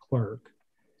district clerk.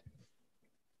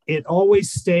 It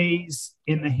always stays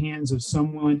in the hands of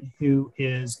someone who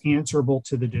is answerable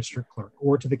to the district clerk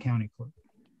or to the county clerk.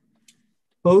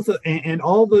 Both and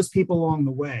all those people along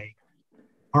the way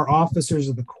are officers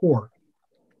of the court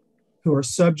who are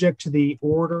subject to the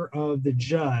order of the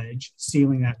judge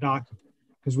sealing that document,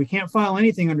 because we can't file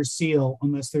anything under seal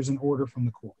unless there's an order from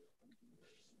the court.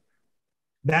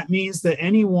 That means that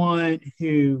anyone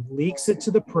who leaks it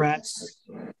to the press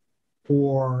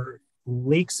or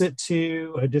leaks it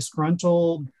to a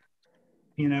disgruntled,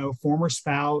 former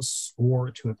spouse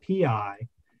or to a PI,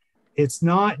 it's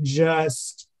not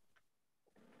just,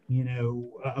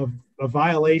 a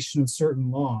violation of certain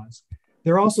laws.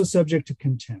 They're also subject to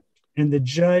contempt, and the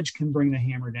judge can bring the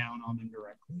hammer down on them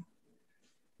directly.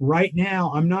 Right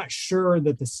now, I'm not sure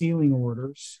that the sealing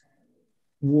orders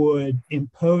would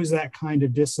impose that kind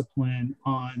of discipline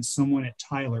on someone at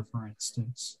Tyler, for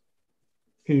instance,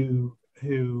 who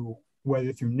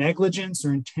whether through negligence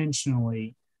or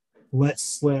intentionally, let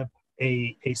slip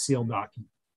a sealed document.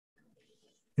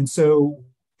 And so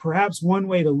perhaps one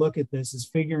way to look at this is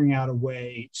figuring out a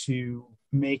way to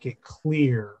make it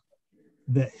clear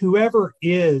that whoever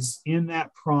is in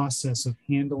that process of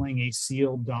handling a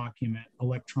sealed document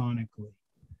electronically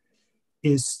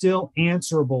is still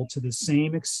answerable to the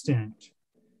same extent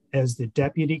as the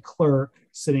deputy clerk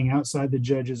sitting outside the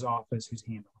judge's office who's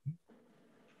handling it.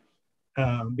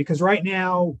 Because right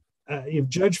now, if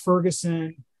Judge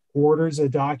Ferguson orders a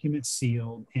document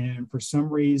sealed and for some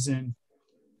reason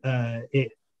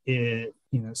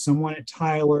someone at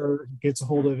Tyler gets a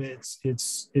hold of it,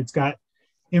 it's got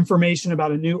information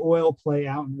about a new oil play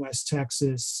out in West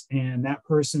Texas, and that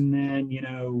person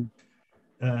then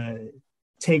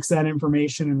takes that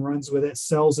information and runs with it,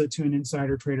 sells it to an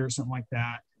insider trader or something like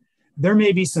that. There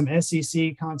may be some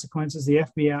SEC consequences. The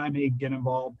FBI may get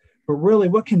involved, but really,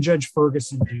 what can Judge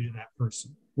Ferguson do to that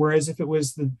person? Whereas if it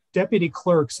was the deputy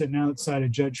clerk sitting outside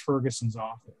of Judge Ferguson's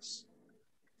office,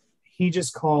 he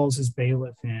just calls his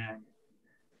bailiff in,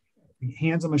 he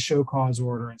hands him a show cause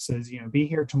order and says, be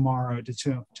here tomorrow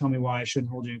to tell me why I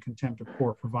shouldn't hold you in contempt of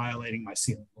court for violating my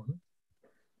sealing order.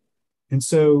 And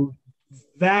so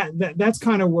that's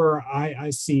kind of where I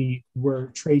see where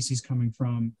Tracy's coming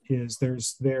from, is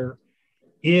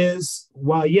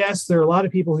while yes, there are a lot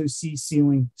of people who see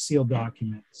sealed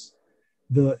documents,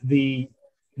 the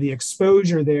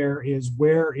exposure there is,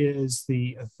 where is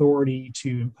the authority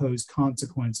to impose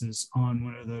consequences on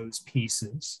one of those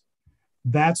pieces?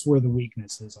 That's where the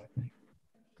weakness is, I think.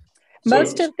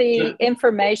 Most of the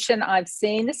information I've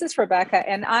seen, this is Rebecca,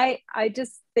 and I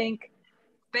just think,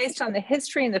 based on the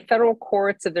history in the federal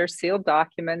courts of their sealed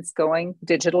documents going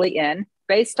digitally in,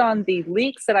 based on the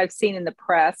leaks that I've seen in the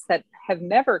press that have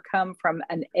never come from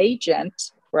an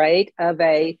agent, right, of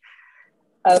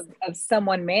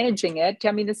someone managing it.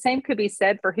 I mean, the same could be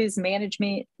said for who's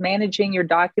managing your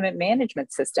document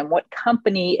management system. What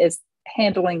company is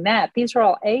handling that? These are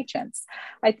all agents.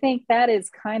 I think that is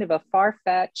kind of a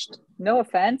far-fetched, no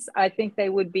offense. I think they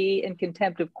would be in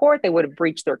contempt of court. They would have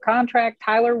breached their contract.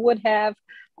 Tyler would have.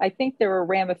 I think there are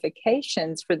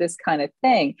ramifications for this kind of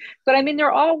thing, but I mean,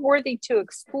 they're all worthy to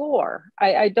explore.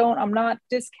 I'm not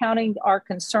discounting our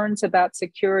concerns about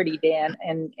security, Dan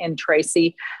and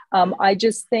Tracy. I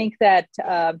just think that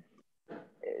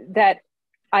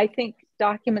I think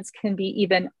documents can be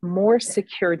even more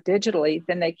secure digitally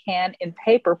than they can in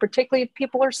paper, particularly if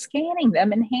people are scanning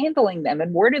them and handling them.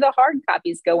 And where do the hard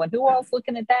copies go? And who else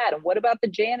looking at that? And what about the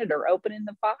janitor opening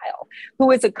the file? Who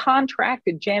is a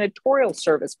contracted janitorial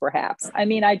service, perhaps? I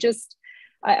mean, I just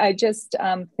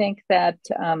think that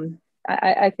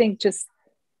I think just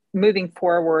moving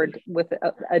forward with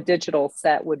a digital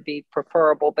set would be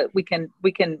preferable. But we can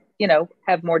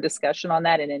have more discussion on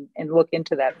that and look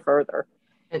into that further.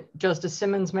 Justice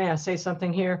Simmons, may I say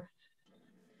something here?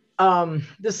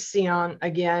 This is Sion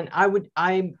again.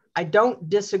 I don't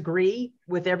disagree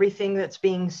with everything that's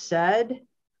being said,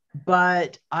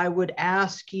 but I would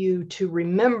ask you to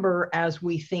remember, as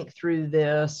we think through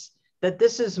this, that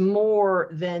this is more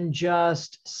than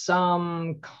just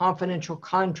some confidential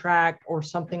contract or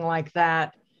something like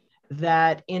that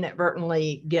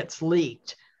inadvertently gets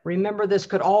leaked. Remember, this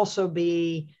could also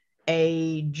be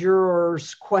a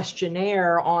juror's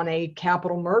questionnaire on a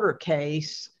capital murder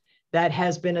case that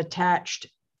has been attached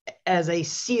as a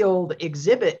sealed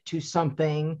exhibit to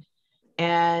something,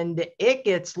 and it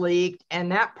gets leaked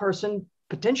and that person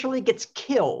potentially gets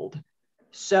killed.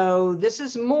 So this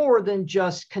is more than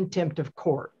just contempt of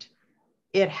court.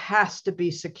 It has to be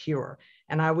secure.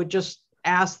 And I would just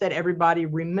ask that everybody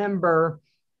remember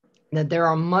that there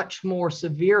are much more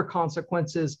severe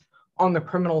consequences on the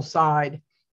criminal side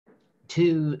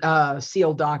to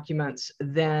seal documents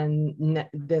than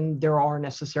there are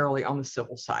necessarily on the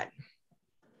civil side.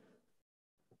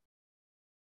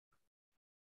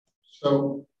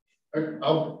 So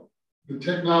I'll the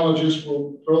technologists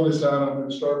will throw this out. I'm going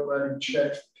to start writing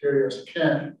checks to Terry as I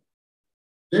can.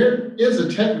 There is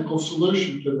a technical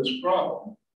solution to this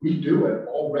problem. We do it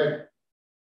already.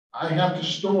 I have to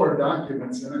store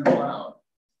documents in a cloud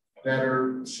that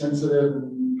are sensitive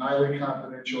and highly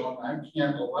confidential, and I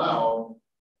can't allow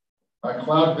my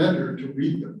cloud vendor to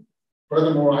read them.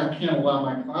 Furthermore, I can't allow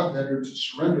my cloud vendor to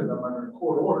surrender them under a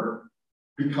court order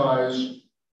because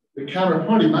the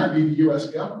counterparty might be the US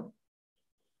government.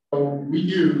 So we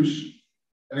use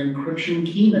an encryption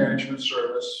key management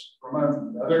service from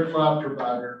another cloud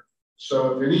provider.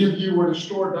 So if any of you were to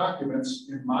store documents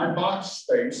in my box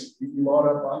space, you can load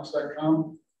up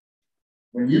box.com.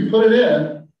 When you put it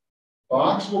in,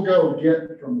 Box will go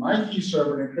get from my key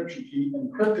server an encryption key,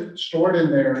 encrypt it, store it in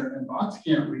there, and Box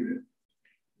can't read it.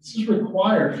 This is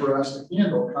required for us to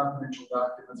handle confidential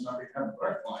documents on behalf of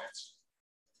our clients.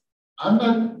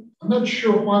 I'm not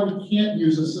sure why we can't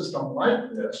use a system like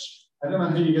this. I don't know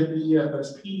how you get the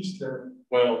EFSPs to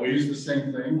use the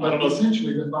same thing, but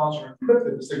essentially the files are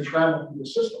encrypted as they travel through the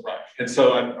system. Right. And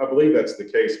so I believe that's the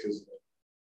case because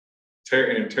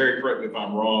Terry, correct me if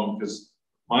I'm wrong, because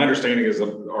my understanding is that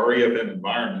our EFM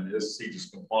environment is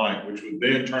CGIS compliant, which would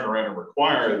then turn around and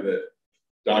require that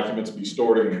documents be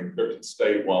stored in an encrypted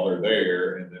state while they're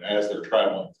there. And then as they're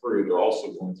traveling through, they're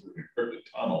also going through an encrypted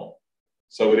tunnel.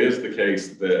 So it is the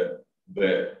case that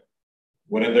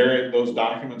when those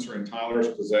documents are in Tyler's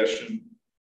possession,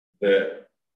 that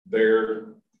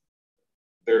their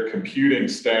computing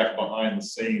staff behind the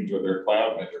scenes or their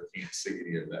cloud vendor can't see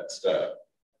any of that stuff.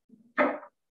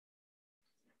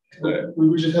 We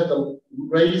would just have to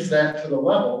raise that to the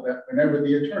level that whenever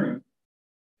the attorney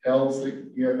tells the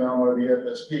EFM or the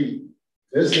FSP,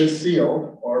 this is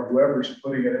sealed, or whoever's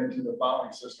putting it into the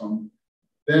filing system,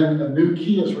 then a new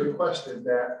key is requested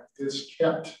that is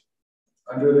kept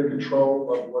under the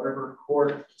control of whatever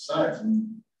court decides. And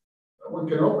no one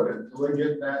can open it until they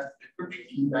get that encryption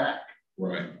key back.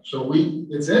 Right. So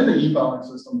it's in the e-filing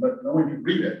system, but no one can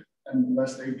read it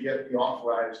unless they get the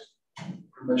authorized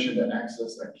permission to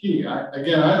access that key.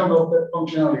 Again, I don't know if that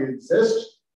functionality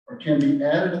exists or can be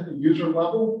added at the user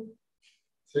level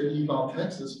to eFile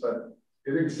Texas, but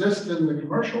it exists in the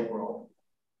commercial world.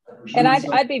 And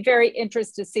I'd be very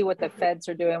interested to see what the feds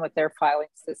are doing with their filing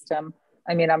system.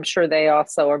 I mean, I'm sure they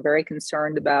also are very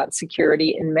concerned about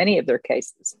security in many of their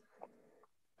cases.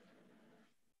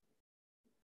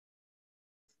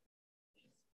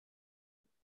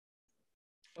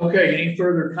 Okay, any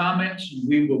further comments?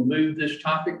 We will move this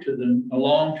topic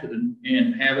along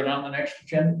and have it on the next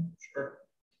agenda. Sure.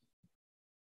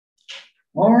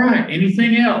 All right,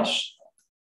 anything else?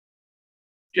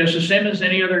 Justice Simmons,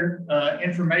 any other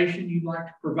information you'd like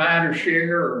to provide or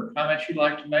share or comments you'd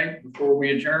like to make before we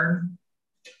adjourn?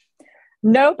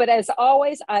 No, but as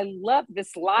always, I love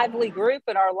this lively group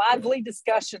and our lively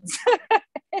discussions.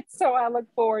 So I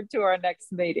look forward to our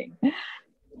next meeting.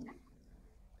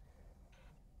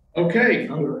 Okay.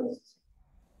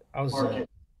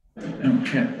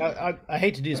 I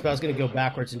hate to do this, but I was going to go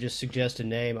backwards and just suggest a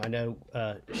name. I know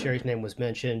Sherry's name was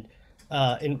mentioned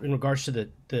in regards to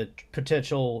the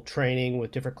potential training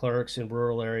with different clerks in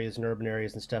rural areas and urban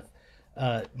areas and stuff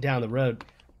down the road.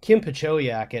 Kim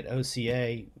Pachoyak at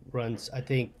OCA runs, I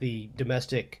think, the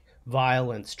domestic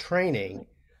violence training,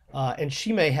 and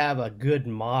she may have a good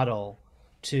model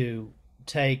to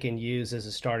take and use as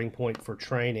a starting point for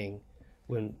training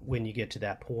when you get to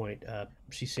that point.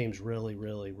 She seems really,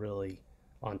 really, really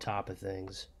on top of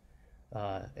things,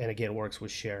 and again works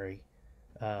with Sherry,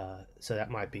 so that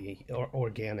might be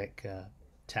organic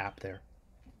tap there.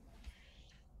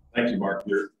 Thank you, Mark.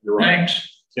 You're right.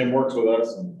 Thanks. Kim works with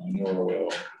us, and I know her well.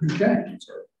 Okay.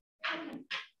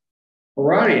 All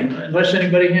righty. Unless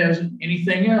anybody has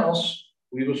anything else,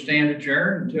 we will stand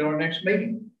adjourned until our next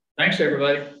meeting. Thanks,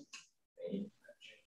 everybody.